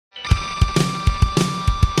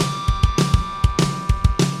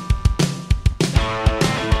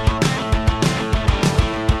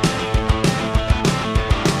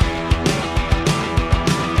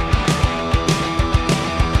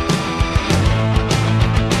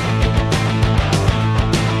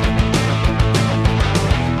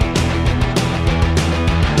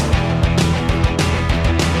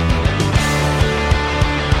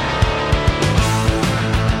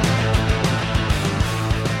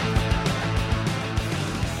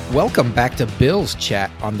Welcome back to Bills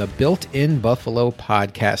Chat on the Built-in Buffalo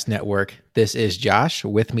Podcast Network. This is Josh.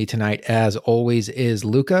 With me tonight, as always, is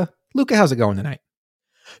Luka. Luka, how's it going tonight?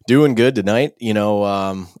 Doing good tonight. I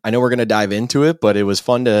know we're going to dive into it, but it was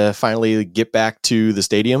fun to finally get back to the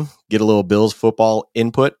stadium, get a little Bills football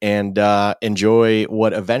input, and enjoy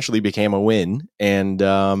what eventually became a win. And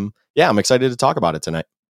I'm excited to talk about it tonight.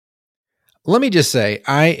 Let me just say,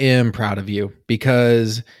 I am proud of you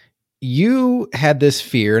because you had this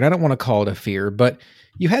fear, and I don't want to call it a fear, but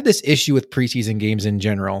you had this issue with preseason games in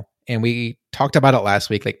general. And we talked about it last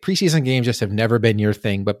week. Like, preseason games just have never been your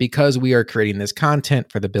thing. But because we are creating this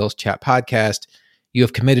content for the Bills Chat podcast, you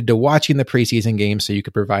have committed to watching the preseason games so you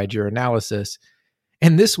could provide your analysis.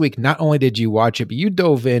 And this week, not only did you watch it, but you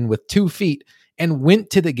dove in with 2 feet and went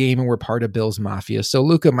to the game and were part of Bills Mafia. So,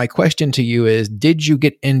 Luka, my question to you is, did you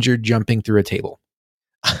get injured jumping through a table?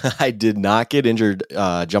 I did not get injured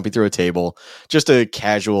jumping through a table. Just a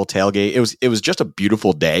casual tailgate. It was just a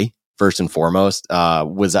beautiful day. First and foremost,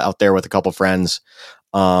 was out there with a couple friends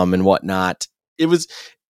and whatnot. It was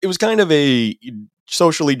kind of a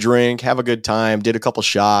socially drink, have a good time, did a couple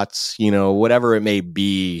shots, whatever it may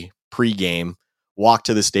be pregame, walk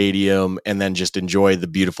to the stadium, and then just enjoy the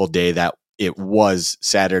beautiful day that it was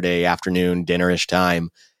Saturday afternoon, dinnerish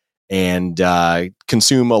time, and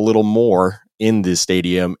consume a little more in the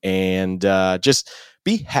stadium and just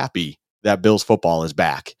be happy that Bills football is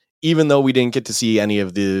back. Even though we didn't get to see any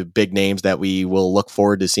of the big names that we will look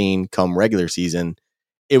forward to seeing come regular season,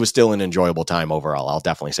 it was still an enjoyable time overall. I'll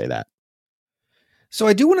definitely say that. So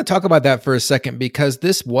I do want to talk about that for a second, because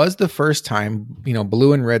this was the first time,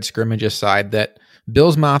 blue and red scrimmage aside, that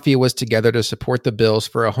Bills Mafia was together to support the Bills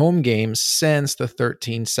for a home game since the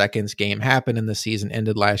 13 seconds game happened and the season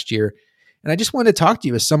ended last year. And I just wanted to talk to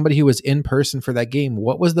you as somebody who was in person for that game.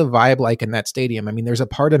 What was the vibe like in that stadium? I mean, there's a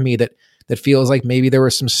part of me that feels like maybe there were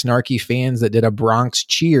some snarky fans that did a Bronx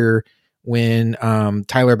cheer when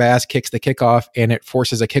Tyler Bass kicks the kickoff and it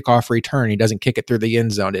forces a kickoff return. He doesn't kick it through the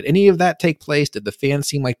end zone. Did any of that take place? Did the fans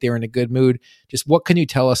seem like they were in a good mood? Just what can you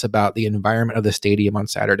tell us about the environment of the stadium on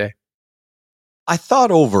Saturday? I thought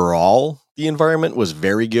overall the environment was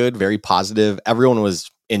very good, very positive. Everyone was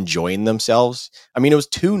enjoying themselves. I mean, it was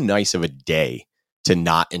too nice of a day to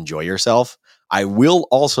not enjoy yourself. I will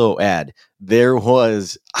also add,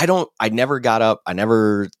 I never got up. I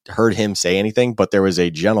never heard him say anything, but there was a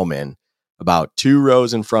gentleman about 2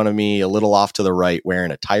 rows in front of me, a little off to the right,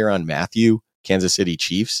 wearing a Tyrann Mathieu Kansas City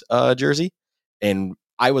Chiefs jersey. And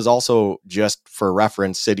I was also, just for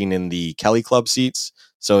reference, sitting in the Kelly Club seats.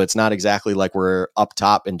 So it's not exactly like we're up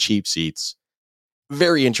top in cheap seats.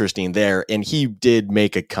 Very interesting there. And he did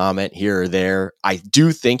make a comment here or there. I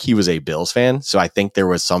do think he was a Bills fan. So I think there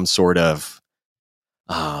was some sort of,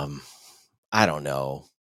 I don't know.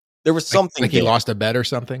 There was something like he lost a bet or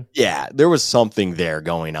something. Yeah, there was something there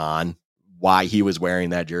going on why he was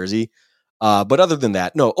wearing that jersey. But other than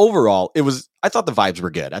that, no, overall, I thought the vibes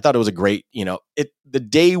were good. I thought it was a great, the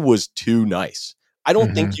day was too nice. I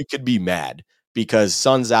don't think you could be mad because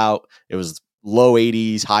sun's out. It was low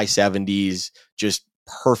 80s, high 70s, just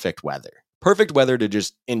perfect weather. Perfect weather to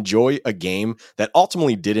just enjoy a game that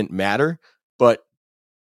ultimately didn't matter, but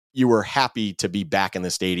you were happy to be back in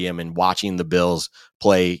the stadium and watching the Bills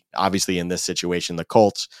play. Obviously, in this situation, the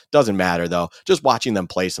Colts, doesn't matter though. Just watching them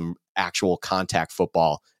play some actual contact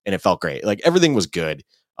football, and it felt great. Like, everything was good.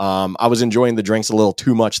 I was enjoying the drinks a little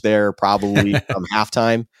too much there, probably from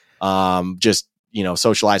halftime. Just,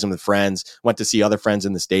 socializing with friends, went to see other friends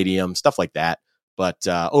in the stadium, stuff like that. But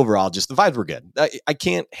overall, just the vibes were good. I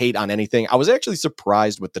can't hate on anything. I was actually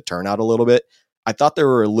surprised with the turnout a little bit. I thought there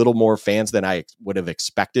were a little more fans than I would have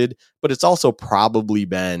expected, but it's also probably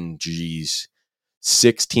been,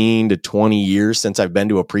 16 to 20 years since I've been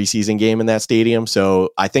to a preseason game in that stadium. So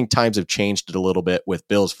I think times have changed a little bit with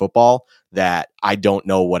Bills football that I don't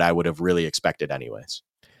know what I would have really expected anyways.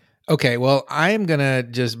 Okay, well, I am going to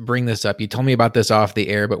just bring this up. You told me about this off the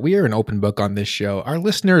air, but we are an open book on this show. Our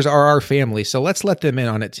listeners are our family, so let's let them in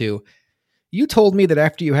on it too. You told me that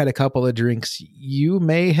after you had a couple of drinks, you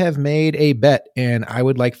may have made a bet, and I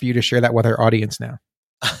would like for you to share that with our audience now.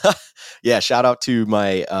 Yeah, shout out to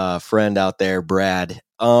my friend out there, Brad.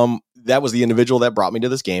 That was the individual that brought me to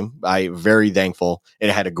this game. I'm very thankful,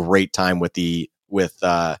 and I had a great time with him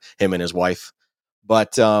and his wife.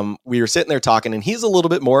 But we were sitting there talking, and he's a little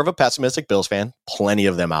bit more of a pessimistic Bills fan. Plenty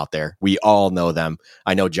of them out there. We all know them.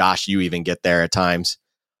 I know, Josh, you even get there at times.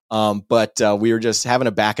 But we were just having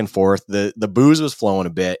a back and forth. The booze was flowing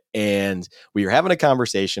a bit, and we were having a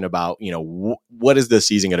conversation about, what is this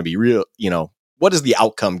season going to be real? What is the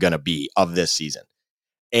outcome going to be of this season?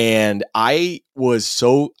 And I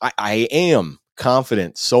am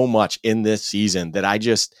confident so much in this season that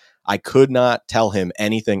I could not tell him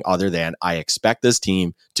anything other than I expect this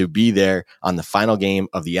team to be there on the final game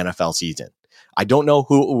of the NFL season. I don't know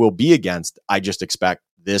who it will be against. I just expect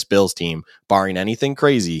this Bills team, barring anything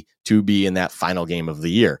crazy, to be in that final game of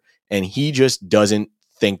the year. And he just doesn't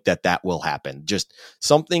think that will happen. Just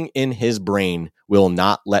something in his brain will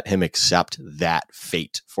not let him accept that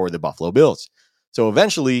fate for the Buffalo Bills. So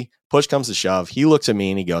eventually, push comes to shove. He looks at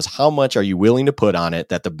me and he goes, how much are you willing to put on it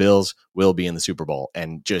that the Bills will be in the Super Bowl?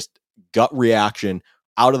 And just gut reaction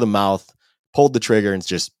out of the mouth, pulled the trigger, and it's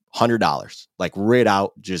just $100, like right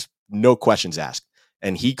out, just no questions asked.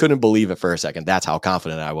 And he couldn't believe it for a second. That's how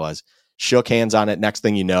confident I was. Shook hands on it. Next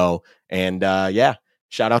thing you know. And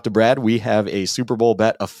shout out to Brad. We have a Super Bowl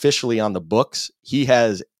bet officially on the books. He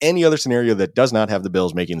has any other scenario that does not have the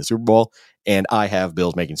Bills making the Super Bowl, and I have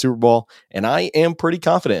Bills making Super Bowl, and I am pretty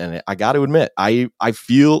confident in it. I got to admit, I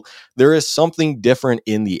feel there is something different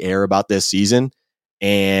in the air about this season,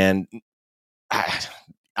 and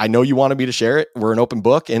I know you wanted me to share it. We're an open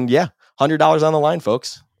book, and $100 on the line,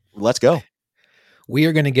 folks. Let's go. We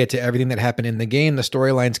are going to get to everything that happened in the game, the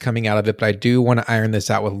storylines coming out of it, but I do want to iron this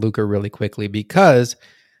out with Luka really quickly because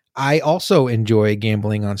I also enjoy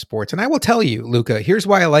gambling on sports. And I will tell you, Luka, here's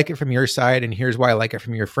why I like it from your side, and here's why I like it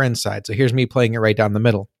from your friend's side. So here's me playing it right down the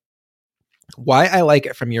middle. Why I like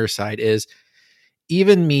it from your side is,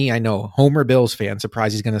 even me, I know, Homer Bills fan,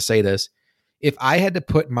 surprised he's going to say this, if I had to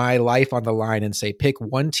put my life on the line and say, pick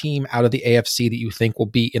one team out of the AFC that you think will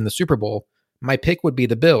be in the Super Bowl, my pick would be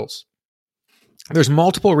the Bills. There's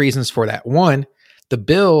multiple reasons for that. One, the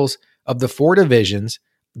Bills of the four divisions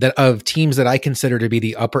that of teams that I consider to be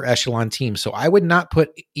the upper echelon teams. So I would not put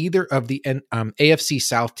either of the AFC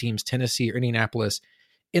South teams, Tennessee or Indianapolis,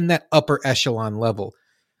 in that upper echelon level.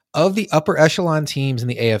 Of the upper echelon teams in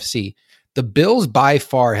the AFC, the Bills by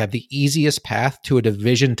far have the easiest path to a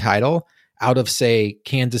division title out of, say,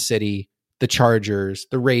 Kansas City, the Chargers,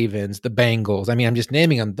 the Ravens, the Bengals. I mean, I'm just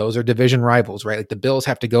naming them. Those are division rivals, right? Like the Bills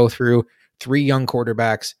have to go through three young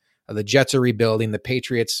quarterbacks. The Jets are rebuilding. The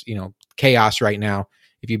Patriots, chaos right now,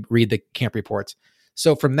 if you read the camp reports.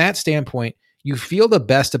 So from that standpoint, you feel the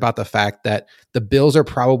best about the fact that the Bills are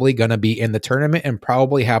probably going to be in the tournament and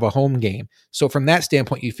probably have a home game. So from that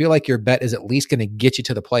standpoint, you feel like your bet is at least going to get you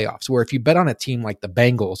to the playoffs, where if you bet on a team like the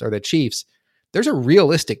Bengals or the Chiefs, there's a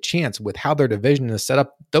realistic chance with how their division is set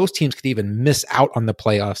up, those teams could even miss out on the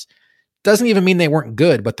playoffs. Doesn't even mean they weren't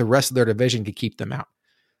good, but the rest of their division could keep them out.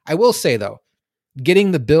 I will say, though,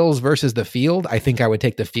 getting the Bills versus the field, I think I would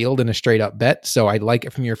take the field in a straight up bet. So I'd like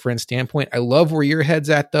it from your friend's standpoint. I love where your head's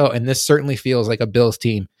at, though. And this certainly feels like a Bills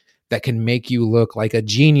team that can make you look like a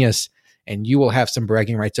genius, and you will have some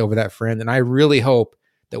bragging rights over that, friend. And I really hope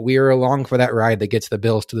that we are along for that ride that gets the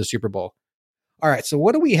Bills to the Super Bowl. All right, so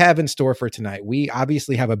what do we have in store for tonight? We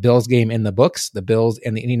obviously have a Bills game in the books. The Bills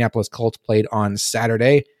and the Indianapolis Colts played on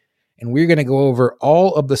Saturday, and we're going to go over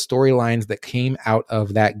all of the storylines that came out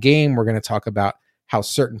of that game. We're going to talk about how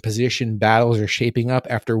certain position battles are shaping up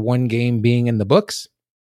after one game being in the books.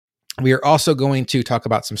 We are also going to talk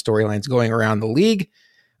about some storylines going around the league.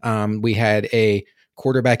 We had a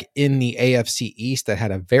quarterback in the AFC East that had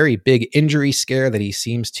a very big injury scare that he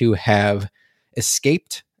seems to have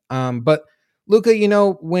escaped. But Luka,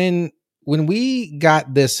 when we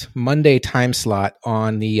got this Monday time slot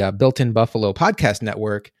on the Built-in Buffalo podcast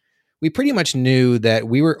network, we pretty much knew that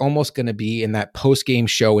we were almost going to be in that post-game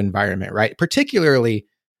show environment, right? Particularly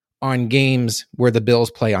on games where the Bills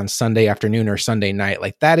play on Sunday afternoon or Sunday night.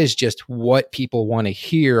 Like, that is just what people want to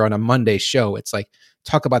hear on a Monday show. It's like,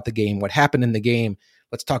 talk about the game, what happened in the game.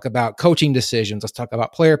 Let's talk about coaching decisions. Let's talk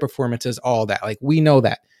about player performances, all that. Like, we know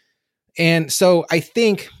that. And so I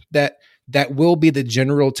think that will be the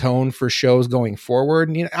general tone for shows going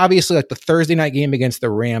forward. Obviously, like the Thursday night game against the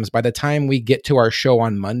Rams, by the time we get to our show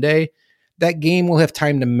on Monday, that game will have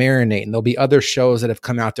time to marinate, and there'll be other shows that have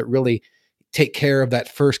come out that really take care of that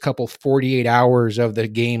first couple 48 hours of the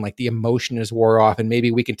game, like the emotion is wore off, and maybe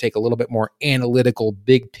we can take a little bit more analytical,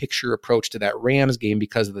 big picture approach to that Rams game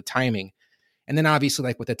because of the timing. And then obviously,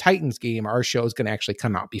 like with the Titans game, our show is going to actually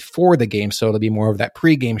come out before the game, so it'll be more of that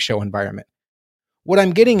pregame show environment. What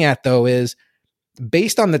I'm getting at, though, is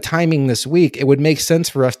based on the timing this week, it would make sense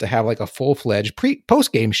for us to have like a full-fledged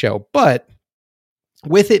post-game show. But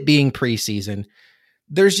with it being preseason,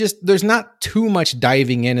 there's not too much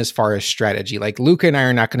diving in as far as strategy. Like, Luka and I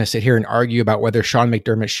are not going to sit here and argue about whether Sean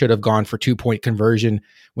McDermott should have gone for 2-point conversion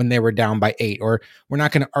when they were down by 8, or we're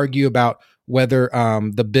not going to argue about whether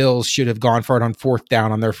the Bills should have gone for it on 4th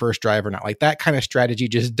down on their first drive or not. Like, that kind of strategy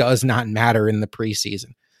just does not matter in the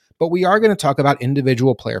preseason. But we are going to talk about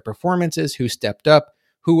individual player performances, who stepped up,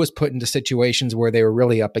 who was put into situations where they were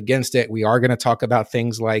really up against it. We are going to talk about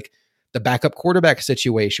things like the backup quarterback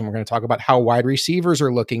situation. We're going to talk about how wide receivers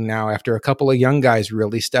are looking now after a couple of young guys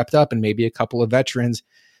really stepped up and maybe a couple of veterans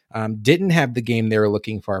didn't have the game they were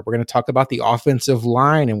looking for. We're going to talk about the offensive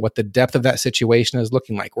line and what the depth of that situation is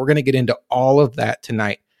looking like. We're going to get into all of that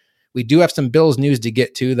tonight. We do have some Bills news to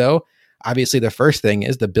get to, though. Obviously, the first thing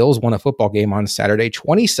is the Bills won a football game on Saturday,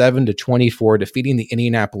 27-24, defeating the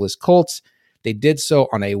Indianapolis Colts. They did so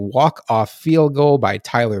on a walk-off field goal by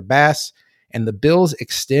Tyler Bass, and the Bills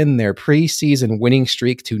extend their preseason winning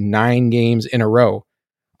streak to 9 games in a row.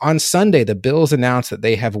 On Sunday, the Bills announced that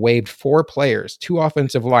they have waived 4 players, 2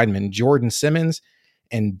 offensive linemen, Jordan Simmons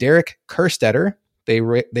and Derek Kerstetter. They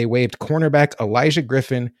waived cornerback Elijah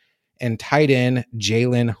Griffin and tight end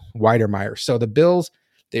Jalen Weidermeyer. So the Bills,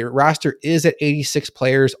 their roster is at 86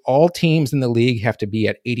 players. All teams in the league have to be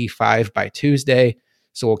at 85 by Tuesday.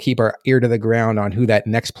 So we'll keep our ear to the ground on who that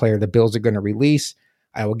next player the Bills are going to release.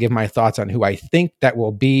 I will give my thoughts on who I think that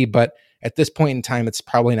will be, but at this point in time, it's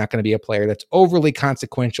probably not going to be a player that's overly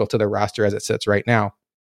consequential to the roster as it sits right now.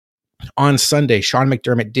 On Sunday, Sean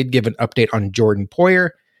McDermott did give an update on Jordan Poyer.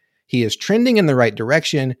 He is trending in the right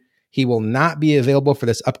direction. He will not be available for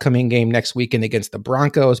this upcoming game next weekend against the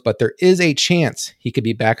Broncos, but there is a chance he could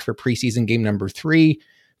be back for preseason game number 3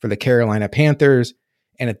 for the Carolina Panthers.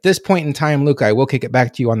 And at this point in time, Luke, I will kick it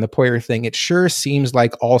back to you on the Poyer thing. It sure seems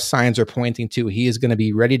like all signs are pointing to he is going to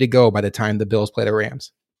be ready to go by the time the Bills play the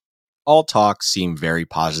Rams. All talks seem very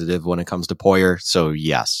positive when it comes to Poyer. So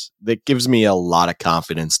yes, that gives me a lot of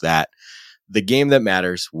confidence that the game that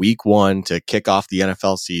matters, week 1 to kick off the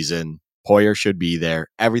NFL season, Poyer should be there.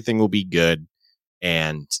 Everything will be good.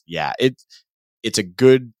 And yeah, it's a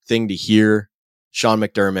good thing to hear Sean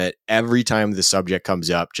McDermott every time the subject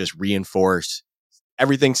comes up, just reinforce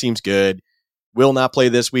everything seems good. Will not play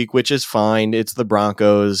this week, which is fine. It's the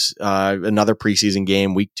Broncos, another preseason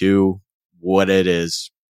game, week 2, what it is.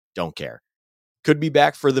 Don't care. Could be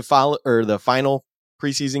back for the final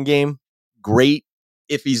preseason game. Great.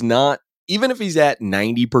 If he's not, even if he's at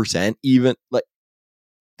 90%, even like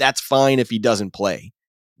that's fine if he doesn't play.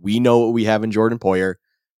 We know what we have in Jordan Poyer.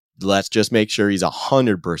 Let's just make sure he's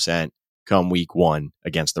 100% come week 1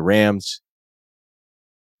 against the Rams.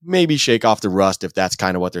 Maybe shake off the rust if that's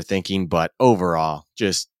kind of what they're thinking, but overall,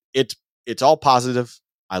 just it's all positive.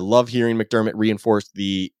 I love hearing McDermott reinforce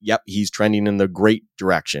he's trending in the great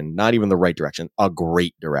direction, not even the right direction, a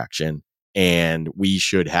great direction. And we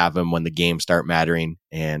should have him when the games start mattering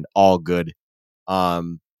and all good.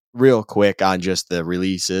 Real quick on just the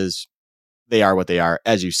releases. They are what they are.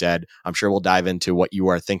 As you said, I'm sure we'll dive into what you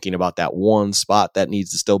are thinking about that one spot that needs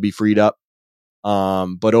to still be freed up.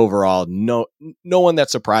 But overall, no one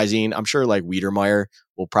that's surprising. I'm sure like Weidermeyer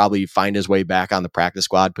will probably find his way back on the practice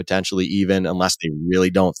squad, potentially even, unless they really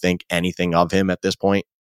don't think anything of him at this point.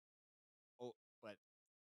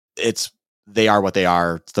 But they are what they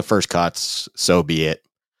are. It's the first cuts, so be it.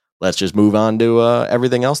 Let's just move on to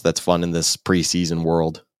everything else that's fun in this preseason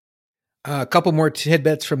world. A couple more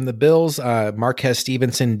tidbits from the Bills. Marquez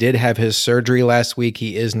Stevenson did have his surgery last week.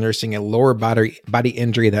 He is nursing a lower body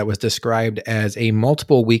injury that was described as a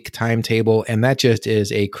multiple week timetable, and that just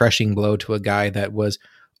is a crushing blow to a guy that was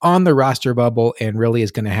on the roster bubble and really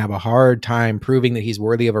is going to have a hard time proving that he's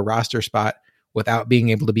worthy of a roster spot without being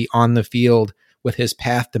able to be on the field with his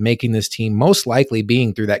path to making this team most likely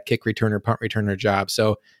being through that kick returner, punt returner job.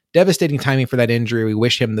 So devastating timing for that injury. We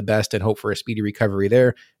wish him the best and hope for a speedy recovery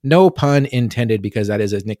there. No pun intended, because that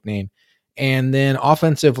is his nickname. And then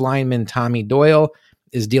offensive lineman Tommy Doyle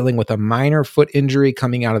is dealing with a minor foot injury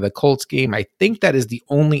coming out of the Colts game. I think that is the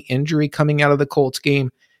only injury coming out of the Colts game.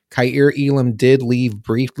 Kaiir Elam did leave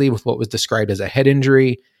briefly with what was described as a head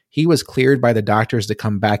injury. He was cleared by the doctors to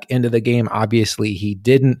come back into the game. Obviously, he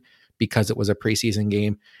didn't because it was a preseason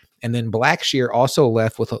game. And then Blackshear also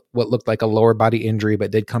left with what looked like a lower body injury,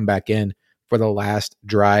 but did come back in for the last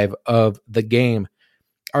drive of the game.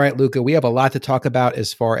 All right, Luka, we have a lot to talk about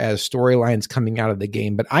as far as storylines coming out of the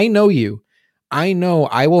game, but I know you. I know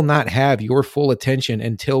I will not have your full attention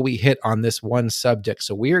until we hit on this one subject.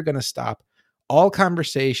 So we are going to stop all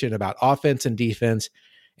conversation about offense and defense,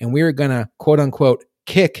 and we are going to, quote unquote,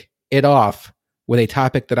 kick it off with a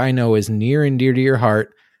topic that I know is near and dear to your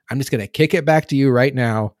heart. I'm just going to kick it back to you right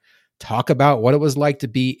now. Talk about what it was like to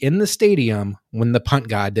be in the stadium when the Punt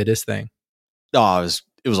God did his thing. Oh,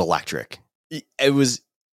 it was electric.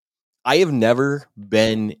 I have never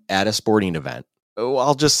been at a sporting event.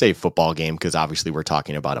 I'll just say football game, because obviously we're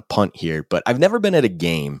talking about a punt here, but I've never been at a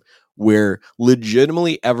game where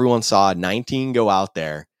legitimately everyone saw 19 go out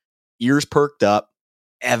there, ears perked up,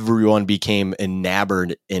 everyone became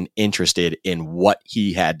enamored and interested in what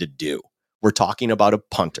he had to do. We're talking about a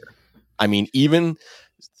punter. I mean, even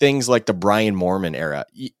things like the Brian Moorman era,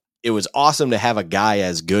 it was awesome to have a guy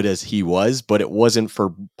as good as he was, but it wasn't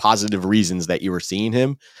for positive reasons that you were seeing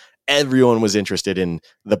him. Everyone was interested in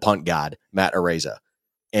the punt god, Matt Araiza.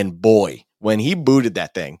 And boy, when he booted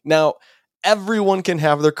that thing. Now, everyone can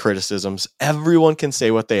have their criticisms. Everyone can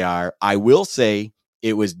say what they are. I will say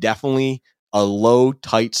it was definitely a low,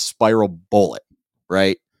 tight spiral bullet,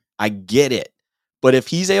 right? I get it. But if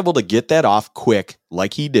he's able to get that off quick,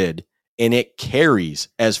 like he did, and it carries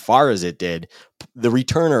as far as it did, the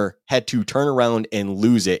returner had to turn around and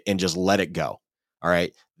lose it and just let it go. All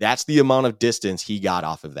right. That's the amount of distance he got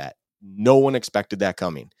off of that. No one expected that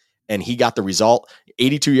coming. And he got the result,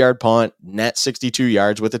 82-yard punt, net 62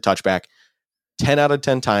 yards with a touchback. 10 out of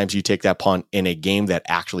 10 times you take that punt in a game that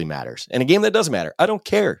actually matters. And a game that doesn't matter, I don't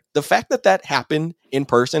care. The fact that that happened in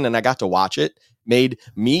person and I got to watch it made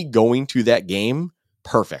me going to that game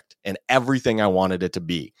perfect and everything I wanted it to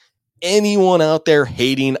be. Anyone out there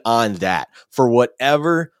hating on that for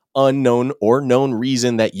whatever unknown or known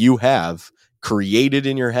reason that you have created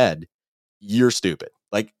in your head, you're stupid.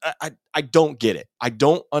 Like, I don't get it. I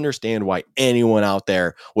don't understand why anyone out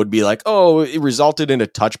there would be like, oh, it resulted in a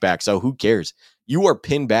touchback, so who cares? You are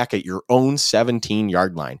pinned back at your own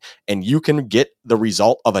 17-yard line, and you can get the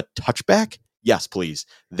result of a touchback? Yes, please.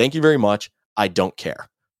 Thank you very much. I don't care.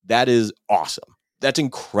 That is awesome. That's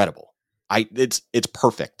incredible. It's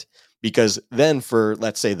perfect. Because then for,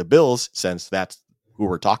 let's say, the Bills, since that's who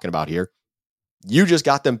we're talking about here, you just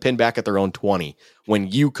got them pinned back at their own 20 when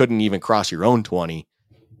you couldn't even cross your own 20,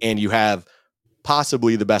 and you have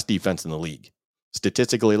possibly the best defense in the league.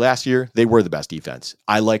 Statistically, last year, they were the best defense.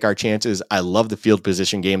 I like our chances. I love the field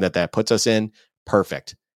position game that puts us in.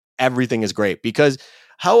 Perfect. Everything is great, because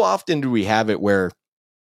how often do we have it where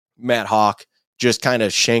Matt Hawk just kind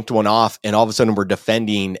of shanked one off and all of a sudden we're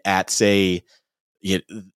defending at, say,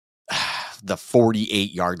 the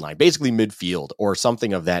 48-yard line, basically midfield or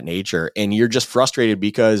something of that nature. And you're just frustrated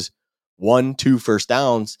because 1-2 first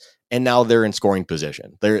downs, and now they're in scoring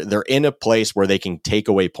position. They're in a place where they can take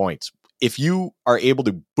away points. If you are able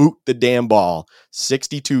to boot the damn ball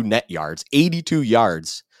 62 net yards, 82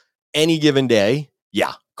 yards any given day,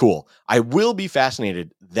 yeah, cool. I will be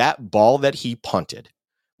fascinated. That ball that he punted,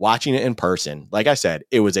 watching it in person, like I said,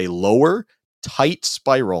 it was a lower, tight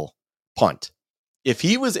spiral punt. If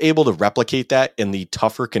he was able to replicate that in the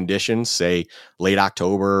tougher conditions, say late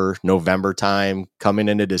October, November time, coming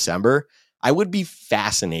into December, I would be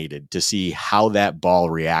fascinated to see how that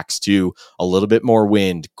ball reacts to a little bit more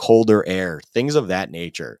wind, colder air, things of that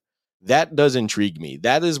nature. That does intrigue me.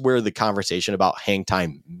 That is where the conversation about hang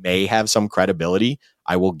time may have some credibility.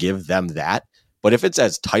 I will give them that. But if it's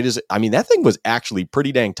as tight as, I mean, that thing was actually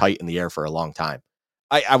pretty dang tight in the air for a long time.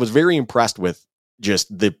 I was very impressed with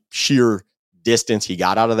just the sheer distance he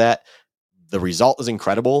got out of that. The result is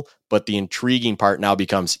incredible, but the intriguing part now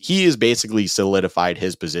becomes he is basically solidified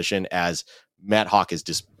his position as Matt Hawk is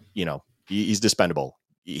just, he's dispendable.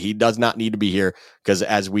 He does not need to be here, because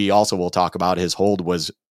as we also will talk about, his hold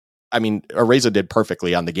was, Araiza did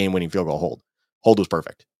perfectly on the game-winning field goal hold. Hold was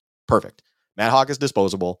perfect. Perfect. Matt Hawk is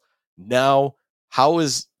disposable. Now, how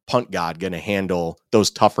is Punt God going to handle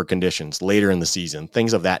those tougher conditions later in the season?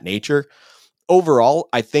 Things of that nature. Overall,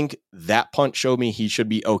 I think that punt showed me he should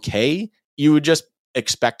be okay. You would just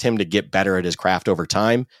expect him to get better at his craft over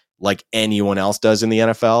time, like anyone else does in the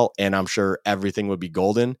NFL, and I'm sure everything would be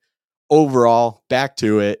golden. Overall, back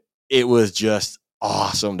to it, it was just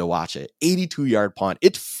awesome to watch it. 82-yard punt.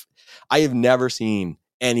 I have never seen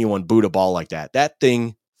anyone boot a ball like that. That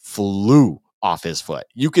thing flew off his foot.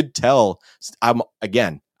 You could tell. I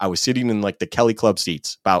was sitting in like the Kelly Club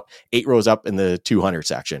seats, about 8 rows up in the 200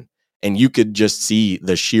 section. And you could just see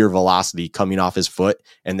the sheer velocity coming off his foot,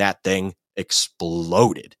 and that thing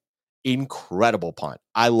exploded. Incredible punt.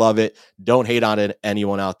 I love it. Don't hate on it,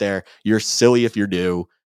 anyone out there. You're silly if you do.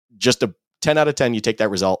 Just a 10 out of 10, you take that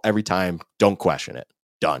result every time. Don't question it.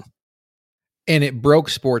 Done. And it broke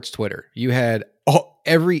sports Twitter. You had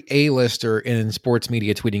every A-lister in sports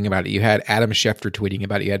media tweeting about it. You had Adam Schefter tweeting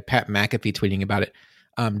about it. You had Pat McAfee tweeting about it.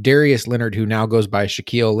 Darius Leonard, who now goes by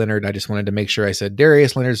Shaquille Leonard. I just wanted to make sure I said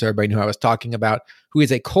Darius Leonard so everybody knew who I was talking about, who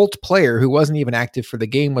is a Colts player who wasn't even active for the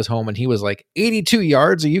game, was home, and he was like, 82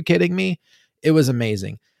 yards? Are you kidding me? It was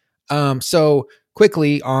amazing. So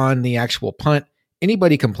quickly on the actual punt,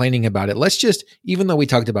 anybody complaining about it, let's just, even though we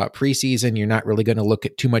talked about preseason, you're not really going to look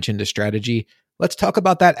at too much into strategy. Let's talk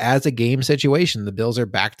about that as a game situation. The Bills are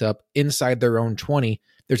backed up inside their own 20.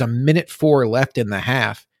 There's a minute 4 left in the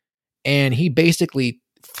half. And he basically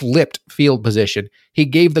flipped field position. He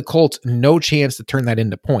gave the Colts no chance to turn that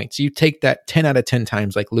into points. You take that 10 out of 10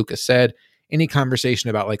 times, like Luka said, any conversation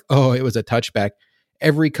about like, oh, it was a touchback,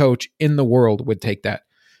 every coach in the world would take that.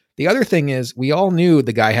 The other thing is we all knew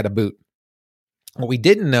the guy had a boot. What we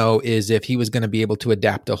didn't know is if he was going to be able to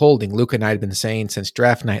adapt to holding. Luka and I had been saying since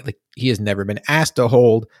draft night, like he has never been asked to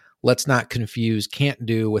hold. Let's not confuse can't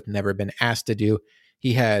do with never been asked to do.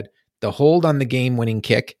 He had the hold on the game-winning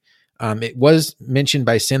kick. It was mentioned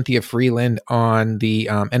by Cynthia Freeland on the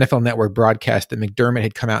NFL Network broadcast that McDermott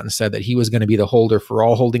had come out and said that he was going to be the holder for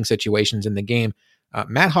all holding situations in the game.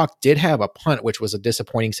 Matt Hawk did have a punt, which was a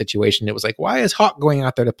disappointing situation. It was like, why is Hawk going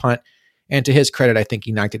out there to punt? And to his credit, I think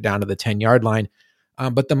he knocked it down to the 10-yard line.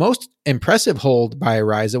 But the most impressive hold by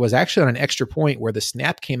Araiza was actually on an extra point where the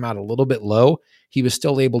snap came out a little bit low. He was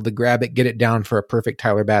still able to grab it, get it down for a perfect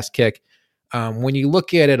Tyler Bass kick. When you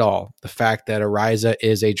look at it all, the fact that Araiza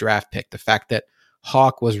is a draft pick, the fact that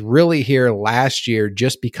Hawk was really here last year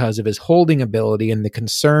just because of his holding ability and the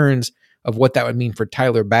concerns of what that would mean for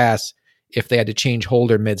Tyler Bass if they had to change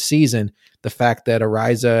holder midseason, the fact that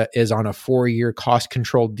Araiza is on a 4-year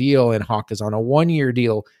cost-controlled deal and Hawk is on a 1-year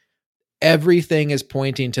deal, everything is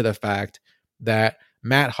pointing to the fact that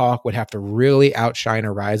Matt Hawk would have to really outshine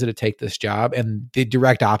Araiza to take this job, and the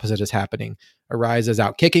direct opposite is happening. Araiza is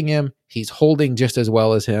out kicking him. He's holding just as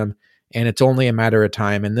well as him, and it's only a matter of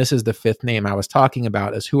time. And this is the fifth name I was talking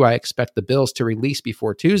about as who I expect the Bills to release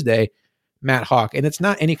before Tuesday, Matt Hawk. And it's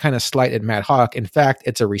not any kind of slight at Matt Hawk. In fact,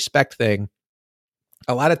 it's a respect thing.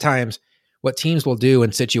 A lot of times what teams will do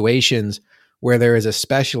in situations where there is a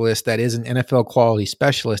specialist that is an NFL quality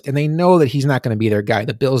specialist, and they know that he's not going to be their guy.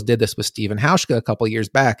 The Bills did this with Steven Hauschka a couple years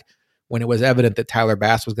back when it was evident that Tyler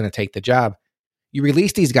Bass was going to take the job. You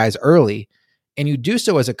release these guys early, and you do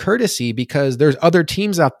so as a courtesy because there's other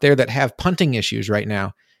teams out there that have punting issues right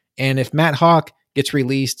now. And if Matt Hawk gets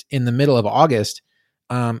released in the middle of August,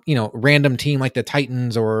 random team like the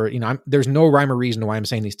Titans or, there's no rhyme or reason why I'm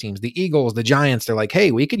saying these teams, the Eagles, the Giants, they're like,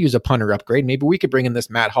 hey, we could use a punter upgrade. Maybe we could bring in this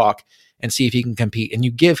Matt Hawk and see if he can compete. And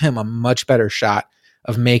you give him a much better shot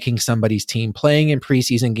of making somebody's team, playing in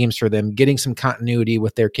preseason games for them, getting some continuity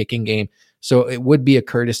with their kicking game. So it would be a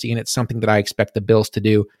courtesy, and it's something that I expect the Bills to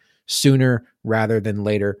do sooner rather than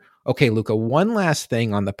later. Okay, Luka, one last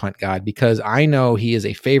thing on the Punt God, because I know he is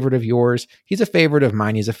a favorite of yours. He's a favorite of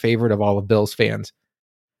mine. He's a favorite of all of Bills fans.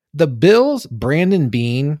 The Bills, Brandon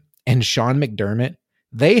Beane and Sean McDermott,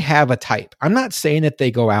 they have a type. I'm not saying that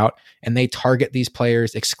they go out and they target these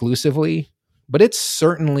players exclusively, but it's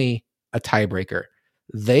certainly a tiebreaker.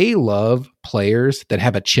 They love players that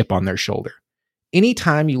have a chip on their shoulder.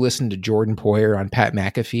 Anytime you listen to Jordan Poyer on Pat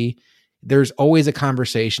McAfee, there's always a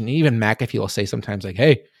conversation. Even McAfee will say sometimes like,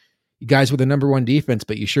 hey, you guys were the number one defense,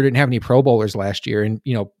 but you sure didn't have any Pro Bowlers last year. And,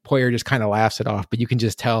 Poyer just kind of laughs it off, but you can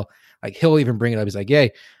just tell, like, he'll even bring it up. He's like,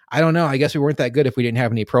 hey, I don't know. I guess we weren't that good if we didn't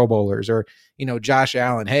have any Pro Bowlers. Or, Josh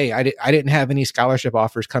Allen, hey, I didn't have any scholarship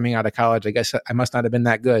offers coming out of college. I guess I must not have been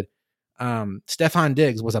that good. Stephon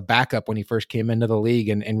Diggs was a backup when he first came into the league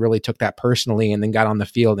and really took that personally and then got on the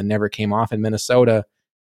field and never came off in Minnesota.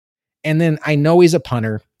 And then I know he's a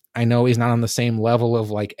punter. I know he's not on the same level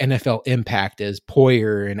of like NFL impact as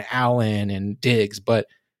Poyer and Allen and Diggs, but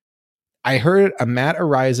I heard a Matt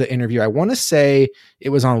Araiza interview. I want to say it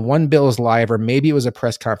was on One Bills Live, or maybe it was a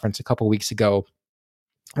press conference a couple weeks ago,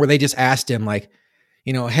 where they just asked him like,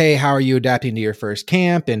 hey, how are you adapting to your first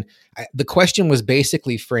camp? And the question was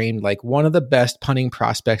basically framed like one of the best punting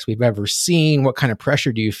prospects we've ever seen. What kind of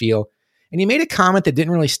pressure do you feel? And he made a comment that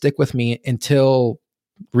didn't really stick with me until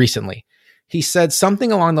recently. He said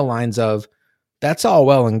something along the lines of, that's all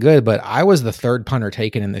well and good, but I was the third punter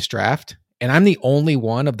taken in this draft, and I'm the only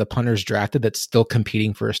one of the punters drafted that's still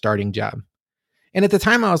competing for a starting job. And at the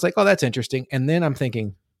time I was like, oh, that's interesting. And then I'm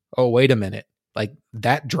thinking, oh, wait a minute. Like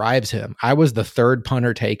that drives him. I was the third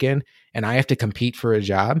punter taken and I have to compete for a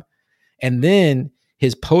job. And then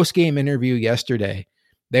his post-game interview yesterday,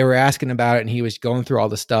 they were asking about it and he was going through all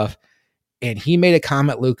the stuff. And he made a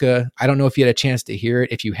comment, Luka. I don't know if you had a chance to hear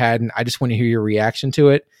it. If you hadn't, I just want to hear your reaction to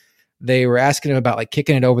it. They were asking him about like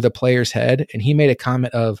kicking it over the player's head. And he made a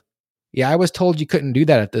comment of, yeah, I was told you couldn't do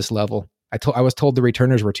that at this level. I was told the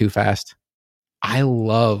returners were too fast. I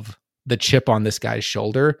love the chip on this guy's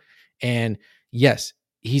shoulder. And yes,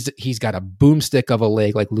 he's got a boomstick of a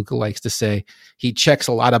leg, like Luka likes to say. He checks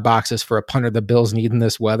a lot of boxes for a punter the Bills need in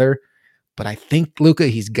this weather. But I think, Luka,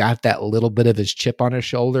 he's got that little bit of his chip on his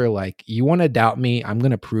shoulder. Like, you want to doubt me? I'm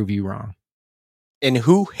going to prove you wrong. And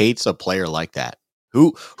who hates a player like that?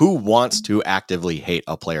 Who wants to actively hate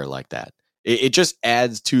a player like that? It just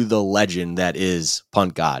adds to the legend that is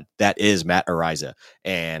Punt God, that is Matt Araiza.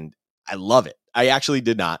 And I love it. I actually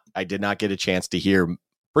did not. I did not get a chance to hear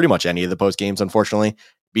pretty much any of the post games, unfortunately.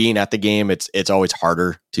 Being at the game, it's always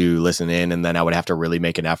harder to listen in, and then I would have to really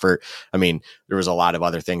make an effort. I mean, there was a lot of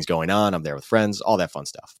other things going on. I'm there with friends, all that fun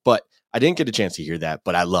stuff. But I didn't get a chance to hear that,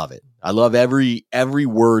 but I love it. I love every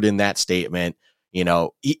word in that statement. You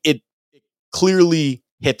know, it clearly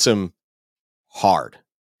hits him hard.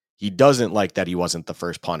 He doesn't like that he wasn't the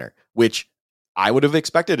first punter, which I would have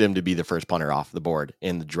expected him to be the first punter off the board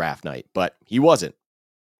in the draft night, but he wasn't.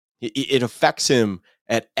 It affects him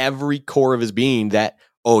at every core of his being that,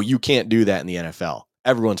 oh, you can't do that in the NFL.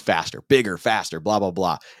 Everyone's faster, bigger, faster, blah, blah,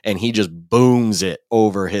 blah. And he just booms it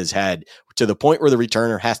over his head to the point where the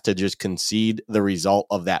returner has to just concede the result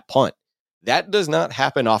of that punt. That does not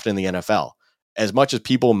happen often in the NFL. As much as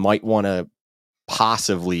people might want to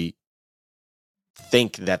possibly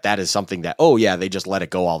think that that is something that, oh, yeah, they just let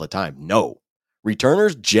it go all the time. No.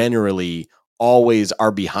 Returners generally always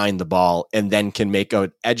are behind the ball and then can make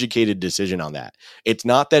an educated decision on that. It's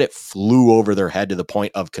not that it flew over their head to the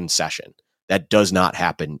point of concession. That does not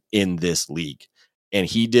happen in this league. And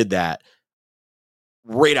he did that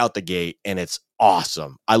right out the gate, and it's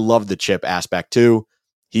awesome. I love the chip aspect too.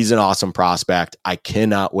 He's an awesome prospect. I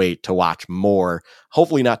cannot wait to watch more,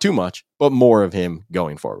 hopefully not too much, but more of him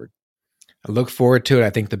going forward. I look forward to it. I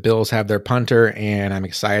think the Bills have their punter, and I'm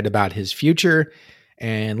excited about his future.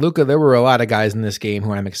 And Luka, there were a lot of guys in this game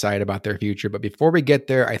who I'm excited about their future. But before we get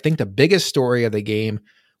there, I think the biggest story of the game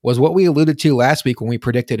was what we alluded to last week when we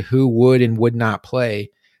predicted who would and would not play.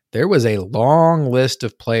 There was a long list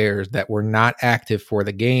of players that were not active for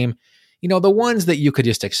the game. You know, the ones that you could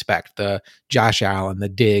just expect, the Josh Allen, the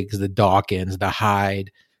Diggs, the Dawkins, the Hyde,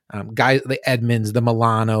 guys, the Edmonds, the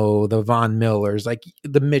Milano, the Von Millers, like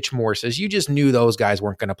the Mitch Morses. You just knew those guys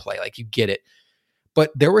weren't going to play. Like, you get it.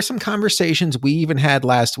 But there were some conversations we even had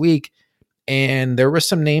last week, and there were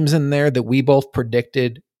some names in there that we both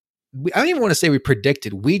predicted. I don't even want to say we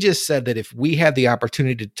predicted. We just said that if we had the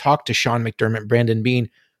opportunity to talk to Sean McDermott, Brandon Beane,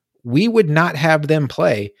 we would not have them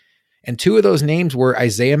play. And two of those names were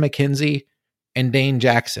Isaiah McKenzie and Dane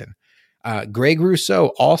Jackson. Greg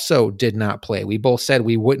Rousseau also did not play. We both said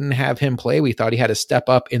we wouldn't have him play. We thought he had to step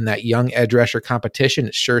up in that young edge rusher competition.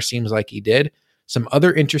 It sure seems like he did. Some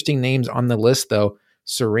other interesting names on the list, though: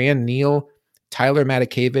 Saran Neal, Tyler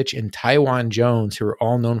Matakevich, and Taiwan Jones, who are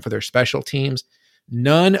all known for their special teams.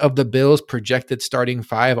 None of the Bills' projected starting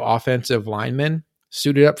 5 offensive linemen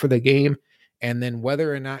suited up for the game. And then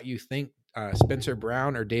whether or not you think Spencer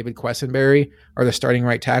Brown or David Quessenberry are the starting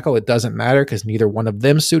right tackle, it doesn't matter because neither one of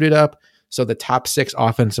them suited up. So the top 6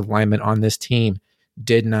 offensive linemen on this team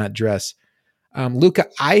did not dress. Luka,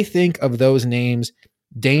 I think of those names,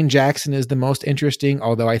 Dane Jackson is the most interesting,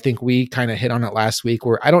 although I think we kind of hit on it last week,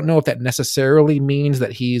 where I don't know if that necessarily means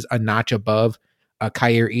that he's a notch above a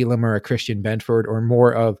Kyer Elam or a Christian Benford, or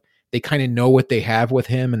more of they kind of know what they have with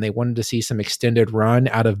him and they wanted to see some extended run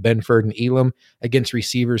out of Benford and Elam against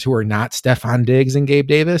receivers who are not Stephon Diggs and Gabe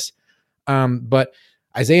Davis. But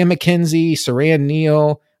Isaiah McKenzie, Saran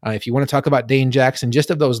Neal, if you want to talk about Dane Jackson,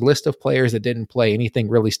 just of those list of players that didn't play, anything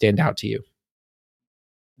really stand out to you?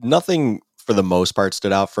 Nothing for the most part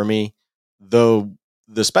stood out for me, though.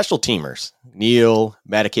 The special teamers, Neal,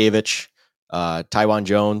 Matakevich, Taiwan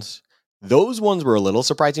Jones, those ones were a little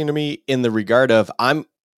surprising to me in the regard of I'm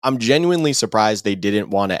genuinely surprised they didn't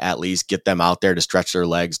want to at least get them out there to stretch their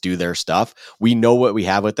legs, do their stuff. We know what we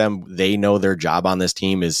have with them. They know their job on this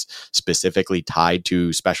team is specifically tied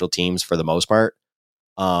to special teams for the most part.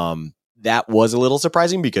 That was a little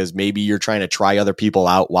surprising because maybe you're trying to try other people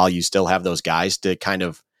out while you still have those guys to kind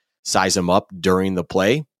of size them up during the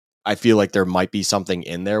play. I feel like there might be something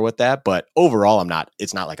in there with that, but overall,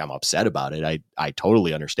 it's not like I'm upset about it. I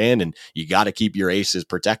totally understand. And you got to keep your aces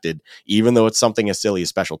protected, even though it's something as silly as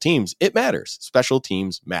special teams. It matters. Special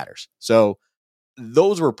teams matters. So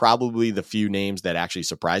those were probably the few names that actually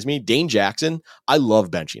surprised me. Dane Jackson, I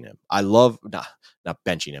love benching him. I love not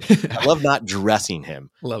benching him. I love not dressing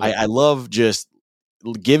him. I love just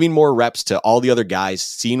giving more reps to all the other guys,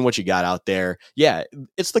 seeing what you got out there. Yeah,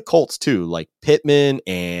 it's the Colts too, like Pittman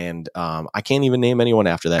and I can't even name anyone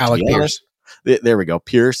after that. Alec Pierce. There we go,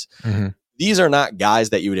 Pierce. Mm-hmm. These are not guys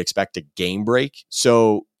that you would expect to game break.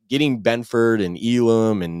 So getting Benford and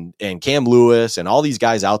Elam and Cam Lewis and all these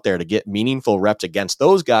guys out there to get meaningful reps against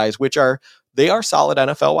those guys, they are solid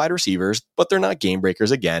NFL wide receivers, but they're not game breakers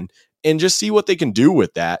again. And just see what they can do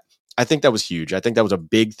with that. I think that was huge. I think that was a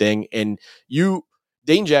big thing. And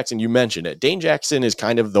Dane Jackson, you mentioned it. Dane Jackson is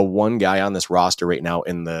kind of the one guy on this roster right now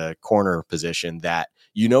in the corner position that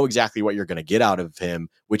you know exactly what you're going to get out of him,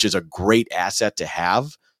 which is a great asset to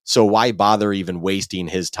have. So why bother even wasting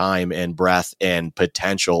his time and breath and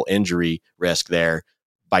potential injury risk there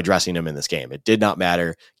by dressing him in this game? It did not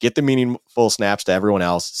matter. Get the meaningful snaps to everyone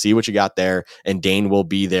else, see what you got there, and Dane will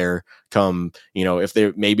be there come,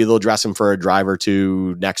 if maybe they'll dress him for a drive or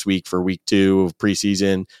two next week for week 2 of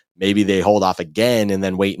preseason. Maybe they hold off again and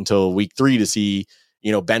then wait until week 3 to see,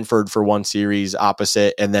 Benford for one series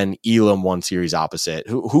opposite and then Elam one series opposite.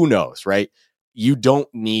 Who knows, right? You don't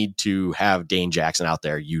need to have Dane Jackson out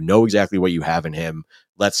there. You know exactly what you have in him.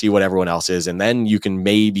 Let's see what everyone else is. And then you can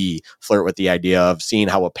maybe flirt with the idea of seeing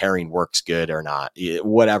how a pairing works good or not,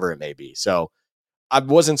 whatever it may be. So I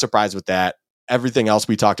wasn't surprised with that. Everything else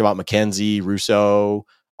we talked about, McKenzie, Rousseau,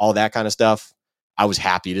 all that kind of stuff, I was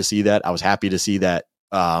happy to see that. I was happy to see that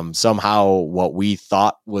somehow what we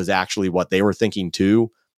thought was actually what they were thinking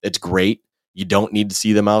too. It's great. You don't need to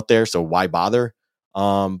see them out there, so why bother?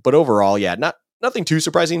 But overall, yeah, nothing too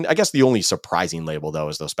surprising. I guess the only surprising label though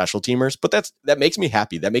is those special teamers, but that makes me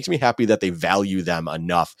happy. That makes me happy that they value them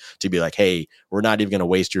enough to be like, hey, we're not even going to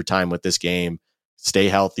waste your time with this game. Stay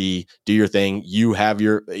healthy, do your thing. You have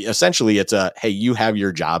essentially it's hey, you have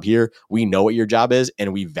your job here. We know what your job is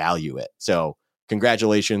and we value it. So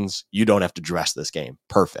congratulations. You don't have to dress this game.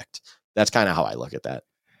 Perfect. That's kind of how I look at that.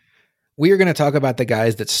 We are going to talk about the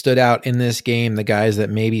guys that stood out in this game, the guys that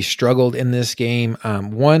maybe struggled in this game.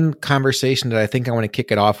 One conversation that I think I want to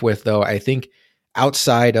kick it off with, though, I think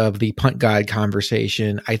outside of the Punt God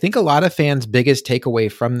conversation, I think a lot of fans' biggest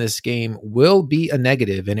takeaway from this game will be a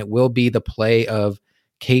negative, and it will be the play of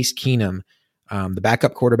Case Keenum, the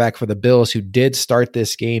backup quarterback for the Bills, who did start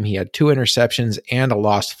this game. He had 2 interceptions and a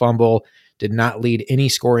lost fumble, did not lead any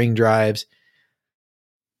scoring drives.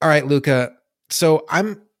 All right, Luka. So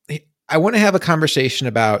I want to have a conversation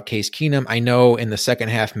about Case Keenum. I know in the second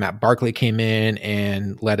half, Matt Barkley came in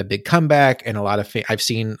and led a big comeback, and a lot of I've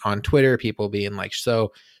seen on Twitter people being like,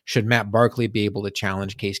 so should Matt Barkley be able to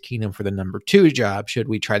challenge Case Keenum for the number 2 job? Should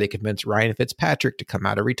we try to convince Ryan Fitzpatrick to come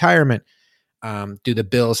out of retirement? Do the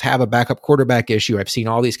Bills have a backup quarterback issue? I've seen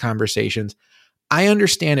all these conversations. I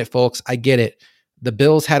understand it, folks. I get it. The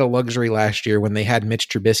Bills had a luxury last year when they had Mitch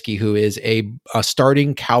Trubisky, who is a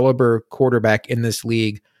starting caliber quarterback in this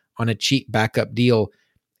league, on a cheap backup deal.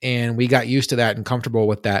 And we got used to that and comfortable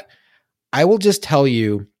with that. I will just tell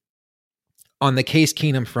you on the Case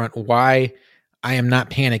Keenum front why I am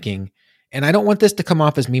not panicking. And I don't want this to come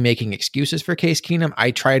off as me making excuses for Case Keenum.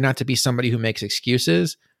 I try not to be somebody who makes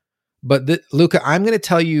excuses. But Luka, I'm going to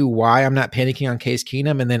tell you why I'm not panicking on Case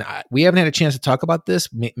Keenum. And then we haven't had a chance to talk about this.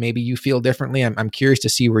 Maybe you feel differently. I'm curious to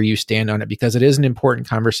see where you stand on it because it is an important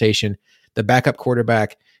conversation. The backup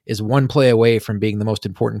quarterback is one play away from being the most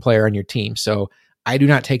important player on your team. So I do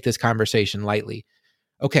not take this conversation lightly.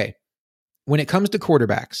 Okay. When it comes to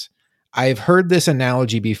quarterbacks, I've heard this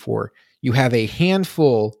analogy before. You have a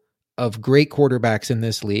handful of great quarterbacks in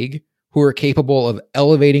this league who are capable of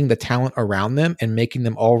elevating the talent around them and making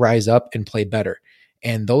them all rise up and play better.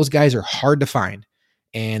 And those guys are hard to find.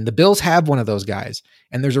 And the Bills have one of those guys.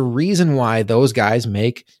 And there's a reason why those guys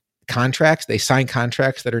make contracts. They sign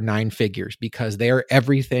contracts that are 9 figures because they are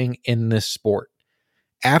everything in this sport.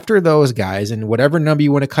 After those guys, and whatever number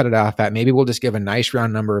you want to cut it off at, maybe we'll just give a nice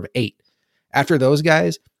round number of 8. After those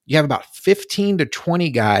guys, you have about 15 to 20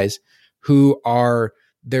 guys who are,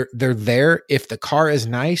 they're there. If the car is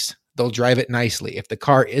nice, they'll drive it nicely. If the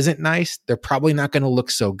car isn't nice, they're probably not going to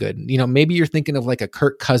look so good. Maybe you're thinking of like a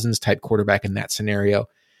Kirk Cousins type quarterback in that scenario.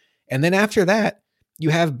 And then after that,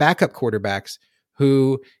 you have backup quarterbacks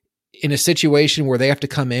who, in a situation where they have to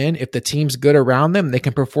come in, if the team's good around them, they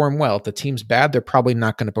can perform well. If the team's bad, they're probably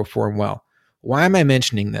not going to perform well. Why am I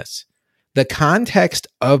mentioning this? The context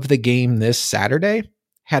of the game this Saturday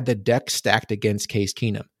had the deck stacked against Case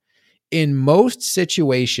Keenum. In most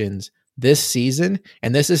situations this season,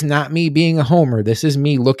 and this is not me being a homer, this is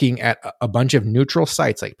me looking at a bunch of neutral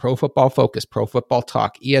sites like Pro Football Focus, Pro Football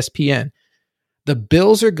Talk, ESPN, the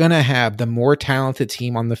Bills are going to have the more talented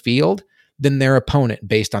team on the field than their opponent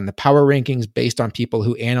based on the power rankings, based on people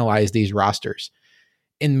who analyze these rosters.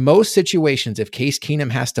 In most situations, if Case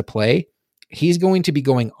Keenum has to play, he's going to be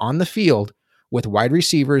going on the field with wide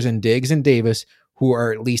receivers and Diggs and Davis who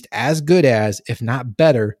are at least as good as, if not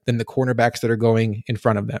better, than the cornerbacks that are going in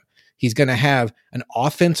front of them. He's going to have an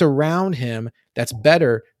offense around him that's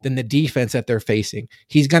better than the defense that they're facing.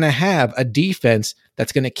 He's going to have a defense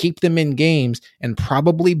that's going to keep them in games and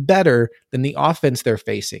probably better than the offense they're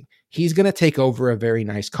facing. He's going to take over a very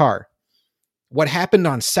nice car. What happened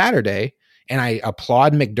on Saturday, and I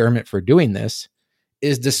applaud McDermott for doing this,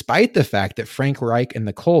 is despite the fact that Frank Reich and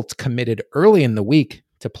the Colts committed early in the week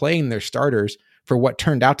to playing their starters for what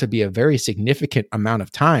turned out to be a very significant amount of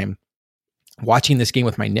time, watching this game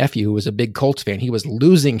with my nephew, who was a big Colts fan. He was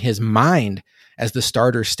losing his mind as the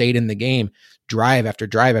starter stayed in the game, drive after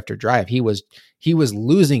drive after drive. He was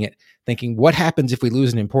losing it, thinking, what happens if we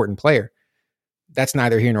lose an important player? That's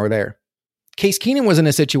neither here nor there. Case Keenum was in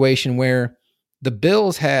a situation where the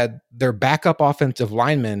Bills had their backup offensive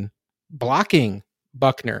lineman blocking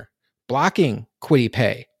Buckner, blocking Kwity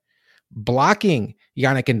Paye, blocking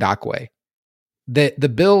Yannick Ngakoue. The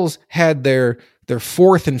Bills had their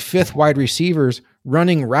fourth and fifth wide receivers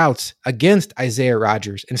running routes against Isaiah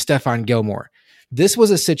Rodgers and Stephon Gilmore. This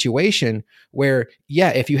was a situation where, yeah,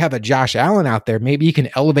 if you have a Josh Allen out there, maybe you can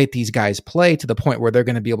elevate these guys' play to the point where they're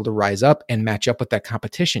going to be able to rise up and match up with that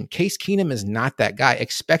competition. Case Keenum is not that guy.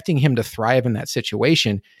 Expecting him to thrive in that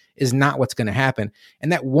situation is not what's going to happen.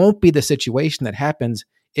 And that won't be the situation that happens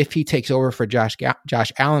if he takes over for Josh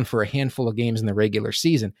Allen for a handful of games in the regular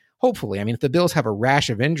season. Hopefully. I mean, if the Bills have a rash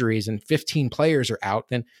of injuries and 15 players are out,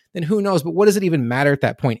 then who knows? But what does it even matter at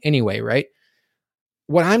that point anyway, right?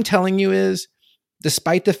 What I'm telling you is,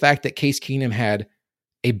 despite the fact that Case Keenum had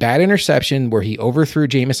a bad interception where he overthrew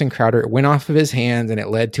Jamison Crowder, it went off of his hands and it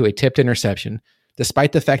led to a tipped interception,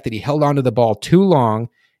 despite the fact that he held onto the ball too long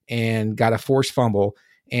and got a forced fumble,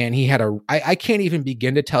 and he had I can't even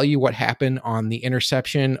begin to tell you what happened on the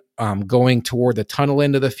interception going toward the tunnel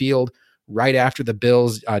end of the field right after the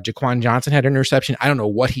Bills. Jaquan Johnson had an interception. I don't know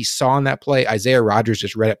what he saw in that play. Isaiah Rodgers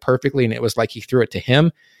just read it perfectly, and it was like he threw it to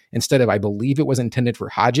him instead of, I believe it was intended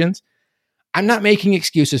for Hodgins. I'm not making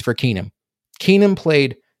excuses for Keenum. Keenum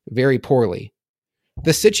played very poorly.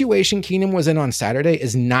 The situation Keenum was in on Saturday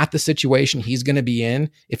is not the situation he's going to be in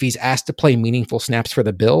if he's asked to play meaningful snaps for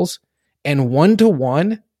the Bills. And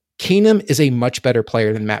 1-to-1, Keenum is a much better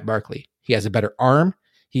player than Matt Barkley. He has a better arm.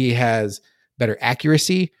 He has better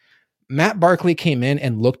accuracy. Matt Barkley came in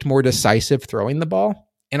and looked more decisive throwing the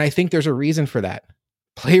ball. And I think there's a reason for that.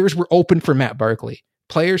 Players were open for Matt Barkley.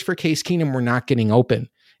 Players for Case Keenum were not getting open.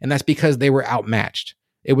 And that's because they were outmatched.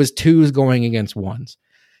 It was twos going against ones.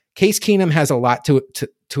 Case Keenum has a lot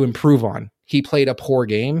to improve on. He played a poor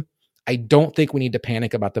game. I don't think we need to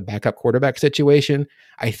panic about the backup quarterback situation.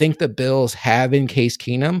 I think the Bills have in Case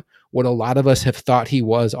Keenum what a lot of us have thought he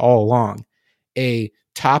was all along. A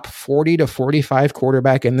top 40 to 45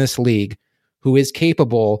 quarterback in this league who is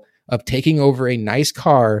capable of taking over a nice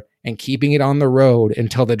car and keeping it on the road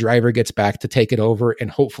until the driver gets back to take it over and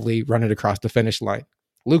hopefully run it across the finish line.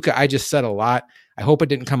 Luka, I just said a lot. I hope it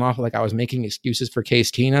didn't come off like I was making excuses for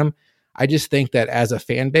Case Keenum. I just think that as a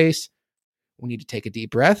fan base, we need to take a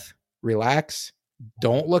deep breath, relax,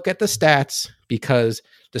 don't look at the stats, because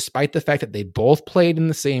despite the fact that they both played in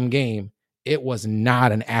the same game, it was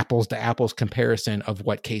not an apples to apples comparison of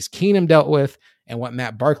what Case Keenum dealt with and what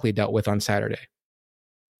Matt Barkley dealt with on Saturday.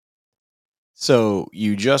 So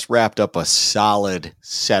you just wrapped up a solid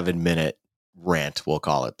 7-minute rant, we'll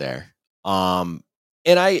call it there.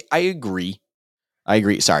 And I agree.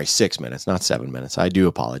 Sorry, 6 minutes, not 7 minutes. I do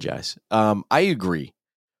apologize. I agree.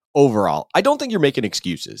 Overall, I don't think you're making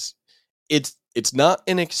excuses. It's not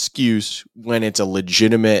an excuse when it's a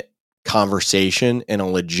legitimate conversation and a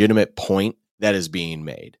legitimate point that is being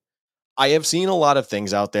made. I have seen a lot of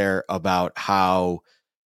things out there about how,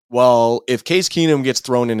 well, if Case Keenum gets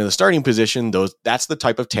thrown into the starting position, that's the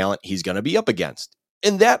type of talent he's going to be up against.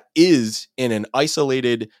 And that is, in an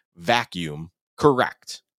isolated vacuum,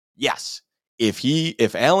 correct. Yes.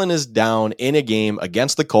 If Allen is down in a game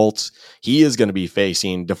against the Colts, he is going to be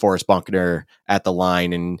facing DeForest Buckner at the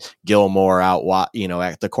line and Gilmore out,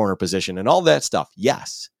 at the corner position and all that stuff.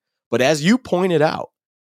 Yes. But as you pointed out,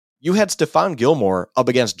 you had Stephon Gilmore up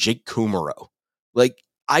against Jake Kumerow. Like,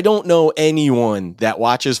 I don't know anyone that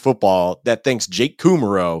watches football that thinks Jake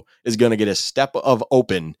Kumerow is going to get a step of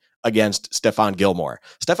open against Stephon Gilmore.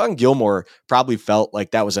 Stephon Gilmore probably felt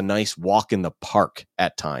like that was a nice walk in the park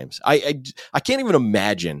at times. I can't even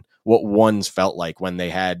imagine what ones felt like when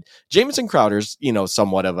they had Jamison Crowder's,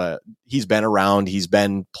 somewhat of he's been around, he's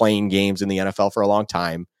been playing games in the NFL for a long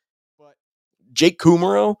time. But Jake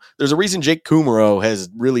Kumerow, there's a reason Jake Kumerow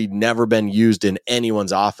has really never been used in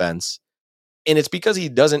anyone's offense. And it's because he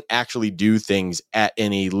doesn't actually do things at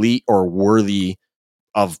an elite or worthy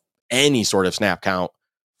of any sort of snap count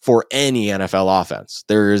for any NFL offense.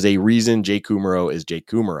 There is a reason Jake Kumerow is Jake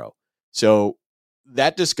Kumerow. So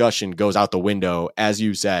that discussion goes out the window, as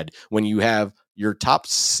you said, when you have your top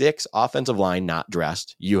 6 offensive line not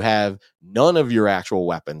dressed, you have none of your actual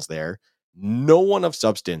weapons there, no one of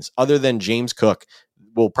substance other than James Cook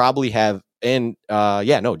will probably have,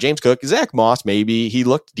 James Cook, Zach Moss, maybe he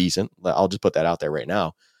looked decent. I'll just put that out there right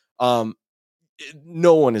now.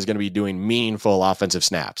 No one is going to be doing meaningful offensive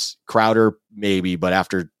snaps. Crowder, maybe, but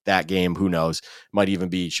after that game, who knows? Might even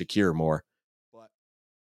be Shakir more.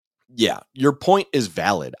 Yeah, your point is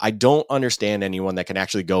valid. I don't understand anyone that can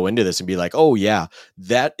actually go into this and be like, oh, yeah,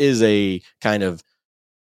 that is a kind of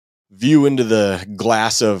view into the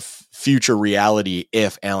glass of future reality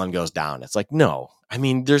if Allen goes down. It's like, no. I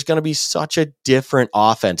mean, there's going to be such a different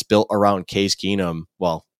offense built around Case Keenum.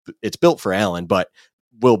 Well, it's built for Allen, but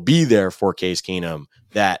will be there for Case Keenum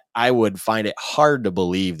that I would find it hard to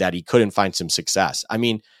believe that he couldn't find some success. I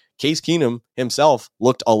mean, Case Keenum himself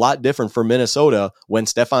looked a lot different for Minnesota when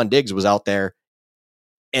Stephon Diggs was out there.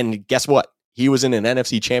 And guess what? He was in an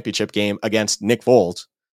NFC championship game against Nick Foles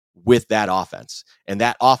with that offense. And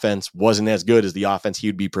that offense wasn't as good as the offense he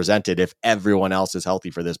would be presented if everyone else is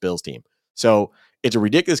healthy for this Bills team. So it's a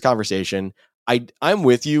ridiculous conversation. I'm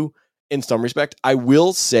with you in some respect. I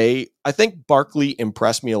will say, I think Barkley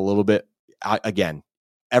impressed me a little bit. Again,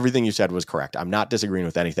 everything you said was correct. I'm not disagreeing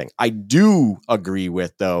with anything. I do agree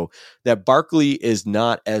with, though, that Barkley is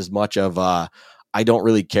not as much of a, I don't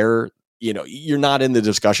really care. You know, you're not in the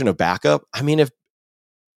discussion of backup. I mean,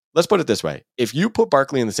 let's put it this way. If you put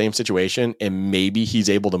Barkley in the same situation and maybe he's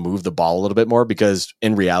able to move the ball a little bit more, because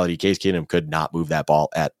in reality, Case Keenum could not move that ball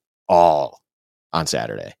at all on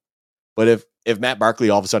Saturday. But if Matt Barkley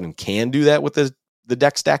all of a sudden can do that with the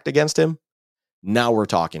deck stacked against him, now we're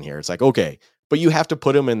talking here. It's like, okay, but you have to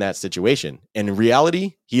put him in that situation. And in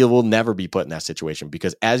reality, he will never be put in that situation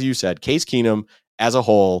because, as you said, Case Keenum as a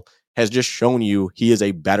whole has just shown you he is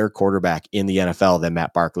a better quarterback in the NFL than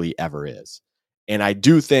Matt Barkley ever is. And I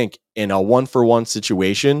do think in a 1-for-1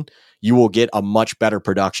 situation, you will get a much better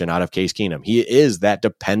production out of Case Keenum. He is that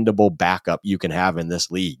dependable backup you can have in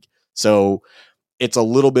this league. So it's a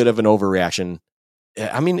little bit of an overreaction.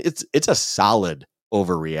 I mean, it's a solid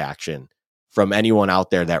overreaction from anyone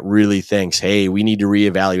out there that really thinks, hey, we need to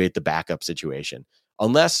reevaluate the backup situation.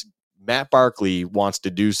 Unless Matt Barkley wants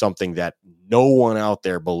to do something that no one out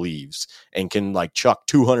there believes and can like chuck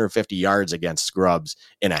 250 yards against scrubs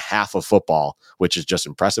in a half of football, which is just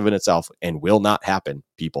impressive in itself and will not happen,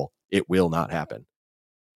 people. It will not happen.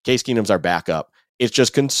 Case Keenum's our backup. It's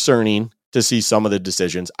just concerning to see some of the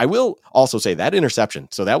decisions. I will also say that interception.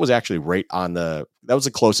 So that was actually right on that was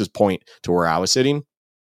the closest point to where I was sitting.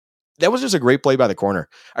 That was just a great play by the corner.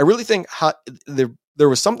 I really think there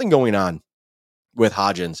was something going on with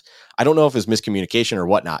Hodgins. I don't know if it was miscommunication or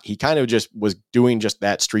whatnot. He kind of just was doing just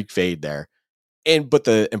that streak fade there. But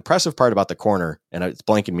the impressive part about the corner, and it's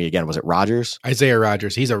blanking me again, was it Rodgers? Isaiah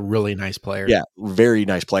Rodgers. He's a really nice player. Yeah, very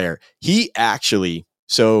nice player. He actually,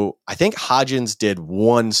 so I think Hodgins did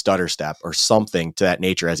one stutter step or something to that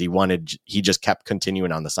nature as he just kept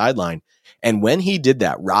continuing on the sideline. And when he did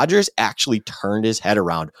that, Rodgers actually turned his head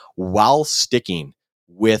around while sticking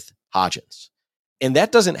with Hodgins. And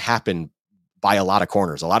that doesn't happen by a lot of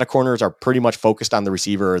corners. A lot of corners are pretty much focused on the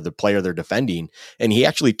receiver or the player they're defending. And he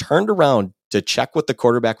actually turned around to check what the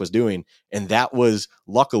quarterback was doing. And that was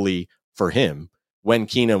luckily for him when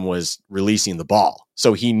Keenum was releasing the ball.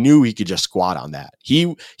 So he knew he could just squat on that.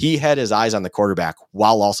 He had his eyes on the quarterback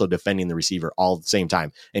while also defending the receiver all at the same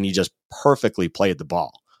time. And he just perfectly played the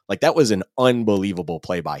ball. Like that was an unbelievable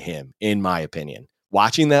play by him, in my opinion.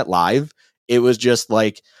 Watching that live, it was just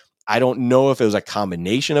like, I don't know if it was a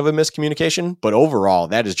combination of a miscommunication, but overall,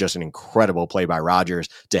 that is just an incredible play by Rodgers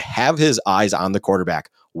to have his eyes on the quarterback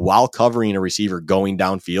while covering a receiver going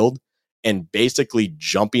downfield and basically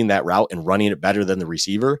jumping that route and running it better than the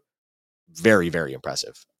receiver. Very, very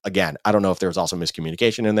impressive. Again, I don't know if there was also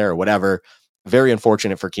miscommunication in there or whatever. Very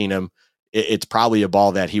unfortunate for Keenum. It's probably a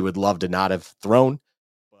ball that he would love to not have thrown.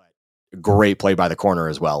 Great play by the corner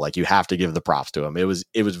as well. Like you have to give the props to him. It was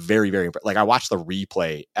very, very like I watched the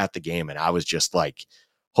replay at the game and I was just like,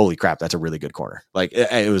 holy crap, that's a really good corner. Like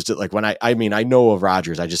it was just like when I know of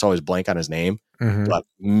Rodgers, I just always blank on his name, but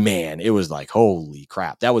man, it was like, holy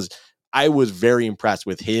crap. I was very impressed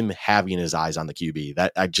with him having his eyes on the QB.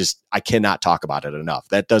 That I cannot talk about it enough.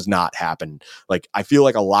 That does not happen. Like I feel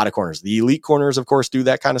like a lot of corners, the elite corners, of course, do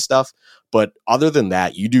that kind of stuff. But other than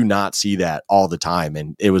that, you do not see that all the time.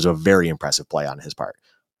 And it was a very impressive play on his part.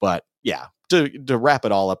 But yeah, to wrap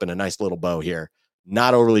it all up in a nice little bow here,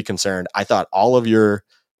 not overly concerned. I thought all of your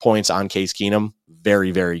points on Case Keenum,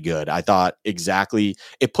 very, very good. I thought exactly,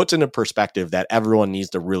 it puts into perspective that everyone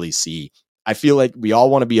needs to really see. I feel like we all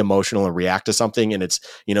want to be emotional and react to something. And it's,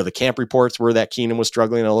 the camp reports where that Keenum was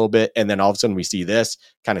struggling a little bit. And then all of a sudden we see this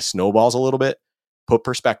kind of snowballs a little bit, put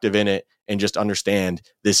perspective in it and just understand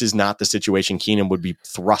this is not the situation Keenum would be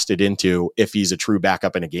thrusted into if he's a true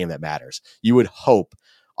backup in a game that matters. You would hope,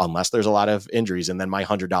 unless there's a lot of injuries, and then my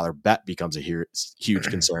 $100 bet becomes a huge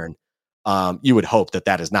concern. You would hope that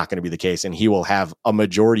that is not going to be the case, and he will have a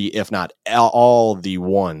majority, if not all the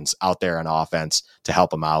ones out there on offense to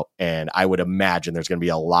help him out. And I would imagine there's going to be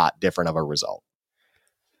a lot different of a result.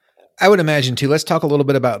 I would imagine too. Let's talk a little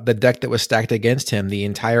bit about the deck that was stacked against him. The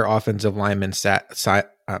entire offensive lineman sat,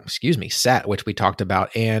 which we talked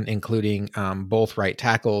about, and including both right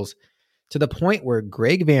tackles, to the point where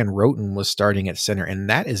Greg Van Roten was starting at center, and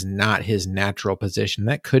that is not his natural position.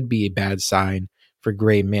 That could be a bad sign for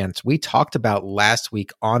Gray Mance. We talked about last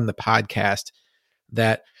week on the podcast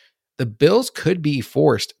that the Bills could be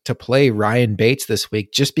forced to play Ryan Bates this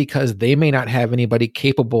week just because they may not have anybody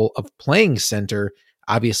capable of playing center,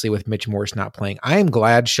 obviously with Mitch Morse not playing. I am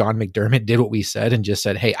glad Sean McDermott did what we said and just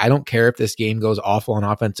said, hey, I don't care if this game goes awful on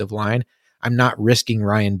offensive line. I'm not risking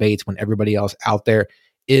Ryan Bates when everybody else out there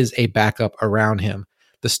is a backup around him.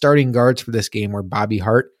 The starting guards for this game were Bobby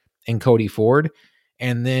Hart and Cody Ford.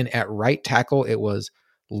 And then at right tackle, it was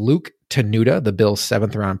Luke Tenuta, the Bills'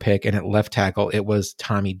 7th round pick. And at left tackle, it was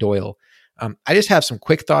Tommy Doyle. I just have some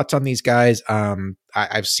quick thoughts on these guys.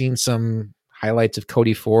 I've seen some highlights of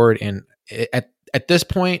Cody Ford, and at this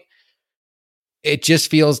point, it just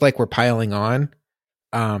feels like we're piling on.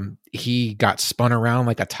 He got spun around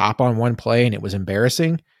like a top on one play, and it was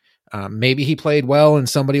embarrassing. Maybe he played well and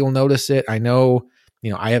somebody will notice it. I know,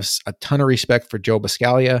 I have a ton of respect for Joe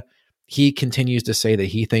Buscaglia. He continues to say that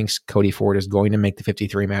he thinks Cody Ford is going to make the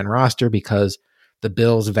 53-man roster because the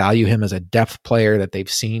Bills value him as a depth player that they've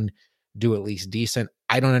seen do at least decent.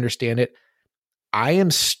 I don't understand it. I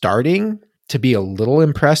am starting to be a little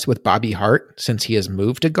impressed with Bobby Hart since he has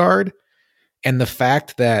moved to guard. And the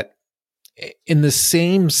fact that in the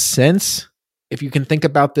same sense, if you can think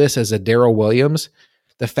about this as a Darrell Williams,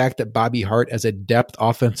 the fact that Bobby Hart as a depth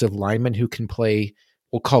offensive lineman who can play,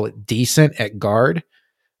 we'll call it decent at guard,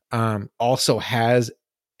 also has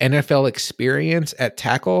NFL experience at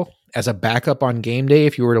tackle as a backup on game day.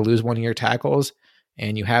 If you were to lose one of your tackles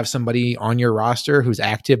and you have somebody on your roster who's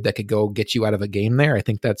active that could go get you out of a game there, I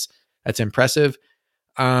think that's impressive.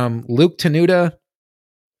 Luke Tenuta,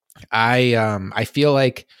 I feel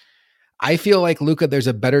like Luka, there's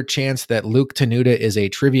a better chance that Luke Tenuta is a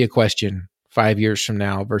trivia question 5 years from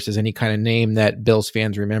now versus any kind of name that Bills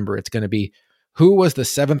fans remember. It's going to be, who was the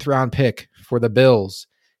 7th round pick for the Bills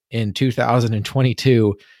in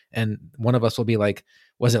 2022? And one of us will be like,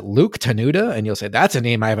 was it Luke Tenuta? And you'll say, that's a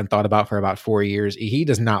name I haven't thought about for about 4 years. He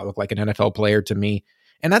does not look like an NFL player to me.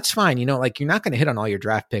 And that's fine. You're not going to hit on all your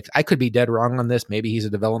draft picks. I could be dead wrong on this. Maybe he's a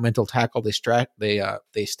developmental tackle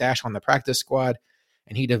they stash on the practice squad,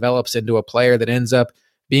 and he develops into a player that ends up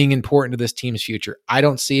being important to this team's future. I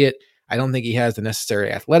don't see it. I don't think he has the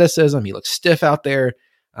necessary athleticism. He looks stiff out there.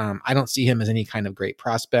 I don't see him as any kind of great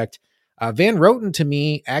prospect. Van Roten, to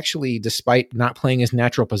me, actually, despite not playing his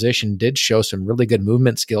natural position, did show some really good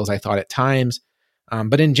movement skills, I thought, at times.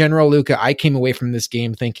 But in general, Luka, I came away from this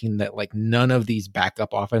game thinking that none of these backup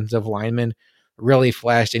offensive linemen really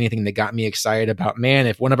flashed anything that got me excited about, man,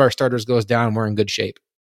 if one of our starters goes down, we're in good shape.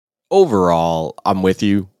 Overall, I'm with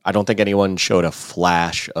you. I don't think anyone showed a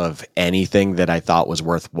flash of anything that I thought was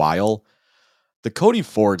worthwhile. The Cody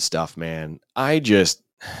Ford stuff, man, I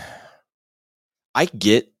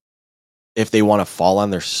get if they want to fall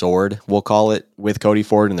on their sword, we'll call it, with Cody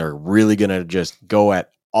Ford, and they're really going to just go at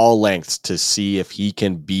all lengths to see if he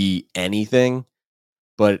can be anything.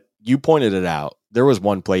 But you pointed it out. There was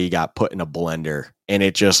one play he got put in a blender, and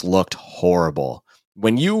it just looked horrible.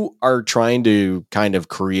 When you are trying to kind of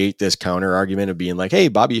create this counter argument of being like, hey,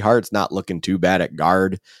 Bobby Hart's not looking too bad at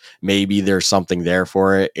guard, maybe there's something there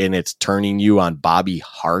for it, and it's turning you on Bobby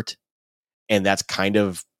Hart, and that's kind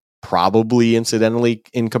of probably incidentally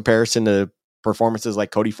in comparison to performances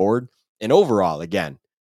like Cody Ford. And overall, again,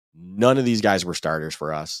 none of these guys were starters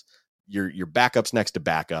for us. Your backups next to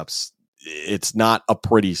backups. It's not a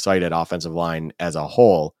pretty sight at offensive line as a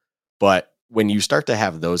whole, but when you start to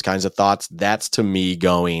have those kinds of thoughts, that's to me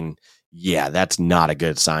going, yeah, that's not a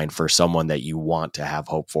good sign for someone that you want to have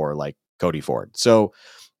hope for, like Cody Ford. So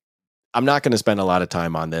I'm not going to spend a lot of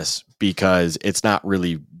time on this because it's not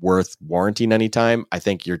really worth warranting any time. I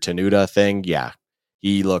think your Tenuta thing, yeah,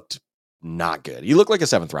 he looked not good. He looked like a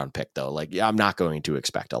 7th round pick, though. I'm not going to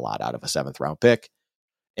expect a lot out of a 7th round pick.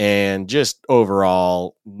 And just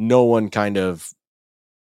overall, no one kind of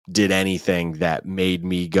did anything that made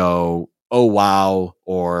me go, oh, wow,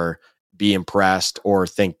 or be impressed or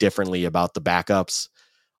think differently about the backups.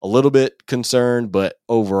 A little bit concerned, but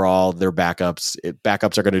overall, their backups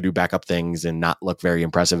are going to do backup things and not look very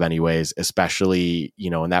impressive anyways, especially,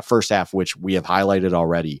 in that first half, which we have highlighted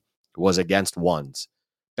already, was against ones.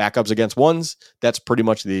 Backups against ones, that's pretty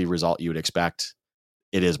much the result you would expect.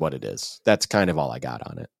 It is what it is. That's kind of all I got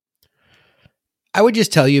on it. I would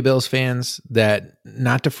just tell you, Bills fans, that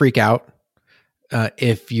not to freak out.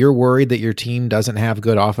 If you're worried that your team doesn't have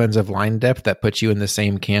good offensive line depth, that puts you in the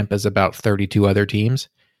same camp as about 32 other teams,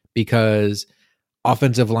 because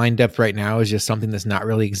offensive line depth right now is just something that's not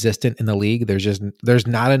really existent in the league. There's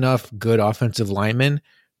not enough good offensive linemen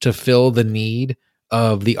to fill the need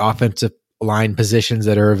of the offensive line positions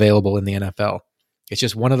that are available in the NFL. It's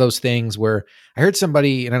just one of those things where I heard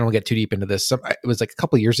somebody, and I don't want to get too deep into this. It was like a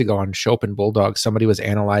couple of years ago on Shope and Bulldog. Somebody was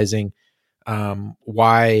analyzing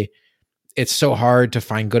why it's so hard to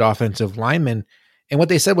find good offensive linemen. And what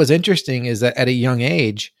they said was interesting is that at a young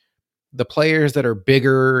age, the players that are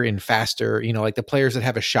bigger and faster, like the players that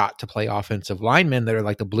have a shot to play offensive linemen that are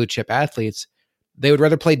like the blue chip athletes, they would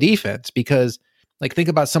rather play defense because, like, think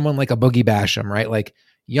about someone like a Boogie Basham, right? Like,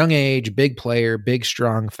 young age, big player, big,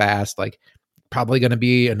 strong, fast, like probably going to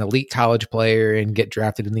be an elite college player and get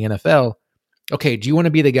drafted in the NFL. Okay, do you want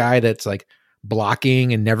to be the guy that's like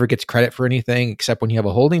blocking and never gets credit for anything except when you have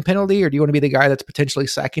a holding penalty? Or do you want to be the guy that's potentially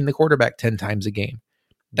sacking the quarterback 10 times a game?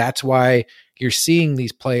 That's why you're seeing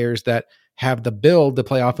these players that have the build to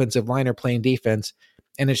play offensive line or playing defense.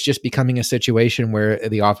 And it's just becoming a situation where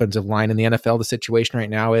the offensive line in the NFL, the situation right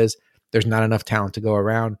now is there's not enough talent to go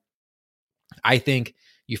around. I think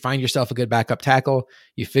you find yourself a good backup tackle.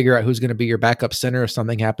 You figure out who's going to be your backup center if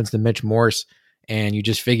something happens to Mitch Morse, and you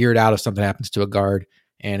just figure it out if something happens to a guard.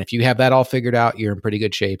 And if you have that all figured out, you're in pretty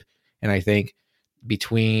good shape. And I think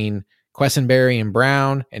between Quessenberry and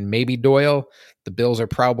Brown and maybe Doyle, the Bills are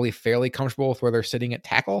probably fairly comfortable with where they're sitting at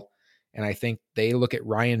tackle. And I think they look at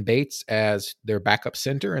Ryan Bates as their backup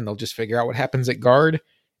center, and they'll just figure out what happens at guard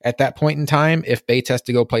at that point in time if Bates has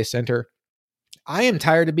to go play center. I am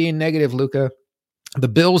tired of being negative, Luka. The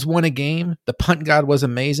Bills won a game. The punt God was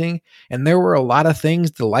amazing. And there were a lot of things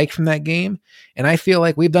to like from that game. And I feel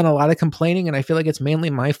like we've done a lot of complaining, and I feel like it's mainly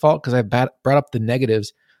my fault because I brought up the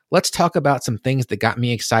negatives. Let's talk about some things that got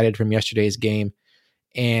me excited from Saturday's game.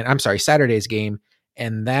 And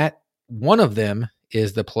that one of them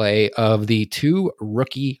is the play of the two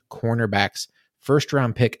rookie cornerbacks, first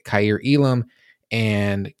round pick Kaiir Elam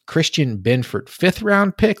and Christian Benford. 5th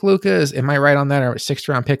round pick, Luka, am I right on that? Or 6th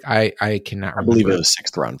round pick? I cannot remember. I believe it was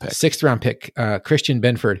 6th round pick. 6th round pick, Christian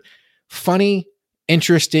Benford. Funny,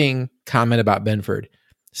 interesting comment about Benford.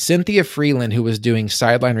 Cynthia Freeland, who was doing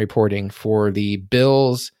sideline reporting for the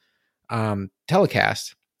Bills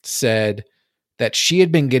telecast, said that she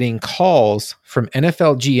had been getting calls from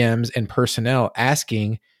NFL GMs and personnel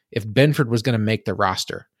asking if Benford was going to make the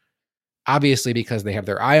roster. Obviously, because they have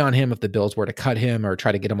their eye on him. If the Bills were to cut him or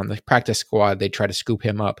try to get him on the practice squad, they try to scoop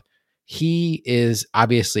him up. He is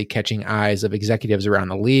obviously catching eyes of executives around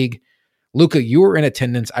the league. Luka, you were in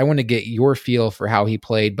attendance. I want to get your feel for how he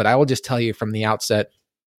played, but I will just tell you from the outset,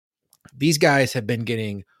 these guys have been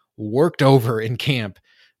getting worked over in camp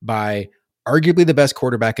by arguably the best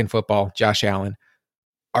quarterback in football, Josh Allen,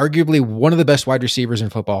 arguably one of the best wide receivers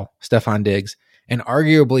in football, Stephon Diggs, and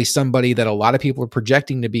arguably somebody that a lot of people are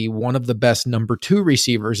projecting to be one of the best number 2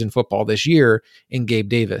 receivers in football this year in Gabe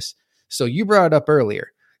Davis. So you brought it up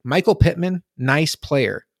earlier. Michael Pittman, nice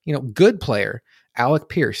player, good player. Alec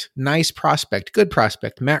Pierce, nice prospect, good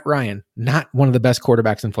prospect. Matt Ryan, not one of the best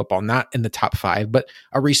quarterbacks in football, not in the top 5, but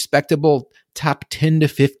a respectable top 10 to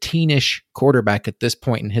 15-ish quarterback at this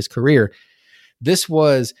point in his career. This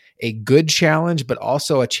was a good challenge, but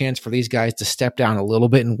also a chance for these guys to step down a little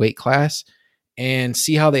bit in weight class and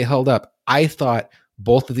see how they held up. I thought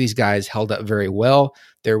both of these guys held up very well.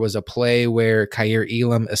 There was a play where Kaiir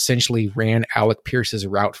Elam essentially ran Alec Pierce's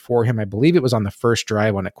route for him. I believe it was on the first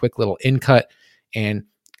drive on a quick little in cut, and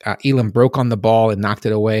Elam broke on the ball and knocked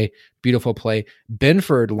it away. Beautiful play.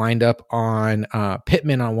 Benford lined up on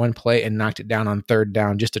Pittman on one play and knocked it down on 3rd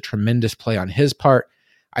down. Just a tremendous play on his part.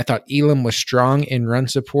 I thought Elam was strong in run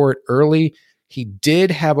support early. He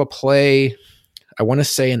did have a play, I want to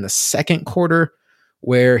say in the 2nd quarter,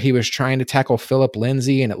 where he was trying to tackle Phillip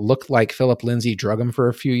Lindsay, and it looked like Phillip Lindsay drug him for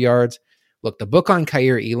a few yards. Look, the book on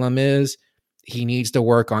Kaiir Elam is he needs to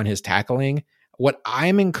work on his tackling. What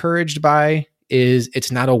I'm encouraged by is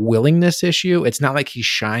it's not a willingness issue. It's not like he's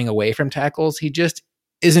shying away from tackles. He just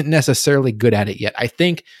isn't necessarily good at it yet. I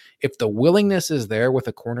think if the willingness is there with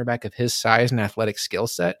a cornerback of his size and athletic skill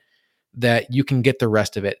set, that you can get the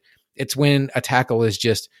rest of it. It's when a tackle is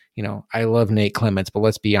just, I love Nate Clements, but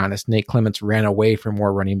let's be honest, Nate Clements ran away from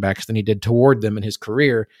more running backs than he did toward them in his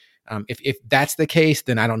career. If that's the case,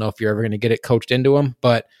 then I don't know if you're ever going to get it coached into him.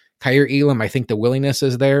 But Kaiir Elam, I think the willingness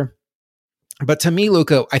is there. But to me,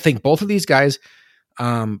 Luka, I think both of these guys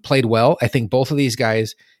played well. I think both of these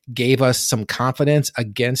guys gave us some confidence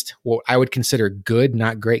against what I would consider good,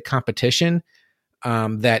 not great competition.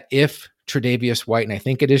 That if Tre'Davious White, and I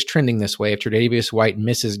think it is trending this way, if Tre'Davious White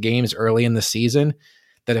misses games early in the season,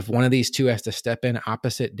 that if one of these two has to step in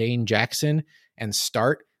opposite Dane Jackson and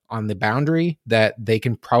start on the boundary, that they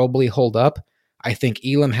can probably hold up. I think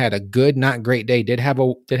Elam had a good, not great day. Did have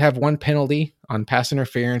one penalty on pass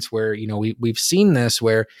interference where, we've seen this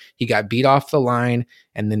where he got beat off the line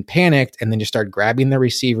and then panicked and then just started grabbing the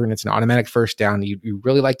receiver, and it's an automatic first down. You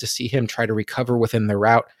really like to see him try to recover within the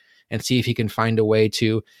route and see if he can find a way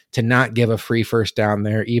to not give a free first down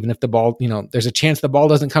there, even if the ball, there's a chance the ball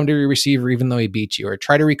doesn't come to your receiver, even though he beat you, or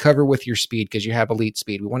try to recover with your speed because you have elite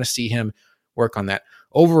speed. We want to see him work on that.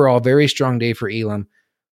 Overall, very strong day for Elam.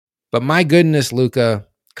 But my goodness, Luka,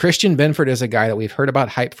 Christian Benford is a guy that we've heard about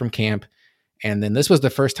hype from camp. And then this was the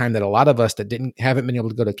first time that a lot of us that haven't been able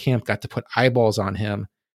to go to camp got to put eyeballs on him.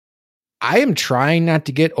 I am trying not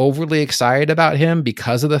to get overly excited about him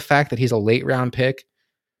because of the fact that he's a late round pick,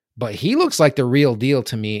 but he looks like the real deal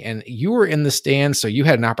to me. And you were in the stands, so you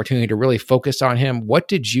had an opportunity to really focus on him. What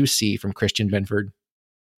did you see from Christian Benford?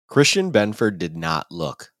 Christian Benford did not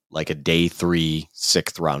look like a day 3,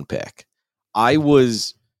 6th round pick. I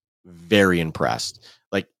was very impressed.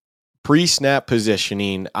 Like pre-snap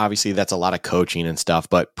positioning, obviously that's a lot of coaching and stuff,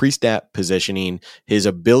 but pre-snap positioning, his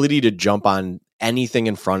ability to jump on anything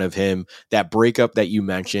in front of him, that breakup that you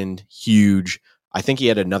mentioned, huge. I think he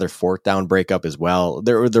had another 4th down breakup as well.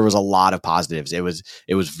 There was a lot of positives. It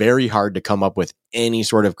was very hard to come up with any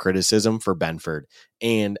sort of criticism for Benford.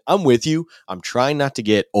 And I'm with you. I'm trying not to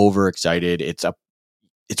get overexcited.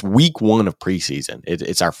 It's week 1 of preseason.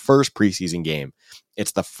 It's our first preseason game.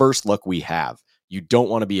 It's the first look we have. You don't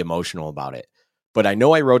want to be emotional about it. But I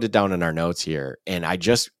know I wrote it down in our notes here, and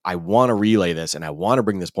I want to relay this, and I want to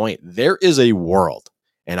bring this point. There is a world,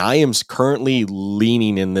 and I am currently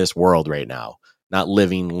leaning in this world right now. Not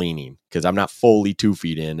living, leaning, because I'm not fully 2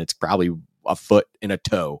 feet in. It's probably a foot and a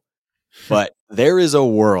toe. But there is a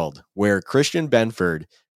world where Christian Benford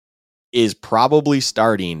is probably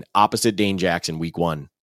starting opposite Dane Jackson week 1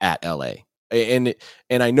 at LA. And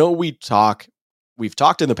I know we've talked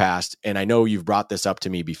in the past, and I know you've brought this up to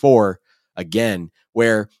me before, again,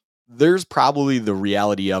 where there's probably the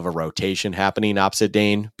reality of a rotation happening opposite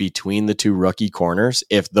Dane between the 2 rookie corners,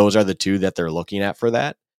 if those are the 2 that they're looking at for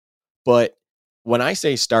that. But when I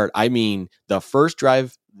say start, I mean the first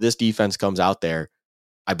drive this defense comes out there,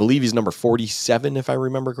 I believe he's number 47, if I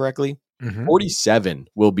remember correctly. Mm-hmm. 47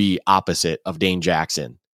 will be opposite of Dane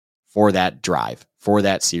Jackson for that drive, for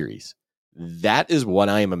that series. That is what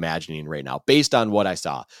I am imagining right now, based on what I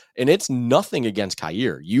saw. And it's nothing against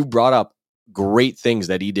Kyer. You brought up great things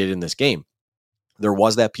that he did in this game. There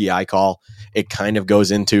was that PI call. It kind of goes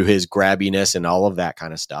into his grabbiness and all of that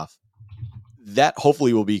kind of stuff. That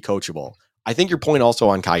hopefully will be coachable. I think your point also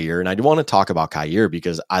on Kyer, and I do want to talk about Kyer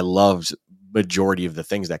because I loved majority of the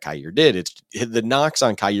things that Kyer did. It's the knocks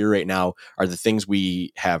on Kyer right now are the things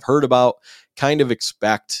we have heard about, kind of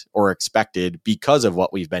expected because of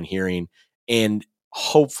what we've been hearing. And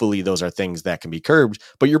hopefully those are things that can be curbed.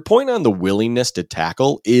 But your point on the willingness to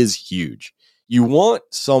tackle is huge. You want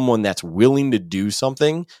someone that's willing to do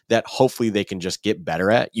something that hopefully they can just get better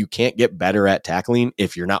at. You can't get better at tackling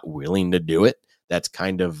if you're not willing to do it. That's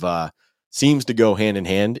kind of seems to go hand in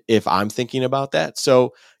hand if I'm thinking about that.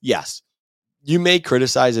 So yes, you may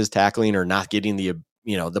criticize his tackling or not getting the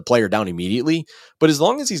player down immediately, but as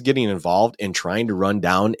long as he's getting involved and trying to run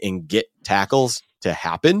down and get tackles to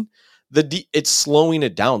happen, it's slowing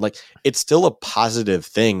it down. Like, it's still a positive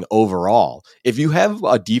thing overall. If you have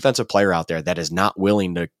a defensive player out there that is not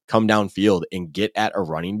willing to come downfield and get at a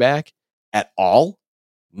running back at all,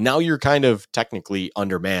 now you're kind of technically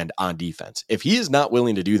undermanned on defense. If he is not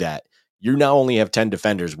willing to do that, you now only have 10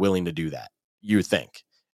 defenders willing to do that, you think.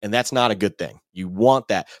 And that's not a good thing. You want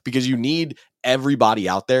that because you need everybody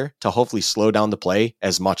out there to hopefully slow down the play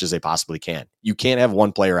as much as they possibly can. You can't have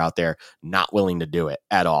one player out there not willing to do it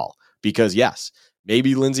at all. Because yes,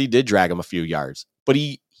 maybe Lindsey did drag him a few yards, but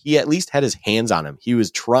he at least had his hands on him. He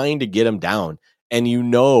was trying to get him down. And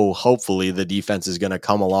hopefully the defense is going to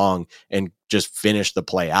come along and just finish the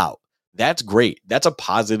play out. That's great. That's a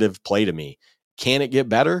positive play to me. Can it get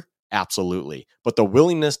better? Absolutely. But the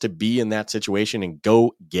willingness to be in that situation and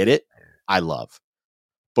go get it, I love.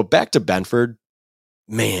 But back to Benford,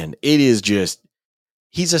 man, it is just,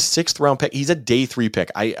 he's a 6th round pick. He's a day 3 pick.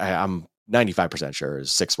 I'm 95% sure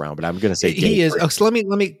is 6th round, but I'm going to say he is. Oh, so let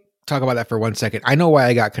me talk about that for 1 second. I know why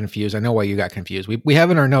I got confused. I know why you got confused. We have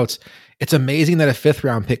in our notes, it's amazing that a 5th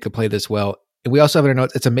round pick could play this well. And we also have in our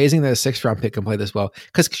notes, it's amazing that a 6th round pick can play this well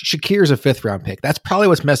because Shakir's a 5th round pick. That's probably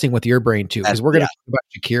what's messing with your brain too, because we're going to talk about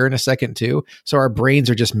Shakir in a second too. So our brains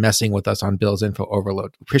are just messing with us on Bill's info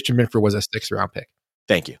overload. Christian Benford was a 6th round pick.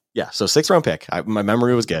 Thank you. Yeah. So 6th round pick. My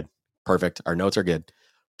memory was good. Perfect. Our notes are good.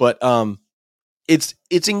 But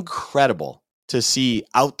it's incredible to see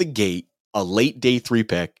out the gate a late day 3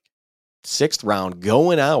 pick, 6th round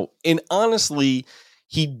going out. And honestly,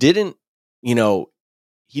 he didn't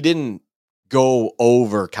go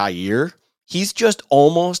over Kyer. He's just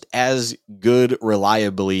almost as good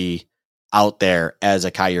reliably out there as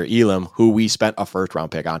a Kyer Elam, who we spent a 1st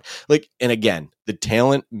round pick on. And again, the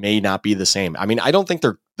talent may not be the same. I mean, I don't think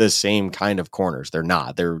they're the same kind of corners. They're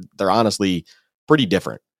not. They're honestly pretty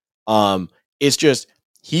different. It's just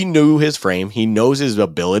he knew his frame, he knows his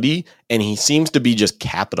ability, and he seems to be just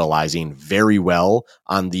capitalizing very well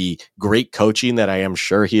on the great coaching that I am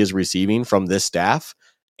sure he is receiving from this staff.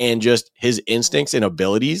 And just his instincts and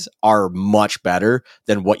abilities are much better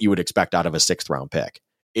than what you would expect out of a 6th round pick.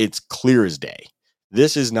 It's clear as day.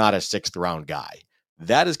 This is not a 6th round guy.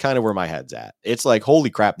 That is kind of where my head's at. It's like, holy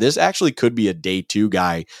crap, this actually could be a day 2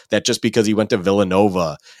 guy that just because he went to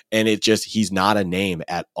Villanova and he's not a name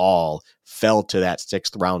at all, fell to that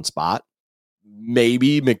 6th round spot.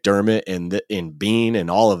 Maybe McDermott and Bean and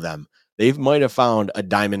all of them, they might have found a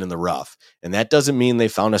diamond in the rough. And that doesn't mean they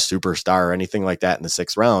found a superstar or anything like that in the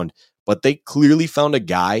 6th round, but they clearly found a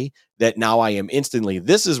guy that now I am instantly,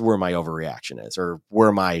 this is where my overreaction is, or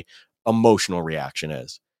where my emotional reaction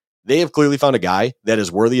is. They have clearly found a guy that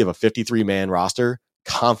is worthy of a 53-man roster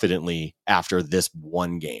confidently after this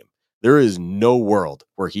one game. There is no world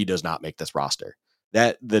where he does not make this roster.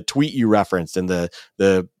 That the tweet you referenced and the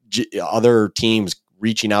other teams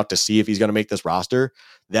reaching out to see if he's going to make this roster,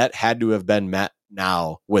 that had to have been met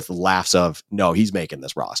now with laughs of, no, he's making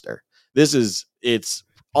this roster. It's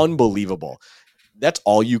unbelievable. That's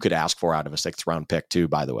all you could ask for out of a 6th round pick too,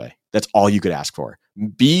 by the way. That's all you could ask for.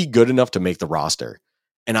 Be good enough to make the roster.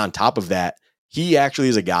 And on top of that, he actually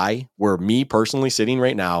is a guy where me personally sitting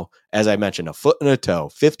right now, as I mentioned, a foot and a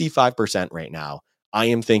toe, 55% right now, I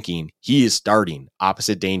am thinking he is starting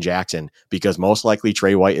opposite Dane Jackson because most likely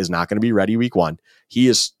Trey White is not going to be ready week 1. He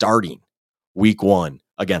is starting week 1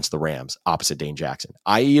 against the Rams opposite Dane Jackson.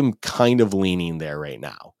 I am kind of leaning there right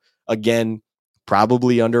now. Again,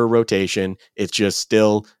 probably under a rotation. It's just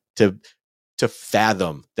still to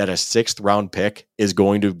fathom that a 6th round pick is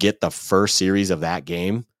going to get the first series of that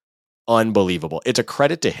game. Unbelievable. It's a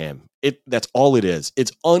credit to him. That's all it is.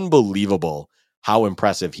 It's unbelievable how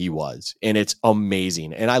impressive he was. And it's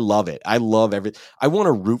amazing. And I love it. I love everything. I want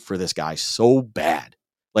to root for this guy so bad.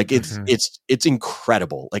 Like it's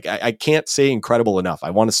incredible. Like I can't say incredible enough.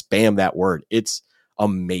 I want to spam that word. It's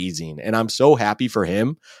amazing. And I'm so happy for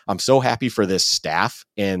him. I'm so happy for this staff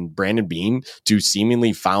and Brandon Beane to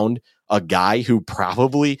seemingly found a guy who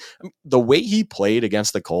probably, the way he played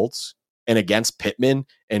against the Colts and against Pittman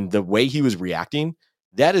and the way he was reacting,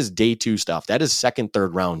 that is day 2 stuff. That is 2nd,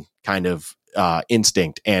 3rd round kind of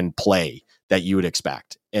instinct and play that you would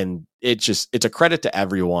expect. And it's a credit to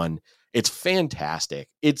everyone. It's fantastic.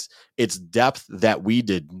 It's depth that we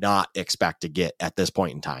did not expect to get at this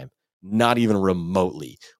point in time. Not even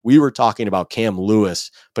remotely. We were talking about Cam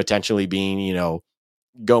Lewis potentially being,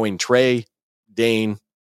 going Trey, Dane,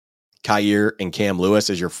 Kyer, and Cam Lewis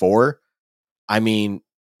as your 4. I mean,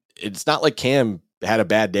 it's not like Cam had a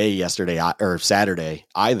bad day yesterday or Saturday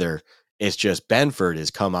either. It's just Benford has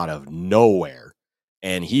come out of nowhere,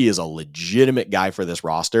 and he is a legitimate guy for this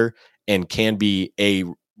roster and can be a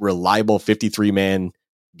reliable 53-man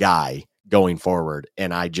guy going forward.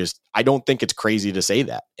 And I don't think it's crazy to say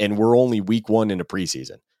that. And we're only week 1 into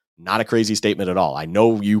preseason. Not a crazy statement at all. I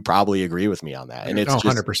know you probably agree with me on that. And it's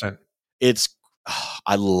 100%.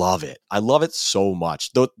 I love it. I love it so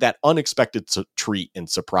much. That unexpected treat and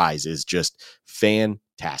surprise is just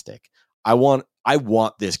fantastic. I want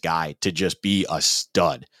this guy to just be a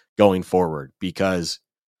stud going forward because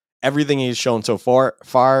everything he's shown so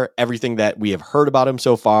far, everything that we have heard about him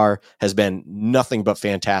so far has been nothing but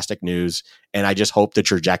fantastic news. And I just hope the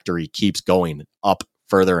trajectory keeps going up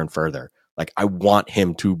further and further. Like I want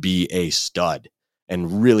him to be a stud.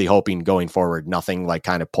 And really hoping going forward, nothing like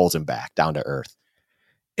kind of pulls him back down to earth.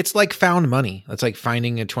 It's like found money. It's like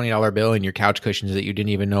finding a $20 bill in your couch cushions that you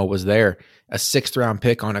didn't even know was there. A 6th round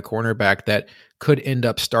pick on a cornerback that could end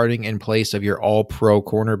up starting in place of your all pro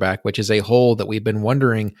cornerback, which is a hole that we've been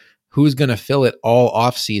wondering who's going to fill it all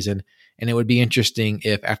off season. And it would be interesting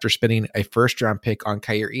if after spending a 1st round pick on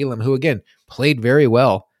Kyer Elam, who again played very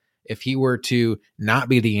well, if he were to not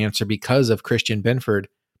be the answer because of Christian Benford.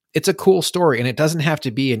 It's a cool story, and it doesn't have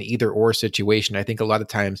to be an either or situation. I think a lot of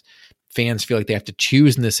times fans feel like they have to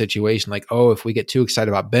choose in this situation. Like, oh, if we get too excited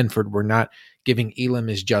about Benford, we're not giving Elam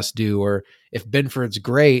his just due. Or if Benford's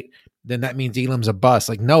great, then that means Elam's a bust.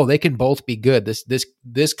 Like, no, they can both be good.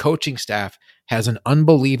 This coaching staff has an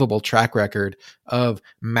unbelievable track record of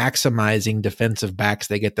maximizing defensive backs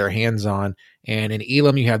they get their hands on. And in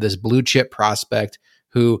Elam, you have this blue chip prospect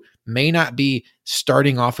who may not be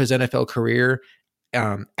starting off his NFL career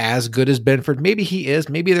as good as Benford. Maybe he is.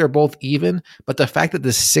 Maybe they're both even. But the fact that the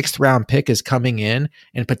 6th round pick is coming in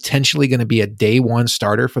and potentially going to be a day one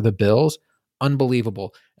starter for the Bills,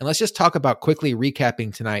 unbelievable. And let's just talk about, quickly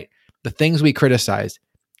recapping tonight, the things we criticized: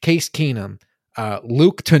 Case Keenum,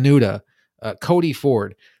 Luke Tenuta, Cody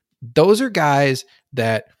Ford. Those are guys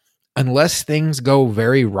that, unless things go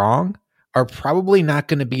very wrong, are probably not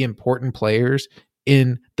going to be important players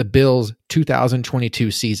in the Bills' 2022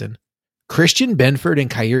 season. Christian Benford and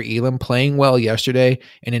Kaiir Elam playing well yesterday,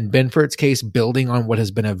 and in Benford's case, building on what has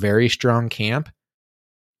been a very strong camp,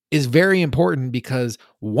 is very important, because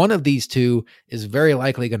one of these two is very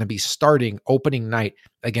likely going to be starting opening night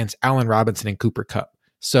against Allen Robinson and Cooper Kupp.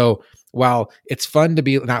 So while it's fun to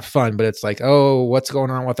be, not fun, but it's like, oh, what's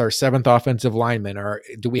going on with our 7th offensive lineman? Or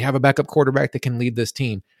do we have a backup quarterback that can lead this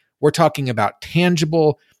team? We're talking about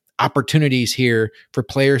tangible opportunities here for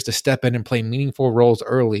players to step in and play meaningful roles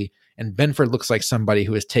early. And Benford looks like somebody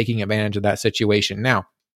who is taking advantage of that situation. Now,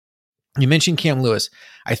 you mentioned Cam Lewis.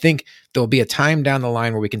 I think there'll be a time down the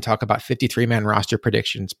line where we can talk about 53-man roster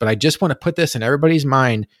predictions, but I just want to put this in everybody's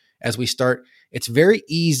mind as we start. It's very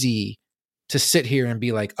easy to sit here and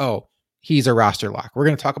be like, oh, he's a roster lock. We're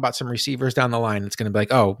going to talk about some receivers down the line. It's going to be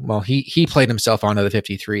like, oh, well, he played himself onto the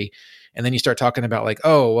 53. And then you start talking about like,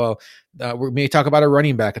 oh, well, we may talk about a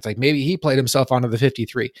running back. It's like, maybe he played himself onto the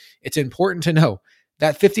 53. It's important to know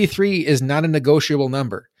that 53 is not a negotiable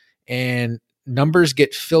number, and numbers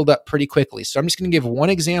get filled up pretty quickly. So I'm just going to give one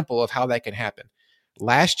example of how that can happen.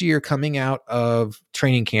 Last year, coming out of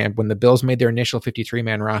training camp, when the Bills made their initial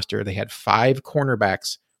 53-man roster, they had 5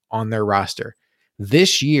 cornerbacks on their roster.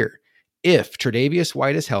 This year, if Tre'Davious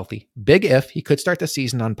White is healthy, big if, he could start the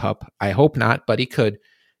season on PUP. I hope not, but he could.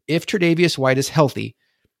 If Tre'Davious White is healthy,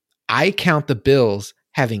 I count the Bills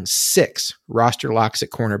having 6 roster locks at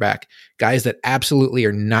cornerback, guys that absolutely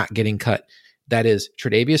are not getting cut. That is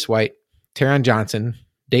Tre'Davious White, Taron Johnson,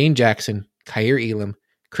 Dane Jackson, Kaiir Elam,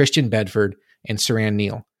 Christian Bedford, and Saran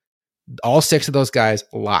Neal. All 6 of those guys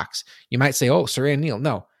locks. You might say, oh, Saran Neal.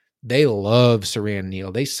 No, they love Saran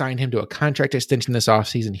Neal. They signed him to a contract extension this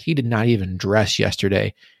offseason. He did not even dress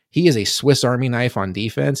yesterday. He is a Swiss Army knife on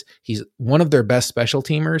defense. He's one of their best special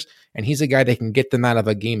teamers, and he's a guy that can get them out of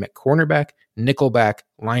a game at cornerback, nickelback,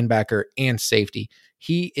 linebacker, and safety.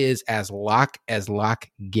 He is as lock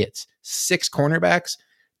gets. 6 cornerbacks.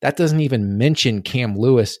 That doesn't even mention Cam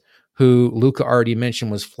Lewis, who Luka already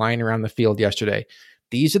mentioned was flying around the field yesterday.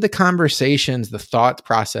 These are the conversations, the thought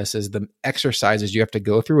processes, the exercises you have to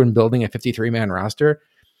go through in building a 53-man roster.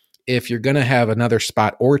 If you're going to have another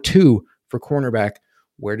spot or 2 for cornerback,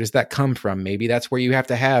 where does that come from? Maybe that's where you have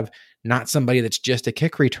to have not somebody that's just a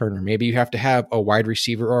kick returner. Maybe you have to have a wide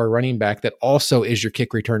receiver or a running back that also is your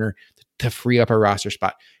kick returner to free up a roster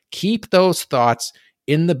spot. Keep those thoughts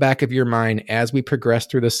in the back of your mind as we progress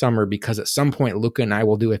through the summer, because at some point, Luka and I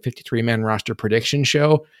will do a 53-man roster prediction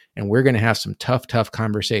show, and we're going to have some tough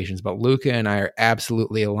conversations. But Luka and I are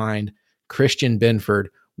absolutely aligned. Christian Benford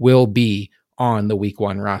will be on the week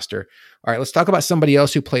 1 roster. All right, let's talk about somebody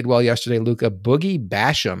else who played well yesterday, Luka. Boogie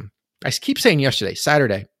Basham. I keep saying yesterday,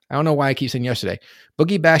 Saturday. I don't know why I keep saying yesterday.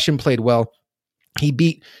 Boogie Basham played well. He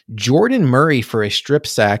beat Jordan Murray for a strip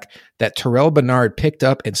sack that Terrell Bernard picked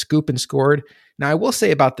up and scooped and scored. Now, I will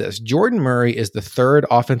say about this, Jordan Murray is the 3rd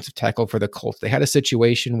offensive tackle for the Colts. They had a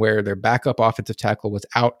situation where their backup offensive tackle was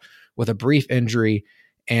out with a brief injury,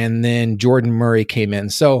 and then Jordan Murray came in.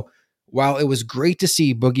 So while it was great to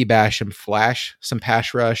see Boogie Basham flash some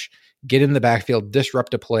pass rush, get in the backfield,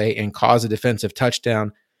 disrupt a play, and cause a defensive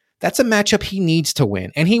touchdown, that's a matchup he needs to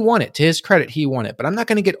win. And he won it. To his credit, he won it. But I'm not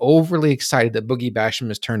going to get overly excited that Boogie Basham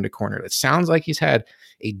has turned a corner. It sounds like he's had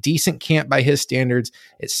a decent camp by his standards.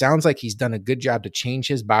 It sounds like he's done a good job to change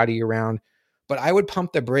his body around. But I would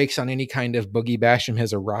pump the brakes on any kind of Boogie Basham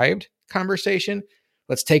has arrived conversation.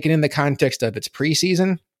 Let's take it in the context of it's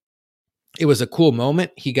preseason. It was a cool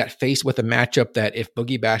moment. He got faced with a matchup that if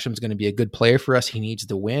Boogie Basham's going to be a good player for us, he needs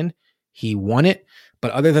to win. He won it.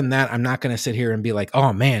 But other than that, I'm not going to sit here and be like,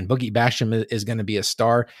 oh man, Boogie Basham is going to be a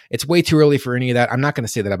star. It's way too early for any of that. I'm not going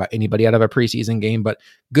to say that about anybody out of a preseason game, but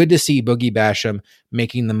good to see Boogie Basham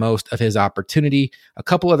making the most of his opportunity. A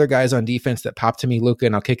couple other guys on defense that popped to me, Luka,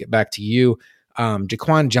 and I'll kick it back to you.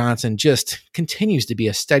 Jaquan Johnson just continues to be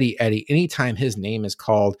a steady Eddie. Anytime his name is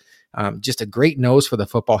called, just a great nose for the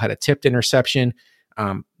football, had a tipped interception.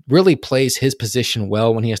 really plays his position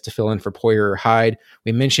well when he has to fill in for Poyer or Hyde.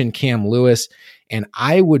 We mentioned Cam Lewis, and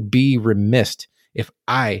I would be remiss if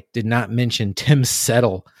I did not mention Tim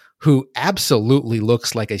Settle, who absolutely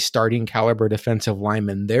looks like a starting caliber defensive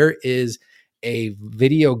lineman. There is a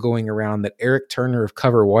video going around that Eric Turner of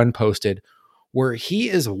Cover One posted where he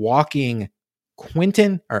is walking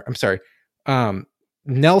Nelson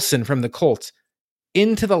from the Colts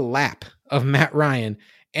into the lap of Matt Ryan.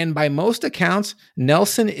 And by most accounts,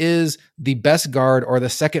 Nelson is the best guard or the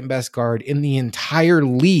second best guard in the entire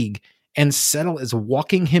league. And Settle is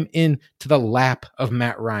walking him into the lap of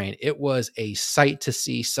Matt Ryan. It was a sight to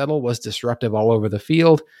see. Settle was disruptive all over the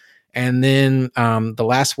field. And then the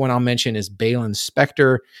last one I'll mention is Balin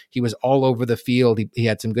Spector. He was all over the field. He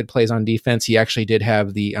had some good plays on defense. He actually did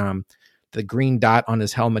have the green dot on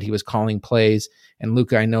his helmet. He was calling plays. And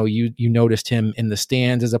Luka, I know you noticed him in the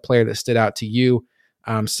stands as a player that stood out to you.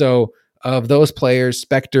 So of those players,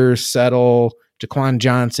 Spector, Settle, Jaquan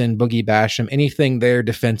Johnson, Boogie Basham, anything there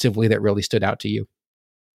defensively that really stood out to you?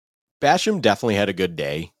 Basham definitely had a good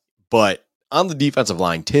day, but on the defensive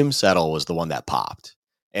line, Tim Settle was the one that popped.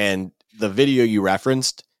 And the video you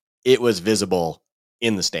referenced, it was visible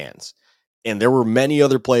in the stands. And there were many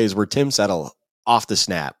other plays where Tim Settle off the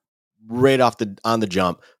snap, right on the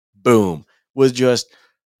jump, boom,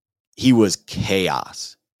 he was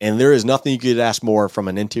chaos. And there is nothing you could ask more from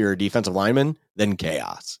an interior defensive lineman than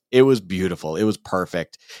chaos. It was beautiful. It was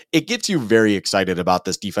perfect. It gets you very excited about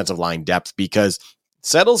this defensive line depth because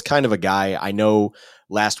Settle's kind of a guy. I know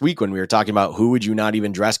last week when we were talking about who would you not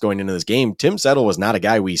even dress going into this game, Tim Settle was not a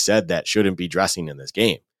guy we said that shouldn't be dressing in this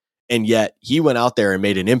game. And yet he went out there and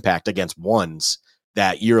made an impact against ones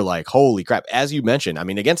that you're like, holy crap. As you mentioned, I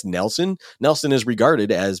mean, against Nelson is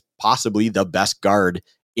regarded as possibly the best guard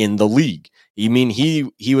in the league. I mean,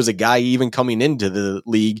 he was a guy even coming into the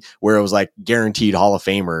league where it was like guaranteed Hall of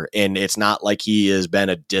Famer. And it's not like he has been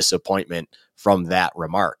a disappointment from that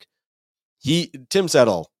remark. Tim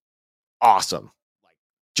Settle, awesome.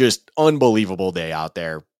 Just unbelievable day out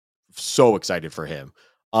there. So excited for him.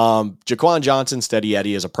 Jaquan Johnson, Steady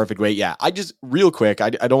Eddie is a perfect way. Yeah, real quick, I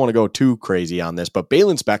don't want to go too crazy on this, but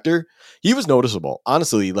Balin Spector, he was noticeable.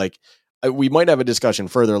 Honestly, we might have a discussion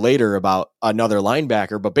further later about another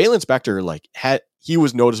linebacker, but Balin Spector, he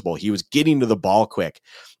was noticeable. He was getting to the ball quick.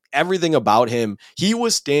 Everything about him, he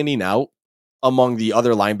was standing out among the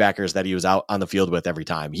other linebackers that he was out on the field with every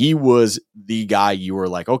time. He was the guy you were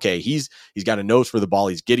like, okay, he's got a nose for the ball.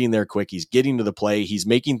 He's getting there quick. He's getting to the play. He's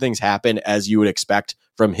making things happen as you would expect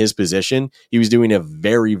from his position. He was doing a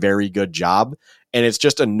very, very good job. And it's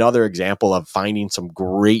just another example of finding some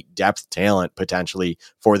great depth talent potentially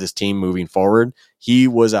for this team moving forward. He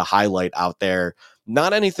was a highlight out there.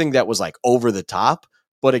 Not anything that was like over the top,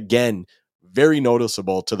 but again, very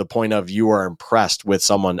noticeable to the point of you are impressed with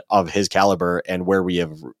someone of his caliber and where we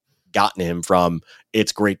have gotten him from.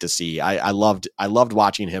 It's great to see. I loved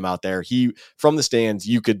watching him out there. From the stands,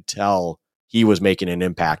 you could tell he was making an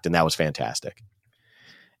impact, and that was fantastic.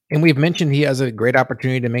 And we've mentioned he has a great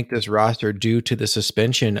opportunity to make this roster due to the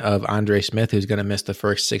suspension of Andre Smith, who's going to miss the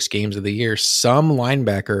first 6 games of the year. Some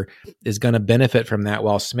linebacker is going to benefit from that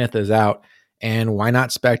while Smith is out. And why not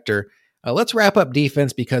Spector? Let's wrap up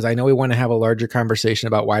defense because I know we want to have a larger conversation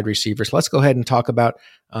about wide receivers. Let's go ahead and talk about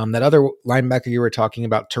that other linebacker you were talking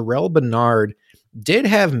about. Terrell Bernard did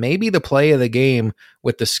have maybe the play of the game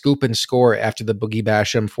with the scoop and score after the Boogie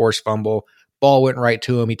Basham forced fumble. Ball went right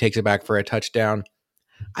to him. He takes it back for a touchdown.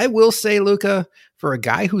 I will say, Luka, for a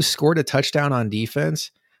guy who scored a touchdown on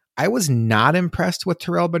defense, I was not impressed with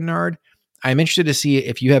Terrell Bernard. I'm interested to see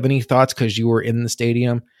if you have any thoughts because you were in the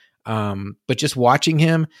stadium. But just watching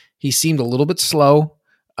him, he seemed a little bit slow.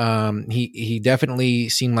 He definitely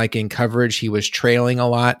seemed like in coverage, he was trailing a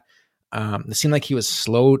lot. It seemed like he was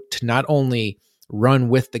slow to not only run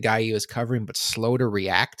with the guy he was covering, but slow to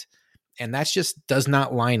react. And that just does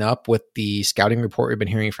not line up with the scouting report we've been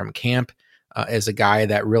hearing from camp as a guy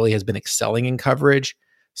that really has been excelling in coverage.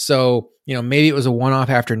 So, maybe it was a one-off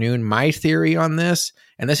afternoon. My theory on this,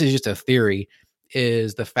 and this is just a theory,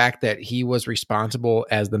 is the fact that he was responsible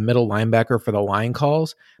as the middle linebacker for the line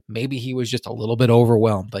calls. Maybe he was just a little bit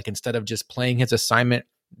overwhelmed. Like instead of just playing assignment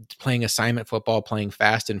football, playing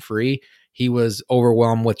fast and free, he was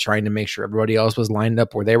overwhelmed with trying to make sure everybody else was lined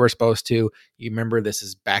up where they were supposed to. You remember this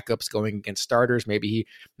is backups going against starters. Maybe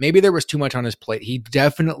there was too much on his plate. He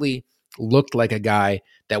definitely looked like a guy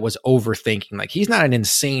that was overthinking. Like he's not an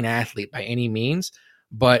insane athlete by any means,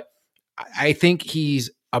 but I think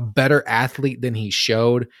he's a better athlete than he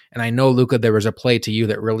showed. And I know, Luka, there was a play to you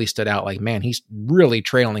that really stood out. Like, man, he's really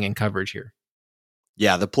trailing in coverage here.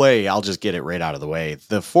 Yeah, the play, I'll just get it right out of the way.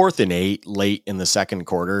 The 4th and 8 late in the second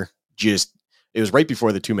quarter, it was right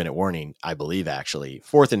before the 2-minute warning, I believe, actually.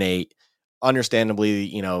 4th and 8, understandably,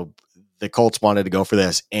 the Colts wanted to go for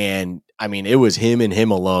this. And I mean, it was him and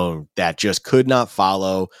him alone that just could not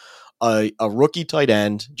follow a rookie tight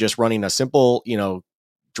end just running a simple,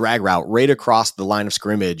 drag route right across the line of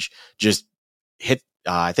scrimmage, just hit.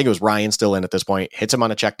 I think it was Ryan still in at this point, hits him on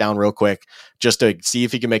a check down real quick just to see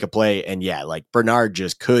if he can make a play. And yeah, like Bernard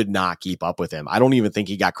just could not keep up with him. I don't even think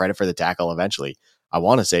he got credit for the tackle eventually. I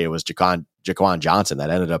want to say it was Jaquan Johnson that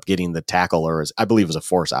ended up getting the tackle, or I believe it was a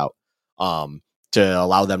force out to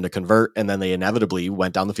allow them to convert. And then they inevitably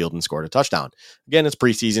went down the field and scored a touchdown. Again, it's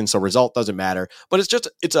preseason, so result doesn't matter, but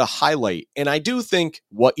it's a highlight. And I do think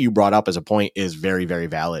what you brought up as a point is very, very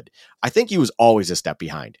valid. I think he was always a step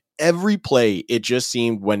behind. Every play, it just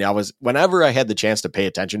seemed whenever I had the chance to pay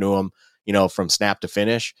attention to him, from snap to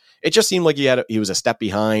finish, it just seemed like he was a step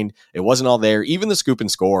behind. It wasn't all there. Even the scoop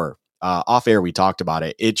and score, off air, we talked about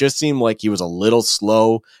it. It just seemed like he was a little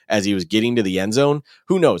slow as he was getting to the end zone.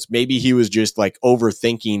 Who knows? Maybe he was just like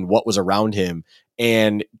overthinking what was around him.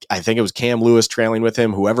 And I think it was Cam Lewis trailing with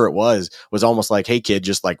him. Whoever it was almost like, hey kid,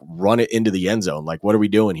 just like run it into the end zone. Like, what are we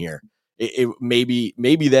doing here? Maybe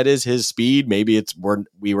that is his speed. Maybe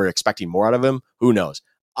we were expecting more out of him. Who knows?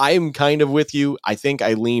 I'm kind of with you. I think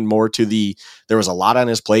I lean more to there was a lot on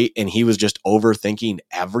his plate and he was just overthinking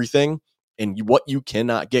everything. And what you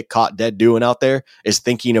cannot get caught dead doing out there is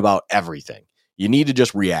thinking about everything. You need to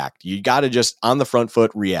just react. You got to just on the front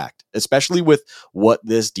foot react, especially with what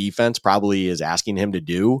this defense probably is asking him to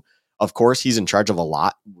do. Of course, he's in charge of a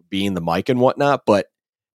lot, being the mic and whatnot, but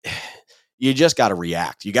you just got to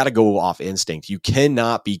react. You got to go off instinct. You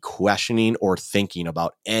cannot be questioning or thinking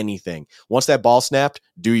about anything. Once that ball snapped,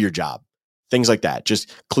 do your job. Things like that.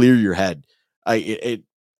 Just clear your head.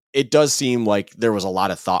 It does seem like there was a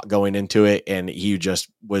lot of thought going into it, and he just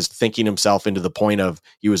was thinking himself into the point of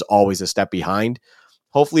he was always a step behind.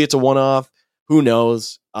 Hopefully it's a one-off. Who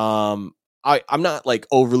knows? I'm not like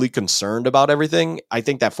overly concerned about everything. I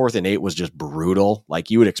think that 4th and 8 was just brutal.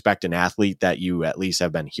 Like you would expect an athlete that you at least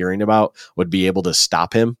have been hearing about would be able to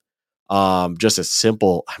stop him. It was just a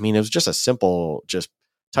simple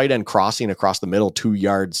tight end crossing across the middle 2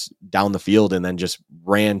 yards down the field and then just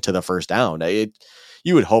ran to the first down.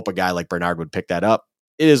 You would hope a guy like Bernard would pick that up.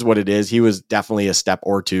 It is what it is. He was definitely a step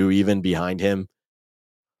or two even behind him.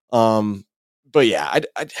 But yeah,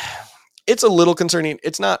 it's a little concerning.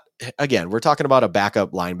 It's not, again, we're talking about a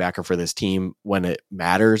backup linebacker for this team when it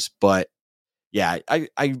matters, but yeah, I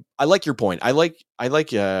like your point. I like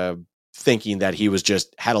thinking that he was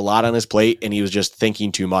just had a lot on his plate and he was just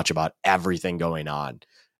thinking too much about everything going on.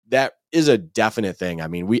 That is a definite thing. I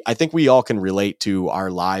mean, I think we all can relate to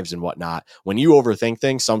our lives and whatnot. When you overthink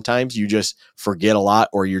things, sometimes you just forget a lot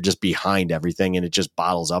or you're just behind everything and it just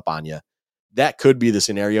bottles up on you. That could be the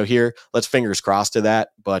scenario here. Let's fingers crossed to that.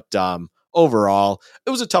 But overall, it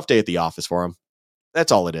was a tough day at the office for him.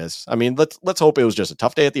 That's all it is. I mean, let's hope it was just a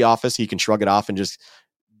tough day at the office. He can shrug it off and just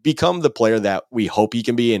become the player that we hope he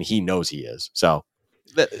can be, and he knows he is. So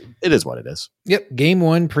it is what it is. Yep. Game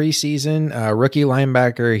 1 preseason, rookie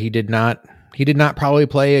linebacker. He did not probably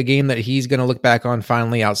play a game that he's going to look back on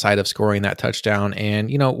finally outside of scoring that touchdown. And,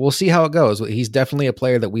 we'll see how it goes. He's definitely a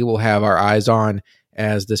player that we will have our eyes on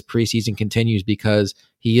as this preseason continues, because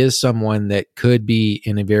he is someone that could be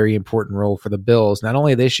in a very important role for the Bills, not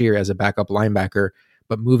only this year as a backup linebacker,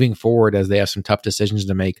 but moving forward as they have some tough decisions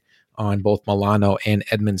to make on both Milano and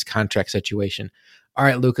Edmonds' contract situation. All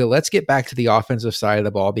right, Luka, let's get back to the offensive side of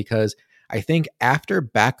the ball, because I think after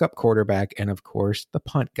backup quarterback and, of course, the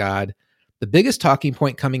punt god, the biggest talking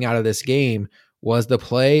point coming out of this game was the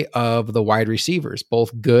play of the wide receivers,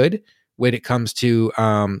 both good when it comes to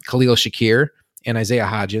Khalil Shakir and Isaiah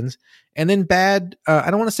Hodgins, and then bad, I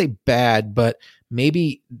don't want to say bad, but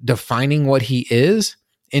maybe defining what he is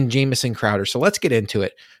in Jamison Crowder. So let's get into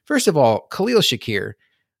it. First of all, Khalil Shakir,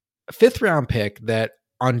 a 5th round pick that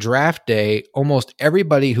on draft day, almost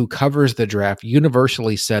everybody who covers the draft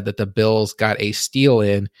universally said that the Bills got a steal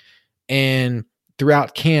in, and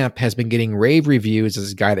throughout camp has been getting rave reviews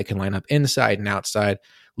as a guy that can line up inside and outside.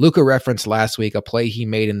 Luka referenced last week a play he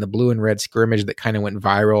made in the blue and red scrimmage that kind of went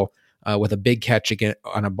viral with a big catch again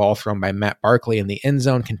on a ball thrown by Matt Barkley in the end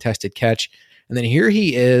zone, contested catch. And then here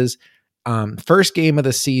he is, first game of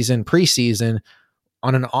the season, preseason,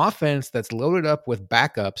 on an offense that's loaded up with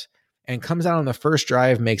backups, and comes out on the first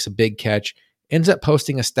drive, makes a big catch, ends up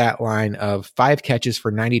posting a stat line of 5 catches for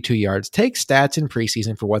 92 yards. Take stats in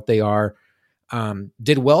preseason for what they are.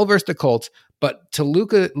 Did well versus the Colts. But to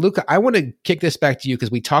Luka, I want to kick this back to you, because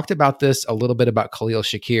we talked about this a little bit about Khalil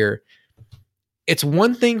Shakir. It's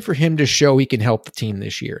one thing for him to show he can help the team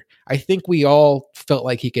this year. I think we all felt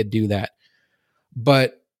like he could do that.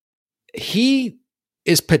 But he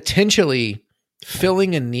is potentially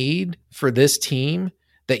filling a need for this team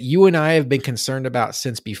that you and I have been concerned about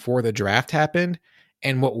since before the draft happened.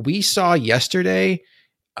 And what we saw yesterday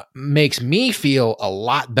makes me feel a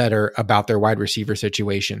lot better about their wide receiver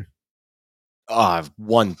situation.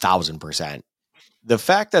 1000%. The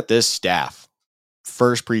fact that this staff,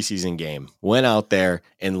 first preseason game, went out there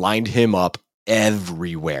and lined him up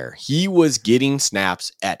everywhere. He was getting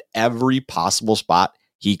snaps at every possible spot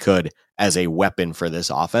he could as a weapon for this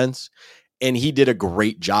offense. And he did a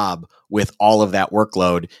great job with all of that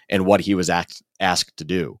workload and what he was asked to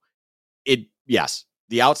do. Yes,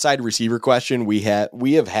 the outside receiver question we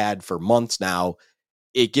have had for months now.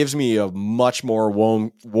 It gives me a much more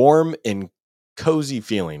warm and cozy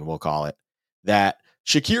feeling, we'll call it, that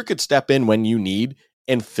Shakir could step in when you need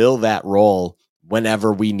and fill that role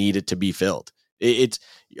whenever we need it to be filled. It's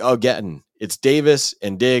Davis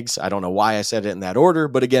and Diggs. I don't know why I said it in that order,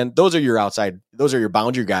 but again, those are your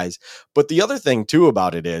boundary guys. But the other thing too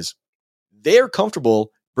about it is they're comfortable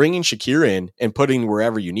bringing Shakir in and putting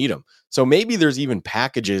wherever you need him. So maybe there's even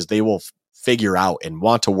packages they will figure out and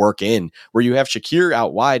want to work in where you have Shakir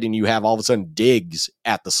out wide and you have all of a sudden Diggs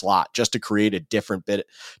at the slot just to create a different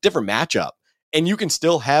matchup. And you can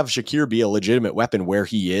still have Shakir be a legitimate weapon where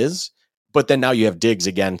he is, but then now you have Diggs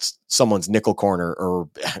against someone's nickel corner or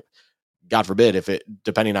God forbid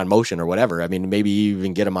depending on motion or whatever. I mean, maybe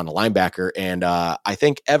even get him on a linebacker. And I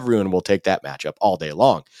think everyone will take that matchup all day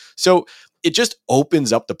long. So it just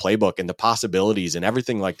opens up the playbook and the possibilities and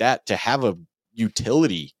everything like that to have a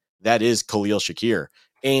utility that is Khalil Shakir.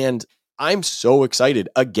 And I'm so excited.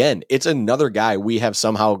 Again, it's another guy we have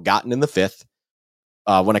somehow gotten in the fifth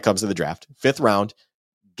when it comes to the draft. 5th round,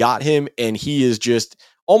 got him, and he is just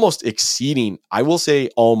almost exceeding, I will say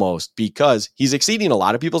almost, because he's exceeding a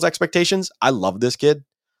lot of people's expectations. I love this kid.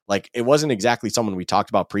 Like, it wasn't exactly someone we talked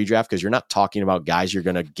about pre-draft because you're not talking about guys you're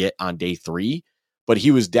going to get on day 3, but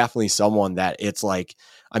he was definitely someone that it's like,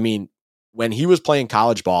 I mean, when he was playing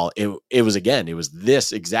college ball, it was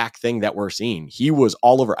this exact thing that we're seeing. He was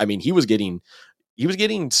all over. I mean, he was getting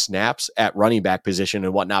snaps at running back position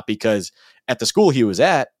and whatnot because at the school he was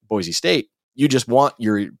at, Boise State, you just want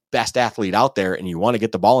your best athlete out there and you want to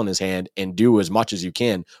get the ball in his hand and do as much as you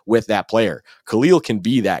can with that player. Khalil can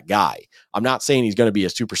be that guy. I'm not saying he's going to be a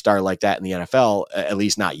superstar like that in the NFL, at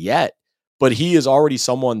least not yet, but he is already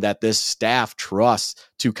someone that this staff trusts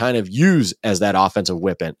to kind of use as that offensive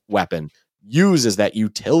weapon, use as that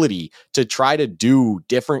utility to try to do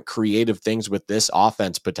different creative things with this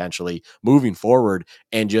offense potentially moving forward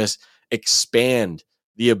and just expand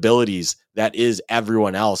the abilities that is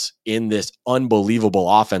everyone else in this unbelievable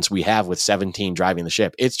offense we have with 17 driving the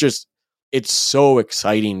ship. It's so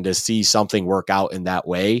exciting to see something work out in that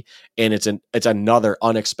way. And it's another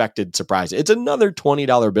unexpected surprise. It's another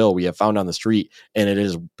 $20 bill we have found on the street, and it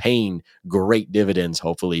is paying great dividends,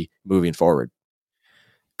 hopefully moving forward.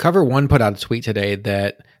 Cover One put out a tweet today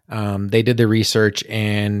that they did the research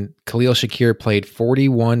and Khalil Shakir played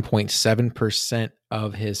 41.7%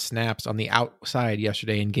 of his snaps on the outside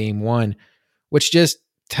yesterday in game 1, which just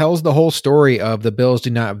tells the whole story of the Bills do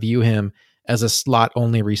not view him as a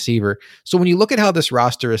slot-only receiver. So when you look at how this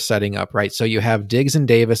roster is setting up, right? So you have Diggs and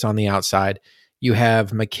Davis on the outside. You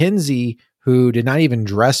have McKenzie, who did not even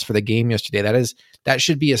dress for the game yesterday. That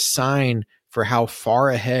should be a sign for how far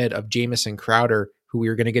ahead of Jamison Crowder, who we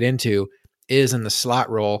are going to get into, is in the slot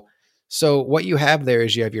role. So what you have there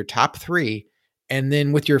is you have your top 3, and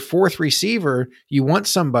then with your 4th receiver, you want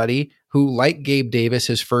somebody who, like Gabe Davis,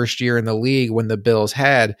 his first year in the league when the Bills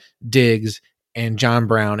had Diggs and John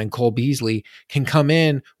Brown and Cole Beasley, can come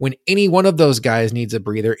in when any one of those guys needs a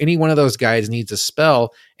breather, any one of those guys needs a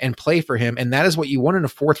spell, and play for him. And that is what you want in a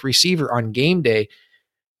 4th receiver on game day.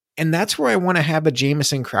 And that's where I want to have a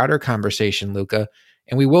Jamison Crowder conversation, Luka.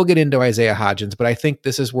 And we will get into Isaiah Hodgins, but I think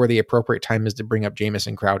this is where the appropriate time is to bring up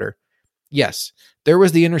Jamison Crowder. Yes, there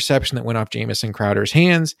was the interception that went off Jamison Crowder's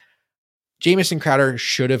hands. Jamison Crowder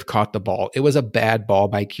should have caught the ball. It was a bad ball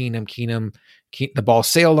by Keenum. The ball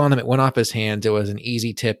sailed on him. It went off his hands. It was an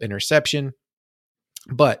easy tip interception.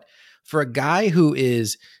 But for a guy who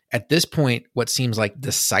is at this point what seems like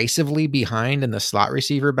decisively behind in the slot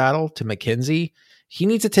receiver battle to McKenzie, he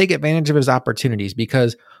needs to take advantage of his opportunities,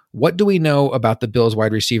 because what do we know about the Bills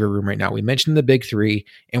wide receiver room right now? We mentioned the big 3,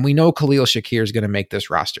 and we know Khalil Shakir is going to make this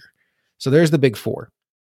roster. So there's the big 4.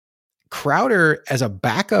 Crowder as a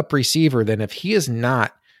backup receiver, then if he is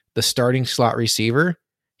not the starting slot receiver,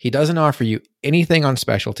 he doesn't offer you anything on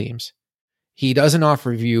special teams. He doesn't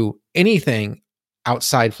offer you anything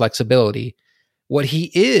outside flexibility. What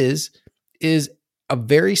he is a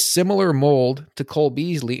very similar mold to Cole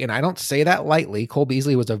Beasley. And I don't say that lightly. Cole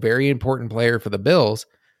Beasley was a very important player for the Bills,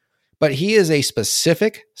 but he is a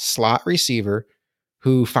specific slot receiver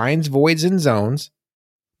who finds voids in zones.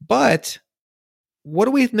 But what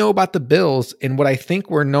do we know about the Bills and what I think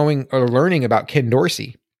we're knowing or learning about Ken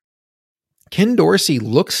Dorsey? Ken Dorsey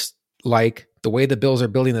looks like, the way the Bills are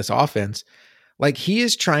building this offense, like he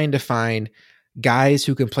is trying to find guys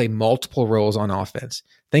who can play multiple roles on offense.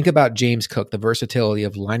 Think about James Cook, the versatility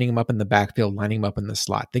of lining him up in the backfield, lining him up in the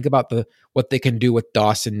slot. Think about what they can do with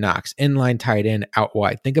Dawson Knox, inline tight end, out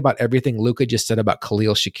wide. Think about everything Luka just said about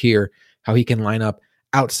Khalil Shakir, how he can line up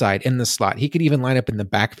outside in the slot. He could even line up in the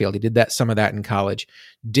backfield. He did some of that in college.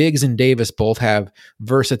 Diggs and Davis both have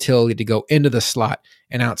versatility to go into the slot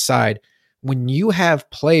and outside. When you have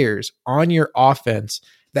players on your offense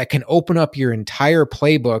that can open up your entire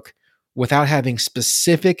playbook without having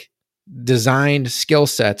specific designed skill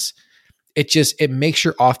sets, it makes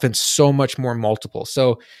your offense so much more multiple.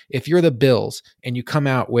 So if you're the Bills and you come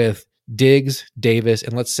out with Diggs, Davis,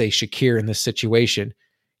 and let's say Shakir in this situation,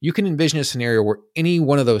 you can envision a scenario where any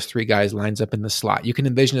one of those three guys lines up in the slot. You can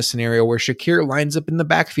envision a scenario where Shakir lines up in the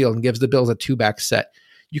backfield and gives the Bills a 2-back set.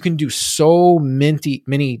 You can do so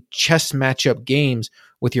many chess matchup games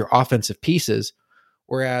with your offensive pieces.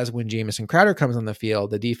 Whereas when Jamison Crowder comes on the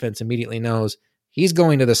field, the defense immediately knows he's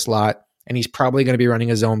going to the slot and he's probably going to be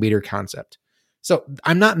running a zone beater concept. So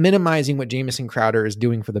I'm not minimizing what Jamison Crowder is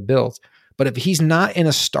doing for the Bills, but if he's not in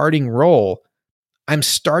a starting role, I'm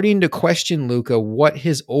starting to question, Luka, what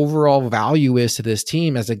his overall value is to this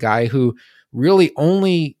team as a guy who really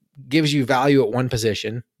only gives you value at one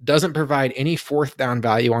position, doesn't provide any fourth down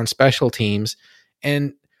value on special teams,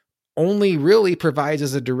 and only really provides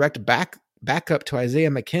as a direct backup to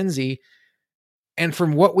Isaiah McKenzie. And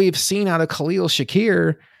from what we've seen out of Khalil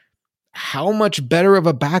Shakir, how much better of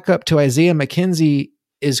a backup to Isaiah McKenzie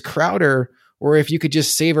is Crowder? Or if you could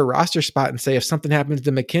just save a roster spot and say, if something happens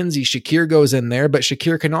to McKenzie, Shakir goes in there, but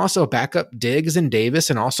Shakir can also back up Diggs and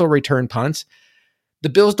Davis and also return punts. The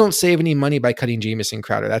Bills don't save any money by cutting Jamison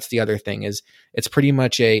Crowder. That's the other thing, is it's pretty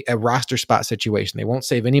much a roster spot situation. They won't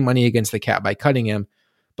save any money against the cap by cutting him.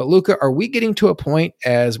 But Luka, are we getting to a point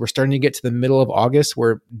as we're starting to get to the middle of August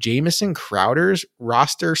where Jamison Crowder's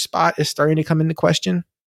roster spot is starting to come into question?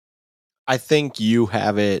 I think you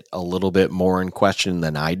have it a little bit more in question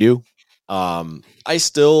than I do. I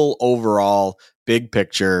still overall, big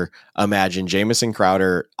picture, imagine Jamison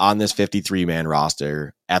Crowder on this 53-man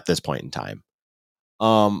roster at this point in time.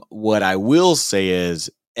 What I will say is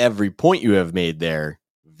every point you have made there,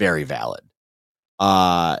 very valid.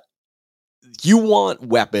 You want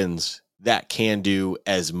weapons that can do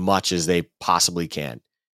as much as they possibly can.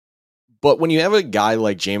 But when you have a guy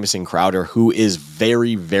like Jamison Crowder, who is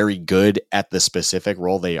very, very good at the specific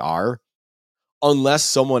role they are, unless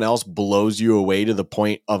someone else blows you away to the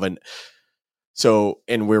point of and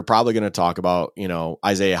we're probably going to talk about,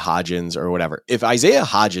 Isaiah Hodgins or whatever. If Isaiah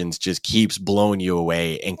Hodgins just keeps blowing you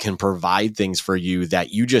away and can provide things for you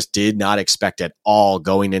that you just did not expect at all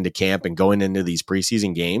going into camp and going into these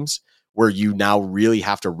preseason games, where you now really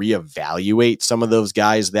have to reevaluate some of those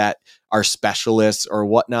guys that are specialists or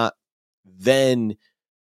whatnot, then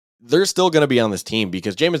they're still going to be on this team,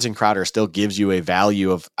 because Jamison Crowder still gives you a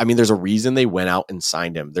value of, there's a reason they went out and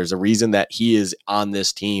signed him. There's a reason that he is on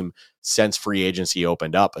this team since free agency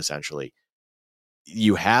opened up, essentially.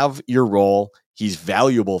 You have your role. He's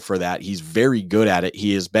valuable for that. He's very good at it.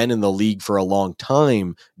 He has been in the league for a long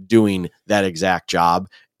time doing that exact job,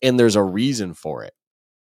 and there's a reason for it.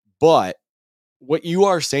 But what you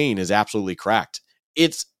are saying is absolutely correct.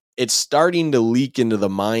 It's starting to leak into the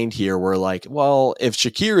mind here where, like, well, if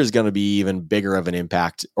Shakir is going to be even bigger of an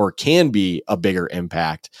impact, or can be a bigger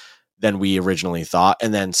impact than we originally thought,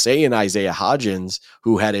 and then say in Isaiah Hodgins,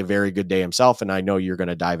 who had a very good day himself, and I know you're going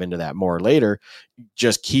to dive into that more later,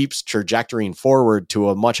 just keeps trajectorying forward to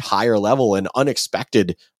a much higher level, an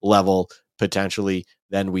unexpected level potentially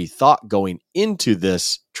than we thought going into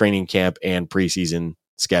this training camp and preseason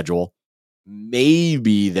schedule.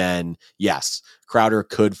 Maybe then, yes, Crowder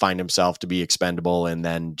could find himself to be expendable and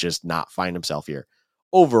then just not find himself here.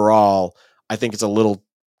 Overall, I think it's a little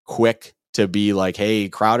quick to be like, hey,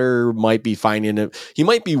 Crowder might be finding it. He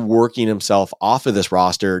might be working himself off of this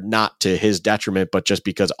roster, not to his detriment, but just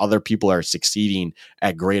because other people are succeeding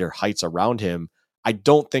at greater heights around him. I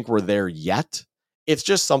don't think we're there yet. It's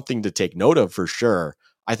just something to take note of for sure.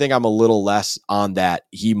 I think I'm a little less on that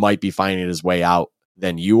he might be finding his way out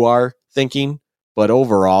than you are thinking. But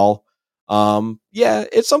overall, Yeah,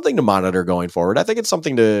 it's something to monitor going forward. I think it's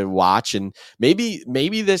something to watch, and maybe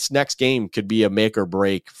this next game could be a make or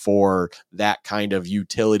break for that kind of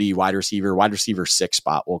utility wide receiver 6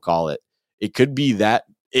 spot, we'll call it. It could be that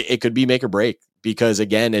it could be make or break, because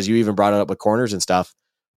again, as you even brought it up with corners and stuff,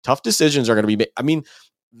 tough decisions are going to be made. I mean,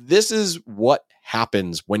 this is what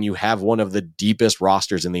happens when you have one of the deepest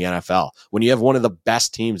rosters in the NFL, when you have one of the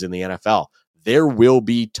best teams in the NFL. There will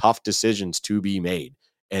be tough decisions to be made.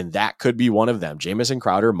 And that could be one of them. Jamison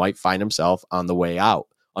Crowder might find himself on the way out.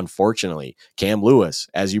 Unfortunately, Cam Lewis,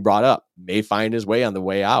 as you brought up, may find his way on the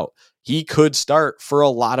way out. He could start for a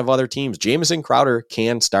lot of other teams. Jamison Crowder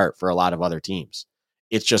can start for a lot of other teams.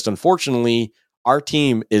 It's just, unfortunately, our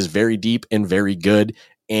team is very deep and very good,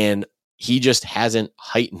 and he just hasn't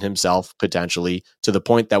heightened himself potentially to the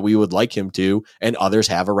point that we would like him to, and others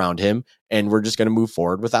have around him, and we're just going to move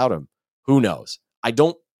forward without him. Who knows? I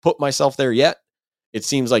don't put myself there yet. It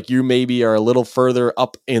seems like you maybe are a little further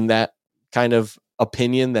up in that kind of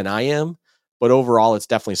opinion than I am, but overall, it's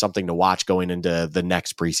definitely something to watch going into the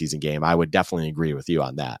next preseason game. I would definitely agree with you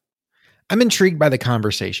on that. I'm intrigued by the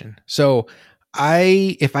conversation. So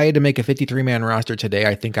if I had to make a 53-man roster today,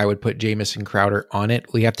 I think I would put Jamison Crowder on it.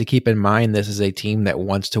 We have to keep in mind this is a team that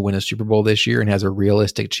wants to win a Super Bowl this year and has a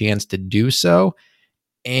realistic chance to do so.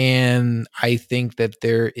 And I think that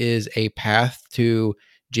there is a path to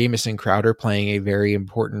Jamison Crowder playing a very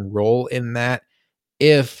important role in that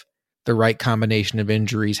if the right combination of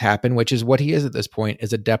injuries happen, which is what he is at this point,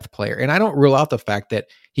 is a depth player. And I don't rule out the fact that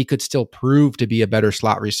he could still prove to be a better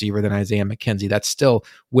slot receiver than Isaiah McKenzie. That's still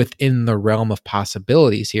within the realm of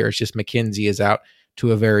possibilities here. It's just McKenzie is out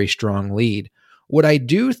to a very strong lead. What I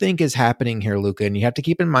do think is happening here, Luka, and you have to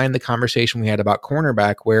keep in mind the conversation we had about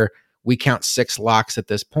cornerback where we count 6 locks at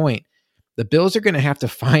this point. The Bills are going to have to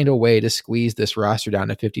find a way to squeeze this roster down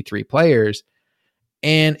to 53 players.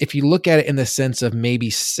 And if you look at it in the sense of maybe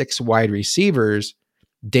 6 wide receivers,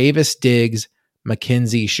 Davis, Diggs,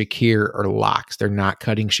 McKenzie, Shakir are locks. They're not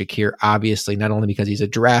cutting Shakir, obviously, not only because he's a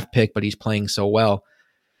draft pick, but he's playing so well.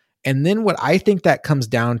 And then what I think that comes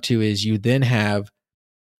down to is you then have,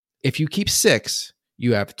 if you keep 6,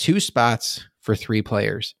 you have 2 spots for 3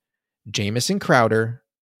 players. Jamison Crowder,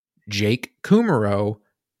 Jake Kumaro,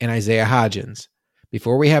 and Isaiah Hodgins.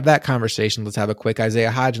 Before we have that conversation, let's have a quick Isaiah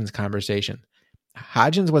Hodgins conversation.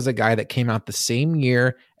 Hodgins was a guy that came out the same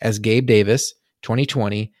year as Gabe Davis,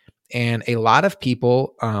 2020, and a lot of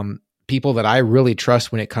people that I really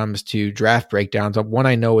trust when it comes to draft breakdowns. One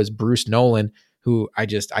I know is Bruce Nolan, who I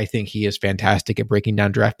think he is fantastic at breaking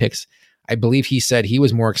down draft picks. I believe he said he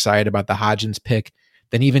was more excited about the Hodgins pick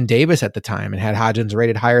than even Davis at the time and had Hodgins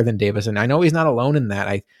rated higher than Davis. And I know he's not alone in that.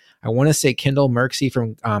 I want to say Kendall Merksey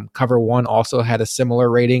from Cover One also had a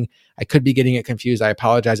similar rating. I could be getting it confused. I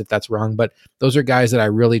apologize if that's wrong, but those are guys that I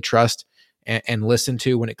really trust and listen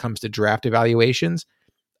to when it comes to draft evaluations.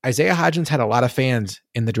 Isaiah Hodgins had a lot of fans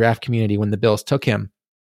in the draft community when the Bills took him.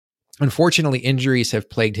 Unfortunately, injuries have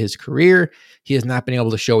plagued his career. He has not been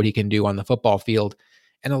able to show what he can do on the football field.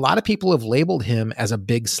 And a lot of people have labeled him as a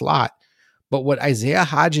big slot. But what Isaiah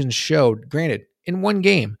Hodgins showed, granted, in one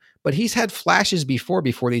game, but he's had flashes before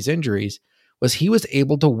these injuries, was he was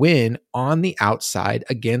able to win on the outside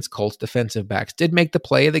against Colts defensive backs. Did make the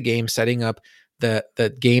play of the game, setting up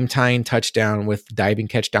the game-tying touchdown with diving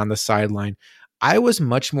catch down the sideline. I was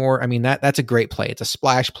much more, that's a great play. It's a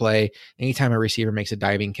splash play. Anytime a receiver makes a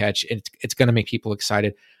diving catch, it's going to make people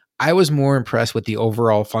excited. I was more impressed with the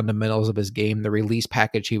overall fundamentals of his game, the release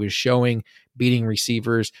package he was showing, beating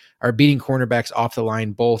cornerbacks off the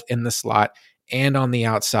line, both in the slot and on the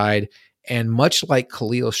outside. And much like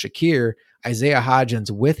Khalil Shakir, Isaiah Hodgins,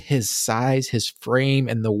 with his size, his frame,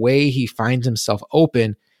 and the way he finds himself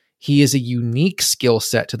open, he is a unique skill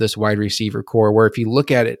set to this wide receiver core, where if you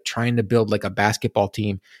look at it, trying to build like a basketball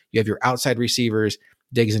team, you have your outside receivers,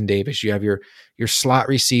 Diggs and Davis. You have your slot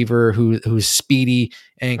receiver who's speedy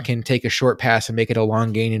and can take a short pass and make it a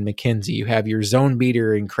long gain in McKenzie. You have your zone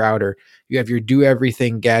beater in Crowder. You have your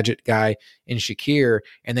do-everything gadget guy in Shakir.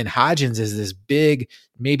 And then Hodgins is this big,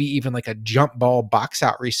 maybe even like a jump ball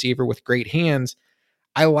box-out receiver with great hands.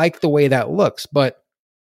 I like the way that looks. But,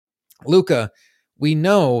 Luka, we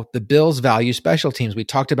know the Bills value special teams. We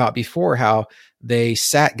talked about before how they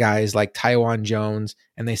sat guys like Tywan Jones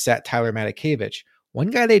and they sat Tyler Matakevich. One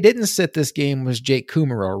guy they didn't sit this game was Jake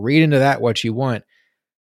Kumaro. Read into that what you want.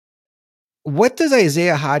 What does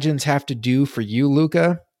Isaiah Hodgins have to do for you,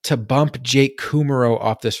 Luka, to bump Jake Kumaro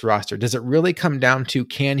off this roster? Does it really come down to,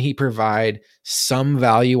 can he provide some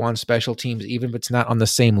value on special teams, even if it's not on the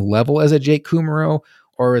same level as a Jake Kumaro?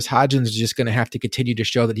 Or is Hodgins just going to have to continue to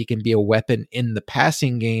show that he can be a weapon in the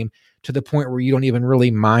passing game to the point where you don't even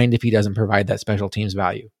really mind if he doesn't provide that special teams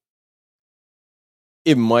value?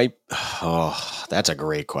 It might. Oh, that's a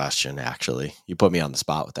great question. Actually, you put me on the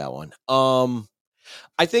spot with that one.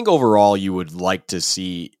 I think overall you would like to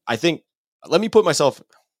see. I think let me put myself.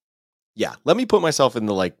 Yeah, let me put myself in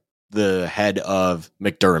the head of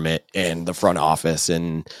McDermott and the front office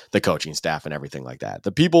and the coaching staff and everything like that.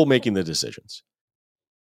 The people making the decisions.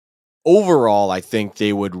 Overall, I think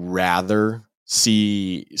they would rather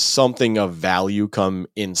see something of value come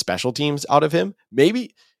in special teams out of him.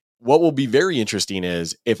 Maybe what will be very interesting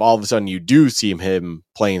is if all of a sudden you do see him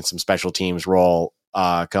playing some special teams role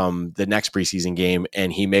come the next preseason game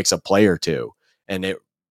and he makes a play or two and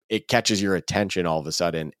it catches your attention all of a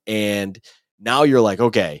sudden. And now you're like,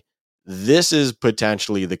 okay, this is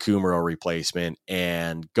potentially the Kumaro replacement.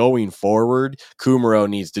 And going forward, Kumaro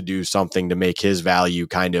needs to do something to make his value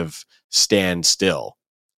kind of stand still.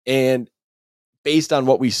 And based on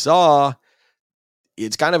what we saw,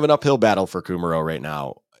 it's kind of an uphill battle for Kumaro right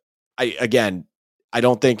now. I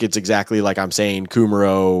don't think it's exactly like I'm saying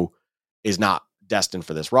Kumaro is not destined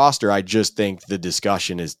for this roster. I just think the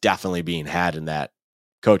discussion is definitely being had in that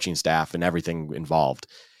coaching staff and everything involved.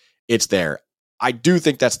 It's there. I do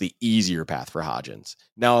think that's the easier path for Hodgins.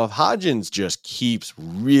 Now, if Hodgins just keeps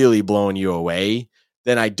really blowing you away,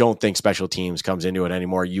 then I don't think special teams comes into it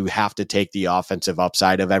anymore. You have to take the offensive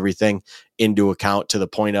upside of everything into account to the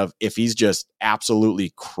point of if he's just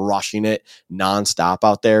absolutely crushing it nonstop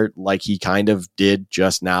out there, like he kind of did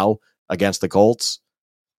just now against the Colts.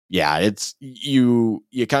 Yeah, it's you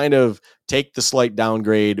kind of take the slight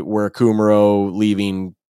downgrade where Kumaro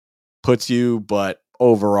leaving puts you, but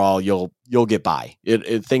overall you'll get by.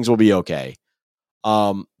 Things will be okay.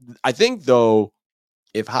 I think though,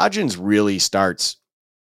 if Hodgins really starts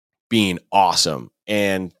being awesome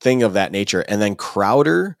and thing of that nature, and then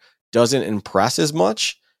Crowder doesn't impress as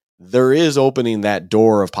much, there is opening that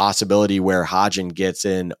door of possibility where Hodgins gets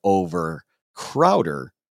in over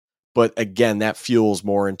Crowder. But again, that fuels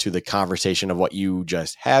more into the conversation of what you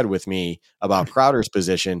just had with me about Crowder's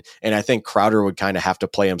position. And I think Crowder would kind of have to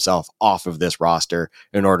play himself off of this roster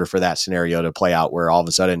in order for that scenario to play out where all of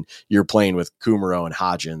a sudden you're playing with Kumaro and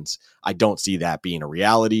Hodgins. I don't see that being a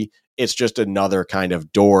reality. It's just another kind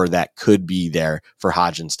of door that could be there for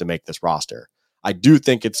Hodgins to make this roster. I do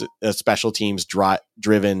think it's a special teams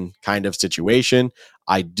driven kind of situation.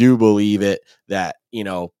 I do believe it that,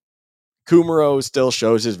 Kumaro still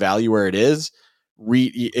shows his value where it is.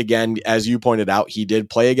 Again, as you pointed out, he did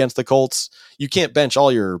play against the Colts. You can't bench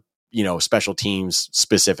all your, special teams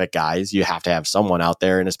specific guys. You have to have someone out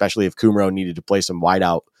there. And especially if Kumaro needed to play some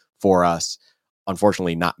wideout for us,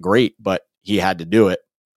 unfortunately not great, but he had to do it.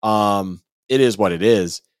 It is what it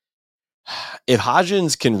is. If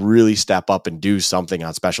Hodgins can really step up and do something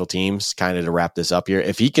on special teams, kind of to wrap this up here,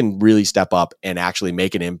 if he can really step up and actually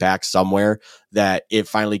make an impact somewhere that it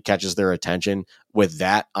finally catches their attention with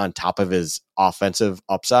that on top of his offensive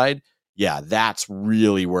upside, yeah, that's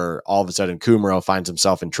really where all of a sudden Kumaro finds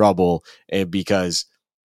himself in trouble. And because,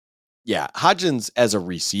 yeah, Hodgins as a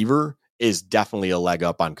receiver is definitely a leg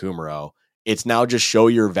up on Kumaro. It's now just show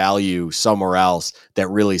your value somewhere else that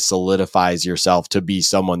really solidifies yourself to be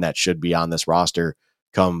someone that should be on this roster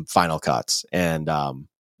come final cuts. And I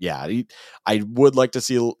would like to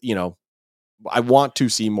see, I want to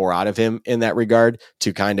see more out of him in that regard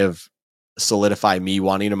to kind of solidify me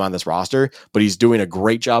wanting him on this roster, but he's doing a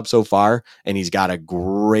great job so far and he's got a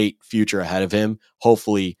great future ahead of him,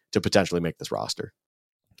 hopefully to potentially make this roster.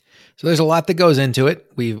 So there's a lot that goes into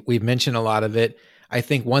it. We've mentioned a lot of it. I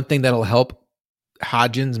think one thing that'll help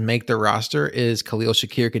Hodgins make the roster is Khalil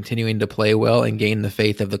Shakir continuing to play well and gain the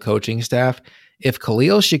faith of the coaching staff. If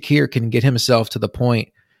Khalil Shakir can get himself to the point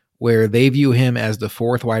where they view him as the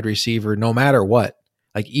fourth wide receiver, no matter what,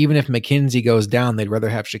 like even if McKenzie goes down, they'd rather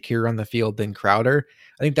have Shakir on the field than Crowder.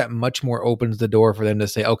 I think that much more opens the door for them to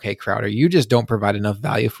say, okay, Crowder, you just don't provide enough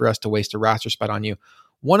value for us to waste a roster spot on you.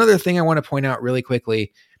 One other thing I want to point out really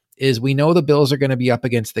quickly is we know the Bills are going to be up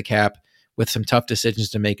against the cap with some tough decisions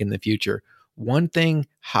to make in the future. One thing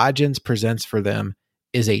Hodgins presents for them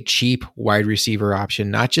is a cheap wide receiver option,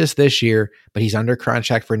 not just this year, but he's under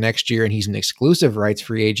contract for next year and he's an exclusive rights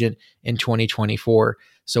free agent in 2024.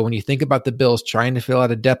 So when you think about the Bills trying to fill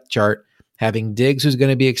out a depth chart, having Diggs, who's going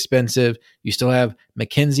to be expensive, you still have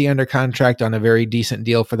McKenzie under contract on a very decent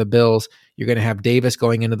deal for the Bills. You're going to have Davis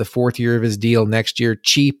going into the fourth year of his deal next year,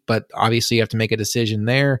 cheap, but obviously you have to make a decision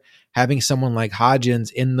there. Having someone like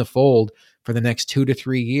Hodgins in the fold for the next 2 to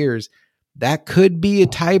 3 years, that could be a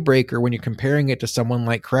tiebreaker when you're comparing it to someone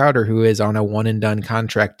like Crowder, who is on a one and done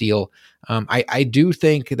contract deal. I do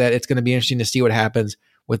think that it's going to be interesting to see what happens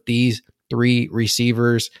with these three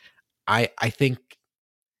receivers. I think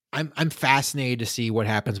I'm fascinated to see what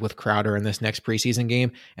happens with Crowder in this next preseason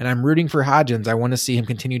game, and I'm rooting for Hodgins. I want to see him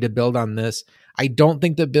continue to build on this. I don't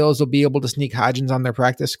think the Bills will be able to sneak Hodgins on their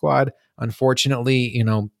practice squad. Unfortunately,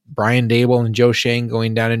 Brian Dable and Joe Shane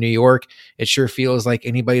going down to New York, it sure feels like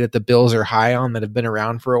anybody that the Bills are high on that have been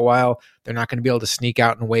around for a while, they're not going to be able to sneak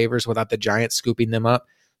out in waivers without the Giants scooping them up.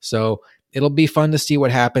 So it'll be fun to see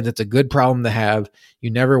what happens. It's a good problem to have. You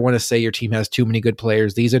never want to say your team has too many good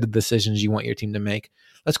players. These are the decisions you want your team to make.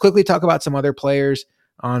 Let's quickly talk about some other players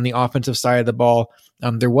on the offensive side of the ball.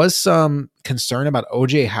 There was some concern about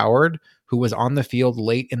O.J. Howard, who was on the field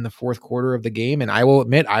late in the fourth quarter of the game. And I will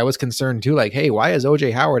admit, I was concerned too. Like, hey, why is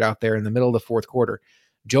O.J. Howard out there in the middle of the fourth quarter?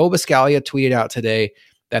 Joe Biscaglia tweeted out today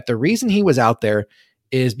that the reason he was out there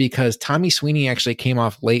is because Tommy Sweeney actually came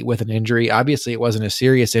off late with an injury. Obviously, it wasn't a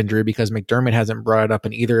serious injury because McDermott hasn't brought it up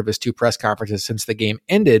in either of his two press conferences since the game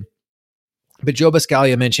ended. But Joe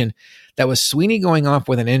Biscaglia mentioned that with Sweeney going off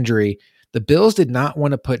with an injury, the Bills did not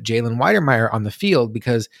want to put Jalen Weidermeyer on the field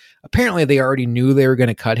because apparently they already knew they were going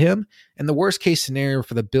to cut him. And the worst case scenario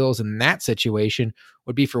for the Bills in that situation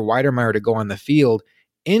would be for Weidermeyer to go on the field,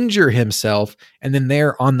 injure himself, and then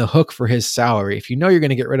they're on the hook for his salary. If you know you're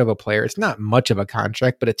going to get rid of a player, it's not much of a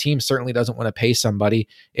contract, but a team certainly doesn't want to pay somebody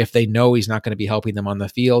if they know he's not going to be helping them on the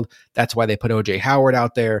field. That's why they put O.J. Howard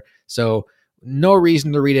out there. So no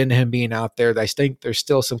reason to read into him being out there. I think there's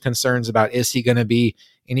still some concerns about, is he going to be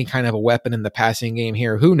any kind of a weapon in the passing game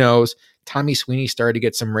here? Who knows? Tommy Sweeney started to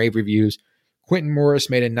get some rave reviews. Quentin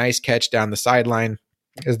Morris made a nice catch down the sideline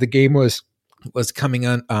as the game was coming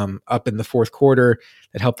on up in the fourth quarter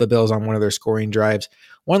that helped the Bills on one of their scoring drives.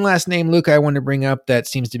 One last name, Luka, I want to bring up that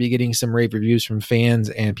seems to be getting some rave reviews from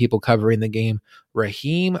fans and people covering the game.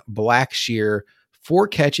 Raheem Blackshear, 4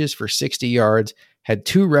 catches for 60 yards, had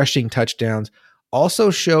 2 rushing touchdowns,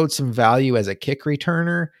 also showed some value as a kick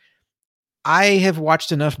returner. I have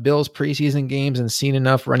watched enough Bills preseason games and seen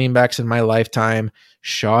enough running backs in my lifetime.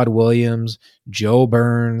 Shad Williams, Joe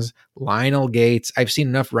Burns, Lionel Gates. I've seen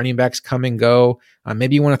enough running backs come and go.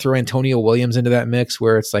 Maybe you want to throw Antonio Williams into that mix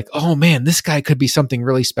where it's like, oh man, this guy could be something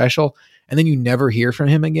really special. And then you never hear from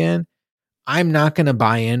him again. I'm not going to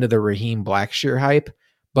buy into the Raheem Blackshear hype,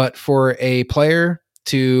 but for a player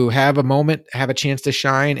to have a moment, have a chance to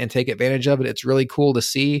shine and take advantage of it, it's really cool to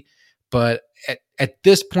see. But at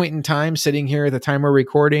this point in time, sitting here at the time we're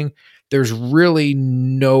recording, there's really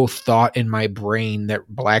no thought in my brain that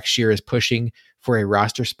Blackshear is pushing for a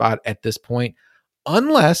roster spot at this point,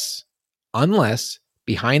 unless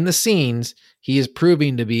behind the scenes, he is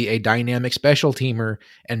proving to be a dynamic special teamer,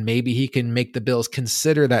 and maybe he can make the Bills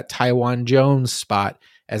consider that Taiwan Jones spot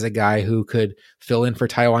as a guy who could fill in for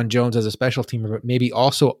Taiwan Jones as a special teamer, but maybe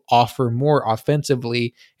also offer more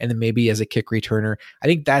offensively and then maybe as a kick returner. I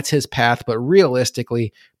think that's his path, but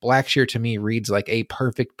realistically, Blackshear to me reads like a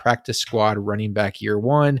perfect practice squad running back year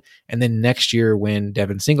one. And then next year when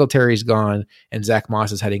Devin Singletary's gone and Zach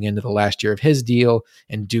Moss is heading into the last year of his deal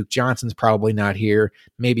and Duke Johnson's probably not here,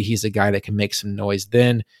 maybe he's a guy that can make some noise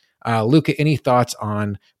then. Luka, any thoughts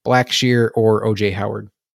on Blackshear or O.J. Howard?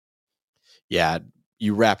 Yeah,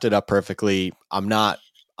 you wrapped it up perfectly. I'm not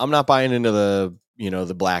buying into the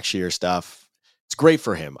Blackshear stuff. It's great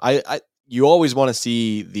for him. You always want to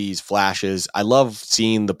see these flashes. I love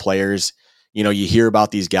seeing the players. You hear about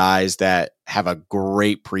these guys that have a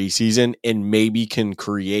great preseason and maybe can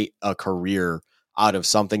create a career out of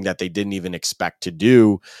something that they didn't even expect to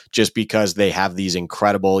do just because they have these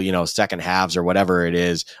incredible, second halves or whatever it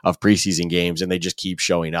is of preseason games and they just keep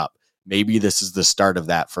showing up. Maybe this is the start of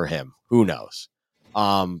that for him. Who knows?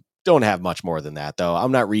 Don't have much more than that though.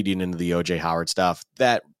 I'm not reading into the O.J. Howard stuff.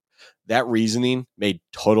 That reasoning made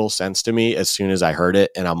total sense to me as soon as I heard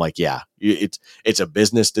it. And I'm like, yeah, it's a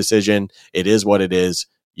business decision. It is what it is.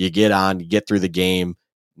 You get on, you get through the game.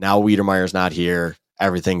 Now Weidermeyer's not here.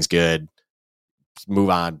 Everything's good. Move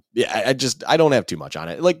on. Yeah, I don't have too much on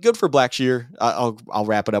it. Like, good for Blackshear. I'll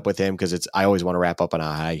wrap it up with him because I always want to wrap up on a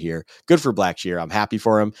high here. Good for Blackshear. I'm happy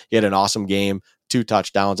for him. He had an awesome game, 2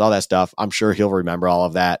 touchdowns, all that stuff. I'm sure he'll remember all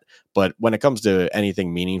of that. But when it comes to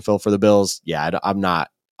anything meaningful for the Bills, yeah, I'm not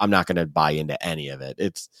going to buy into any of it.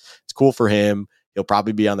 It's cool for him. He'll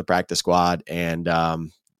probably be on the practice squad, and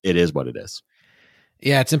it is what it is.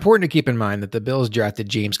 Yeah, it's important to keep in mind that the Bills drafted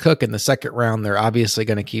James Cook in the second round. They're obviously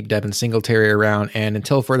going to keep Devin Singletary around, and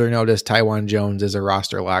until further notice, Taiwan Jones is a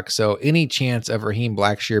roster lock. So any chance of Raheem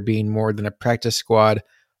Blackshear being more than a practice squad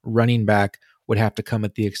running back would have to come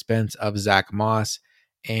at the expense of Zach Moss.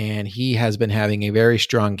 and he has been having a very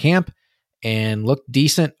strong camp and looked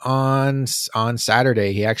decent on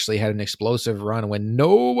Saturday. He actually had an explosive run when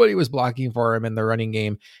nobody was blocking for him in the running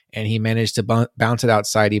game, and he managed to bounce it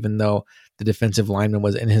outside, even though the defensive lineman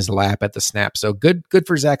was in his lap at the snap. So good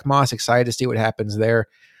for Zach Moss. Excited to see what happens there.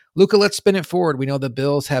 Luka, let's spin it forward. We know the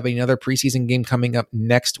Bills have another preseason game coming up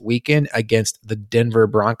next weekend against the Denver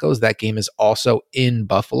Broncos. That game is also in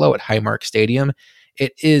Buffalo at Highmark Stadium.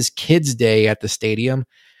 It is Kids Day at the stadium.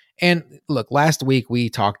 And look, last week we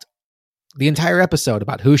talked the entire episode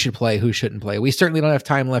about who should play, who shouldn't play. We certainly don't have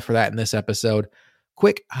time left for that in this episode.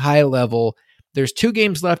 Quick, high level. There's 2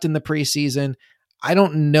 games left in the preseason. I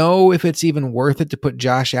don't know if it's even worth it to put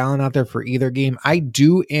Josh Allen out there for either game. I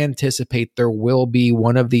do anticipate there will be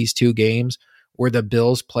one of these 2 games where the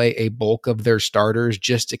Bills play a bulk of their starters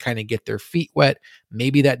just to kind of get their feet wet.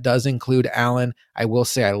 Maybe that does include Allen. I will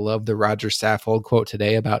say I love the Roger Saffold quote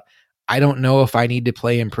today about, I don't know if I need to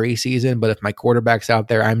play in preseason, but if my quarterback's out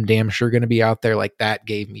there, I'm damn sure going to be out there. Like, that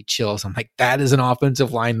gave me chills. I'm like, that is an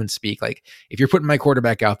offensive lineman speak. Like, if you're putting my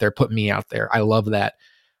quarterback out there, put me out there. I love that.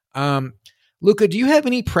 Luka, do you have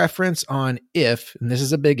any preference on if, and this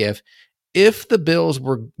is a big if the Bills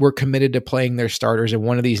were committed to playing their starters in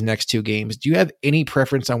one of these next 2 games, do you have any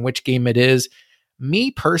preference on which game it is?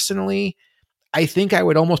 Me personally, I think I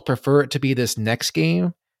would almost prefer it to be this next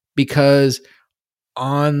game, because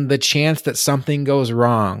on the chance that something goes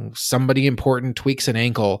wrong, somebody important tweaks an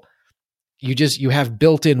ankle, you have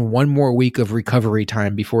built in one more week of recovery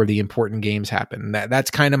time before the important games happen.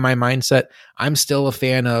 That's kind of my mindset. I'm still a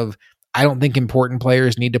fan of, I don't think important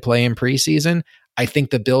players need to play in preseason. I think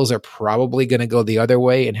the Bills are probably going to go the other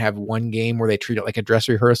way and have one game where they treat it like a dress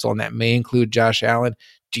rehearsal, and that may include Josh Allen.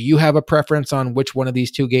 Do you have a preference on which one of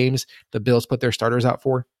these 2 games the Bills put their starters out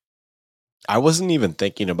for? I wasn't even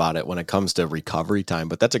thinking about it when it comes to recovery time,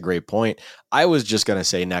 but that's a great point. I was just going to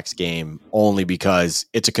say next game only because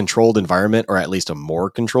it's a controlled environment, or at least a more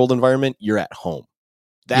controlled environment. You're at home.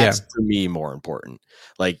 That's to me more important.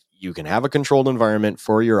 Like, you can have a controlled environment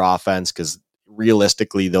for your offense, because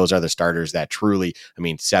realistically, those are the starters that truly,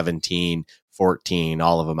 17, 14,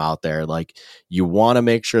 all of them out there. Like, you want to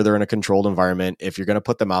make sure they're in a controlled environment. If you're going to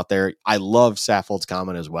put them out there, I love Saffold's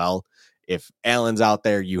comment as well. If Allen's out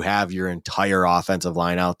there, you have your entire offensive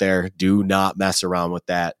line out there. Do not mess around with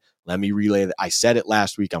that. Let me relay that. I said it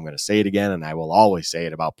last week. I'm going to say it again, and I will always say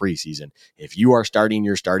it about preseason. If you are starting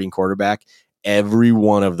your starting quarterback, every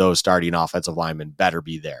one of those starting offensive linemen better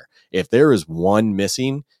be there. If there is one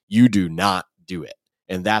missing, you do not do it.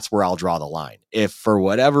 And that's where I'll draw the line. If for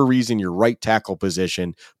whatever reason your right tackle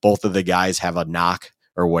position, both of the guys have a knock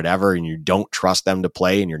or whatever, and you don't trust them to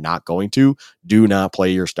play and you're not going to, do not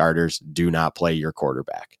play your starters. Do not play your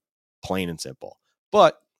quarterback. Plain and simple.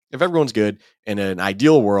 But if everyone's good, in an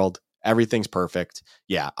ideal world, everything's perfect.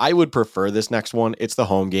 Yeah, I would prefer this next one. It's the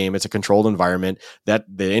home game. It's a controlled environment. That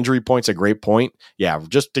the injury point's a great point. Yeah,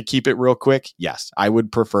 just to keep it real quick, yes, I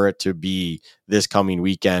would prefer it to be this coming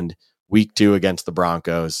weekend, week 2 against the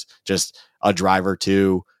Broncos. Just a drive or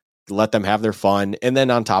 2. Let them have their fun. And then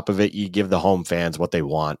on top of it, you give the home fans what they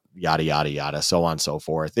want, yada, yada, yada, so on and so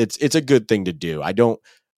forth. It's a good thing to do.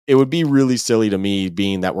 It would be really silly to me,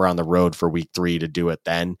 being that we're on the road for week 3, to do it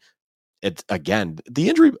then. It's, again, the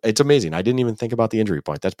injury, it's amazing. I didn't even think about the injury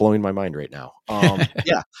point. That's blowing my mind right now.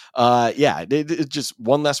 It's just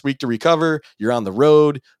one less week to recover. You're on the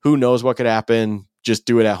road. Who knows what could happen? Just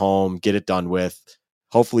do it at home, get it done with.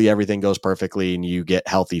 Hopefully everything goes perfectly and you get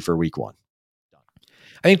healthy for week 1.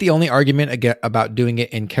 I think the only argument about doing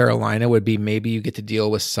it in Carolina would be maybe you get to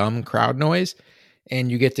deal with some crowd noise,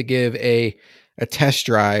 and you get to give a test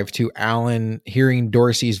drive to Allen hearing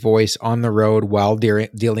Dorsey's voice on the road while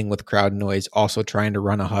dealing with crowd noise, also trying to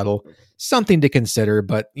run a huddle. Something to consider.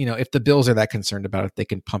 But, if the Bills are that concerned about it, they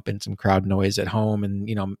can pump in some crowd noise at home and,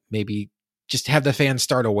 maybe just have the fans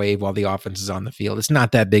start a wave while the offense is on the field. It's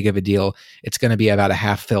not that big of a deal. It's going to be about a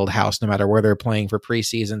half-filled house no matter where they're playing for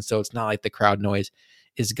preseason, so it's not like the crowd noise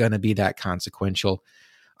is going to be that consequential.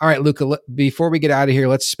 All right, Luka, before we get out of here,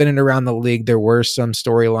 let's spin it around the league. There were some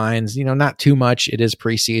storylines, not too much. It is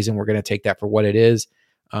preseason. We're going to take that for what it is.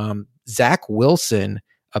 Zach Wilson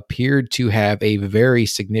appeared to have a very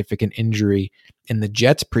significant injury in the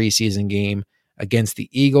Jets preseason game against the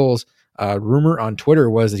Eagles. Rumor on Twitter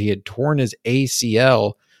was that he had torn his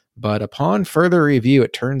ACL, but upon further review,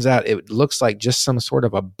 it turns out it looks like just some sort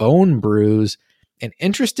of a bone bruise. And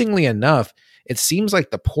interestingly enough, it seems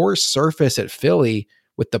like the poor surface at Philly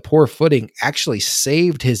with the poor footing actually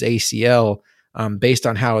saved his ACL based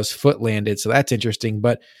on how his foot landed. So that's interesting.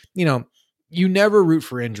 But, you never root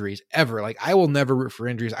for injuries ever. Like I will never root for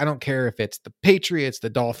injuries. I don't care if it's the Patriots, the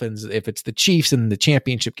Dolphins, if it's the Chiefs in the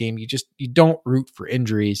championship game, you don't root for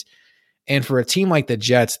injuries. And for a team like the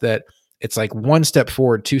Jets that it's like one step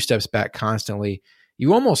forward, two steps back constantly,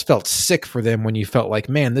 you almost felt sick for them when you felt like,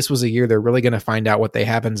 man, this was a year they're really going to find out what they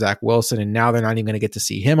have in Zach Wilson. And now they're not even going to get to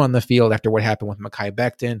see him on the field after what happened with Mekhi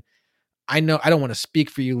Becton. I know I don't want to speak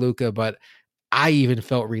for you, Luka, but I even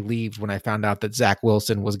felt relieved when I found out that Zach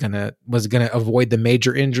Wilson was gonna avoid the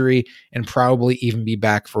major injury and probably even be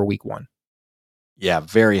back for week 1. Yeah,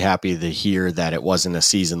 very happy to hear that it wasn't a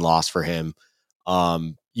season loss for him.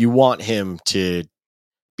 You want him to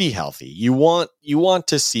be healthy. You want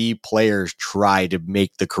to see players try to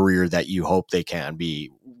make the career that you hope they can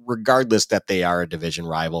be, regardless that they are a division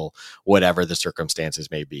rival, whatever the circumstances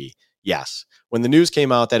may be. Yes. When the news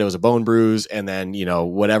came out that it was a bone bruise and then,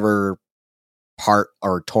 whatever part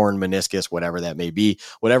or torn meniscus, whatever that may be,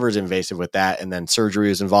 whatever is invasive with that. And then surgery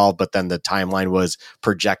was involved, but then the timeline was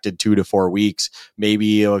projected 2 to 4 weeks,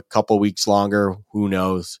 maybe a couple weeks longer. Who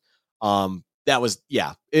knows? That was,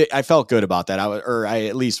 I felt good about that. I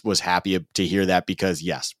at least was happy to hear that because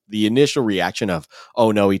yes, the initial reaction of, oh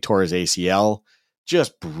no, he tore his ACL,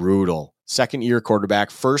 just brutal. Second year quarterback,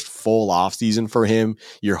 first full off season for him.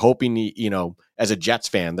 You're hoping, as a Jets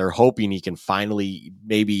fan, they're hoping he can finally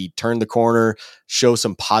maybe turn the corner, show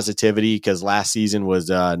some positivity because last season was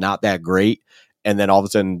not that great. And then all of a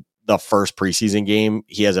sudden, the first preseason game,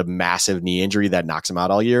 he has a massive knee injury that knocks him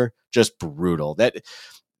out all year. Just brutal. That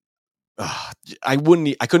I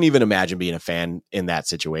couldn't even imagine being a fan in that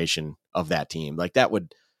situation of that team. Like that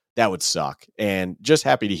would suck. And just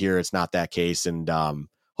happy to hear it's not that case. And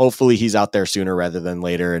hopefully he's out there sooner rather than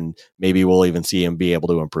later. And maybe we'll even see him be able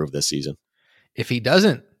to improve this season. If he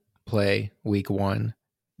doesn't play week 1,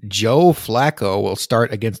 Joe Flacco will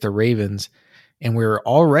start against the Ravens, and we're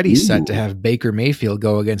already set to have Baker Mayfield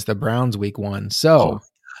go against the Browns week 1. So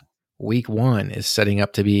week 1 is setting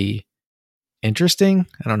up to be interesting.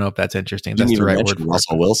 I don't know if that's interesting. That's the right word.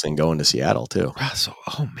 Russell Wilson going to Seattle too. Russell,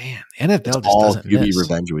 oh man, NFL just doesn't miss.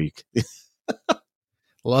 Revenge week.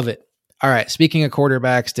 Love it. All right. Speaking of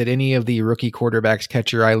quarterbacks, did any of the rookie quarterbacks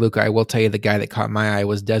catch your eye, Luka? I will tell you the guy that caught my eye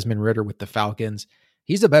was Desmond Ridder with the Falcons.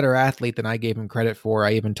 He's a better athlete than I gave him credit for.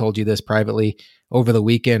 I even told you this privately over the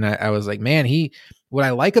weekend. I was like, man, what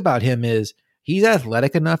I like about him is he's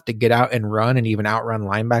athletic enough to get out and run and even outrun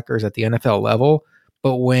linebackers at the NFL level.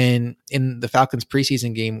 But when in the Falcons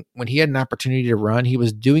preseason game, when he had an opportunity to run, he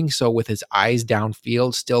was doing so with his eyes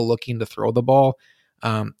downfield, still looking to throw the ball.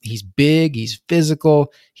 He's big, he's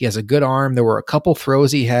physical, he has a good arm. There were a couple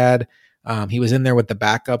throws he had. He was in there with the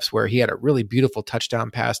backups where he had a really beautiful touchdown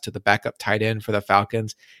pass to the backup tight end for the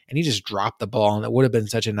Falcons, and he just dropped the ball, and it would have been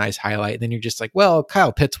such a nice highlight. And then you're just like, well,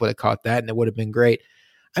 Kyle Pitts would have caught that, and it would have been great.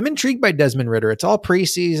 I'm intrigued by Desmond Ridder. It's all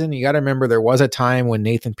preseason. You got to remember there was a time when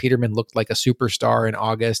Nathan Peterman looked like a superstar in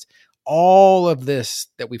August. All of this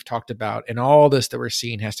that we've talked about and all this that we're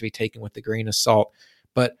seeing has to be taken with a grain of salt.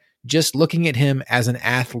 But just looking at him as an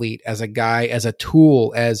athlete, as a guy, as a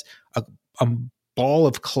tool, as a ball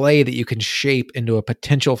of clay that you can shape into a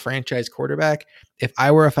potential franchise quarterback, if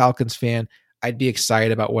I were a Falcons fan, I'd be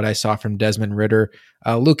excited about what I saw from Desmond Ridder.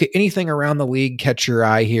 Luka, anything around the league catch your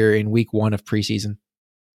eye here in week 1 of preseason?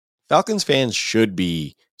 Falcons fans should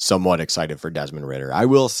be somewhat excited for Desmond Ridder. I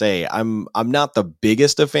will say I'm not the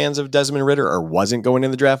biggest of fans of Desmond Ridder, or wasn't going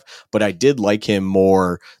in the draft, but I did like him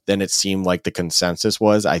more than it seemed like the consensus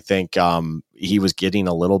was. I think he was getting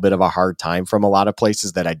a little bit of a hard time from a lot of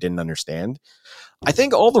places that I didn't understand. I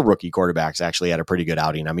think all the rookie quarterbacks actually had a pretty good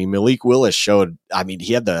outing. I mean, Malik Willis showed,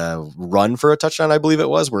 he had the run for a touchdown, I believe it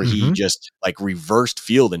was, where he just like reversed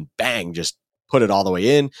field and bang, just put it all the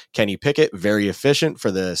way in. Kenny Pickett, very efficient for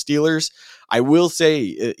the Steelers. I will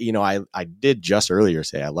say, I did just earlier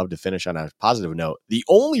say I love to finish on a positive note. The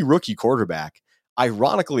only rookie quarterback,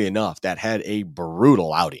 ironically enough, that had a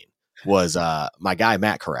brutal outing was my guy,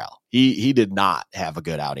 Matt Corral. He did not have a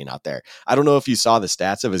good outing out there. I don't know if you saw the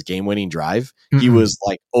stats of his game-winning drive. He was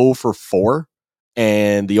like 0 for 4,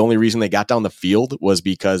 and the only reason they got down the field was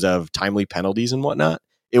because of timely penalties and whatnot.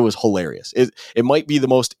 It was hilarious. It might be the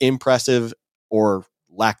most impressive, or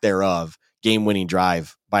lack thereof, game-winning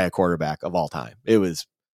drive by a quarterback of all time.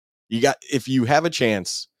 If you have a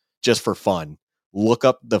chance, just for fun, look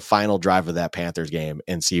up the final drive of that Panthers game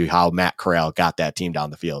and see how Matt Corral got that team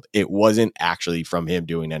down the field. It wasn't actually from him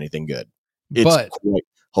doing anything good. It's quite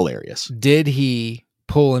hilarious. Did he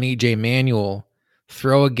pull an EJ Manuel,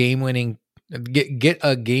 throw a game-winning, get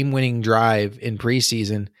a game-winning drive in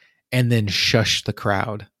preseason, and then shush the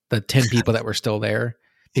crowd, the 10 people that were still there?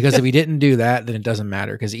 Because if he didn't do that, then it doesn't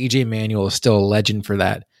matter, because EJ Manuel is still a legend for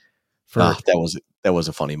that. for that was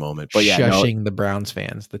a funny moment. But shushing the Browns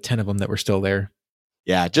fans, the 10 of them that were still there.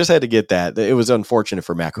 Yeah, just had to get that. It was unfortunate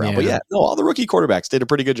for Matt Corral, but all the rookie quarterbacks did a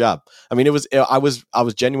pretty good job. I mean, I was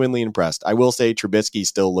genuinely impressed. I will say Trubisky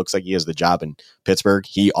still looks like he has the job in Pittsburgh.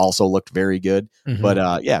 He also looked very good. Mm-hmm.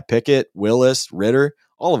 But Pickett, Willis, Ritter,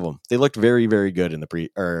 all of them, they looked very, very good in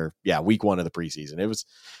the week 1 of the preseason.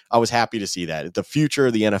 I was happy to see that. The future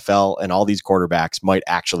of the NFL and all these quarterbacks might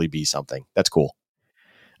actually be something. That's cool.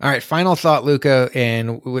 All right, final thought, Luka,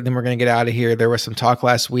 and then we're going to get out of here. There was some talk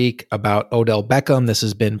last week about Odell Beckham. This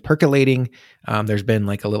has been percolating. There's been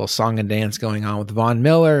like a little song and dance going on with Von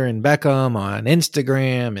Miller and Beckham on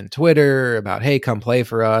Instagram and Twitter about, hey, come play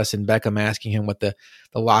for us, and Beckham asking him what the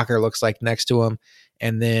locker looks like next to him.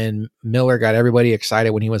 And then Miller got everybody excited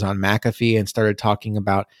when he was on McAfee and started talking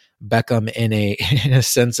about Beckham in a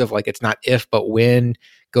sense of like, it's not if, but when.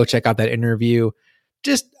 Go check out that interview.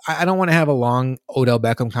 I don't want to have a long Odell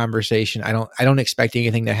Beckham conversation. I don't expect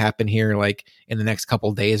anything to happen here like in the next couple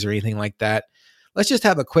of days or anything like that. Let's just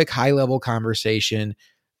have a quick high level conversation.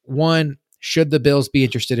 1, should the Bills be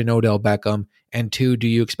interested in Odell Beckham? And 2, do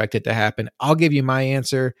you expect it to happen? I'll give you my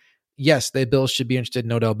answer. Yes, the Bills should be interested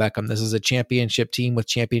in Odell Beckham. This is a championship team with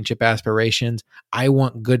championship aspirations. I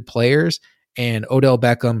want good players. And Odell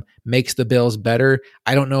Beckham makes the Bills better.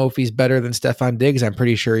 I don't know if he's better than Stephon Diggs. I'm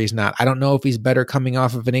pretty sure he's not. I don't know if he's better coming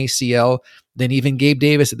off of an ACL than even Gabe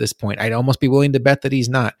Davis at this point. I'd almost be willing to bet that he's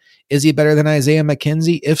not. Is he better than Isaiah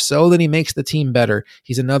McKenzie? If so, then he makes the team better.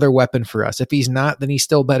 He's another weapon for us. If he's not, then he's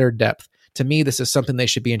still better depth. To me, this is something they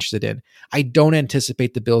should be interested in. I don't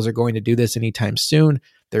anticipate the Bills are going to do this anytime soon.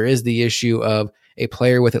 There is the issue of a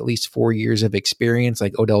player with at least 4 years of experience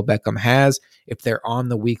like Odell Beckham has. If they're on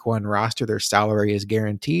the week 1 roster, their salary is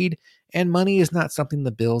guaranteed, and money is not something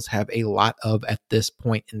the Bills have a lot of at this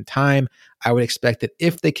point in time. I would expect that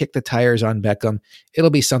if they kick the tires on Beckham, it'll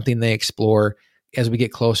be something they explore as we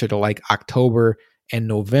get closer to like October and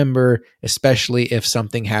November, especially if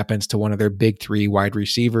something happens to one of their big 3 wide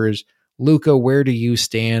receivers. Luka, where do you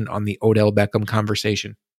stand on the Odell Beckham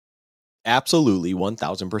conversation? Absolutely,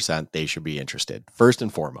 1,000% they should be interested. First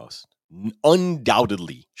and foremost,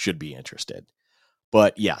 undoubtedly should be interested.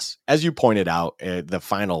 But yes, as you pointed out, the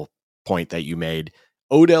final point that you made,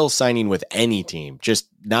 Odell signing with any team, just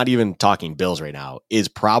not even talking Bills right now, is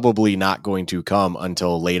probably not going to come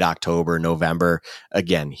until late October, November.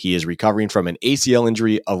 Again, he is recovering from an ACL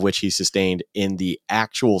injury of which he sustained in the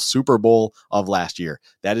actual Super Bowl of last year.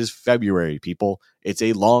 That is February, people. It's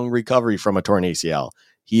a long recovery from a torn ACL.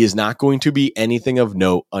 He is not going to be anything of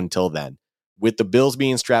note until then. With the Bills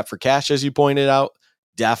being strapped for cash, as you pointed out,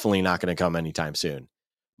 definitely not going to come anytime soon.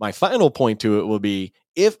 My final point to it will be,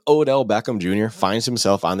 if Odell Beckham Jr. finds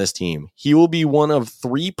himself on this team, he will be one of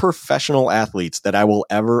 3 professional athletes that I will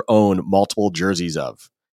ever own multiple jerseys of.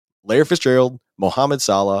 Larry Fitzgerald, Mohamed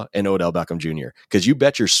Salah, and Odell Beckham Jr. Because you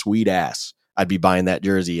bet your sweet ass I'd be buying that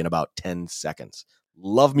jersey in about 10 seconds.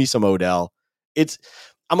 Love me some Odell.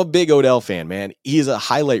 I'm a big Odell fan, man. He is a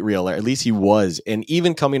highlight reel, or at least he was. And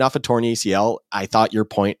even coming off a torn ACL, I thought your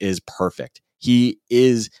point is perfect. He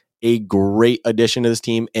is a great addition to this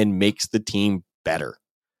team and makes the team better.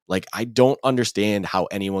 Like, I don't understand how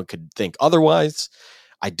anyone could think otherwise.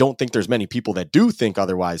 I don't think there's many people that do think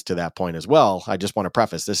otherwise to that point as well. I just want to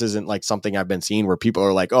preface, this isn't like something I've been seeing where people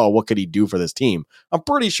are like, oh, what could he do for this team? I'm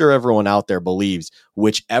pretty sure everyone out there believes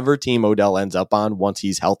whichever team Odell ends up on, once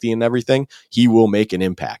he's healthy and everything, he will make an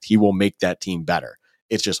impact. He will make that team better.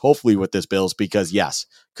 It's just hopefully with this Bills, because yes,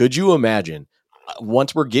 could you imagine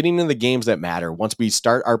once we're getting in the games that matter, once we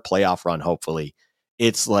start our playoff run, hopefully,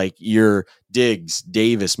 it's like your Diggs,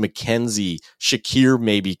 Davis, McKenzie, Shakir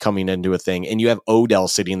maybe coming into a thing, and you have Odell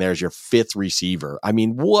sitting there as your 5th receiver. I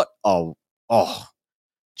mean,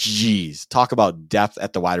 geez. Talk about depth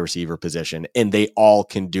at the wide receiver position, and they all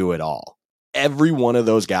can do it all. Every one of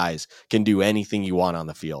those guys can do anything you want on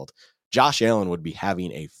the field. Josh Allen would be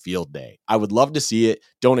having a field day. I would love to see it.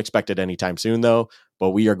 Don't expect it anytime soon, though, but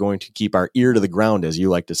we are going to keep our ear to the ground, as you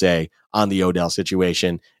like to say, on the Odell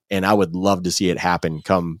situation. And I would love to see it happen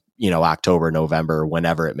come, October, November,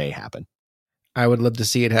 whenever it may happen. I would love to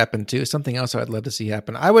see it happen too. Something else I'd love to see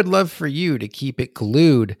happen. I would love for you to keep it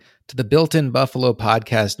glued to the Built-in Buffalo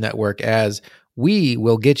Podcast Network, as we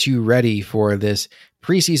will get you ready for this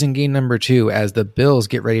preseason game number 2 as the Bills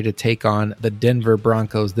get ready to take on the Denver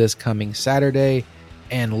Broncos this coming Saturday.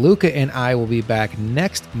 And Luka and I will be back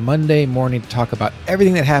next Monday morning to talk about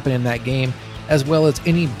everything that happened in that game, as well as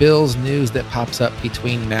any Bills news that pops up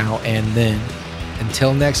between now and then.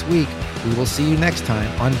 Until next week, we will see you next time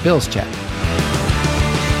on Bills Chat.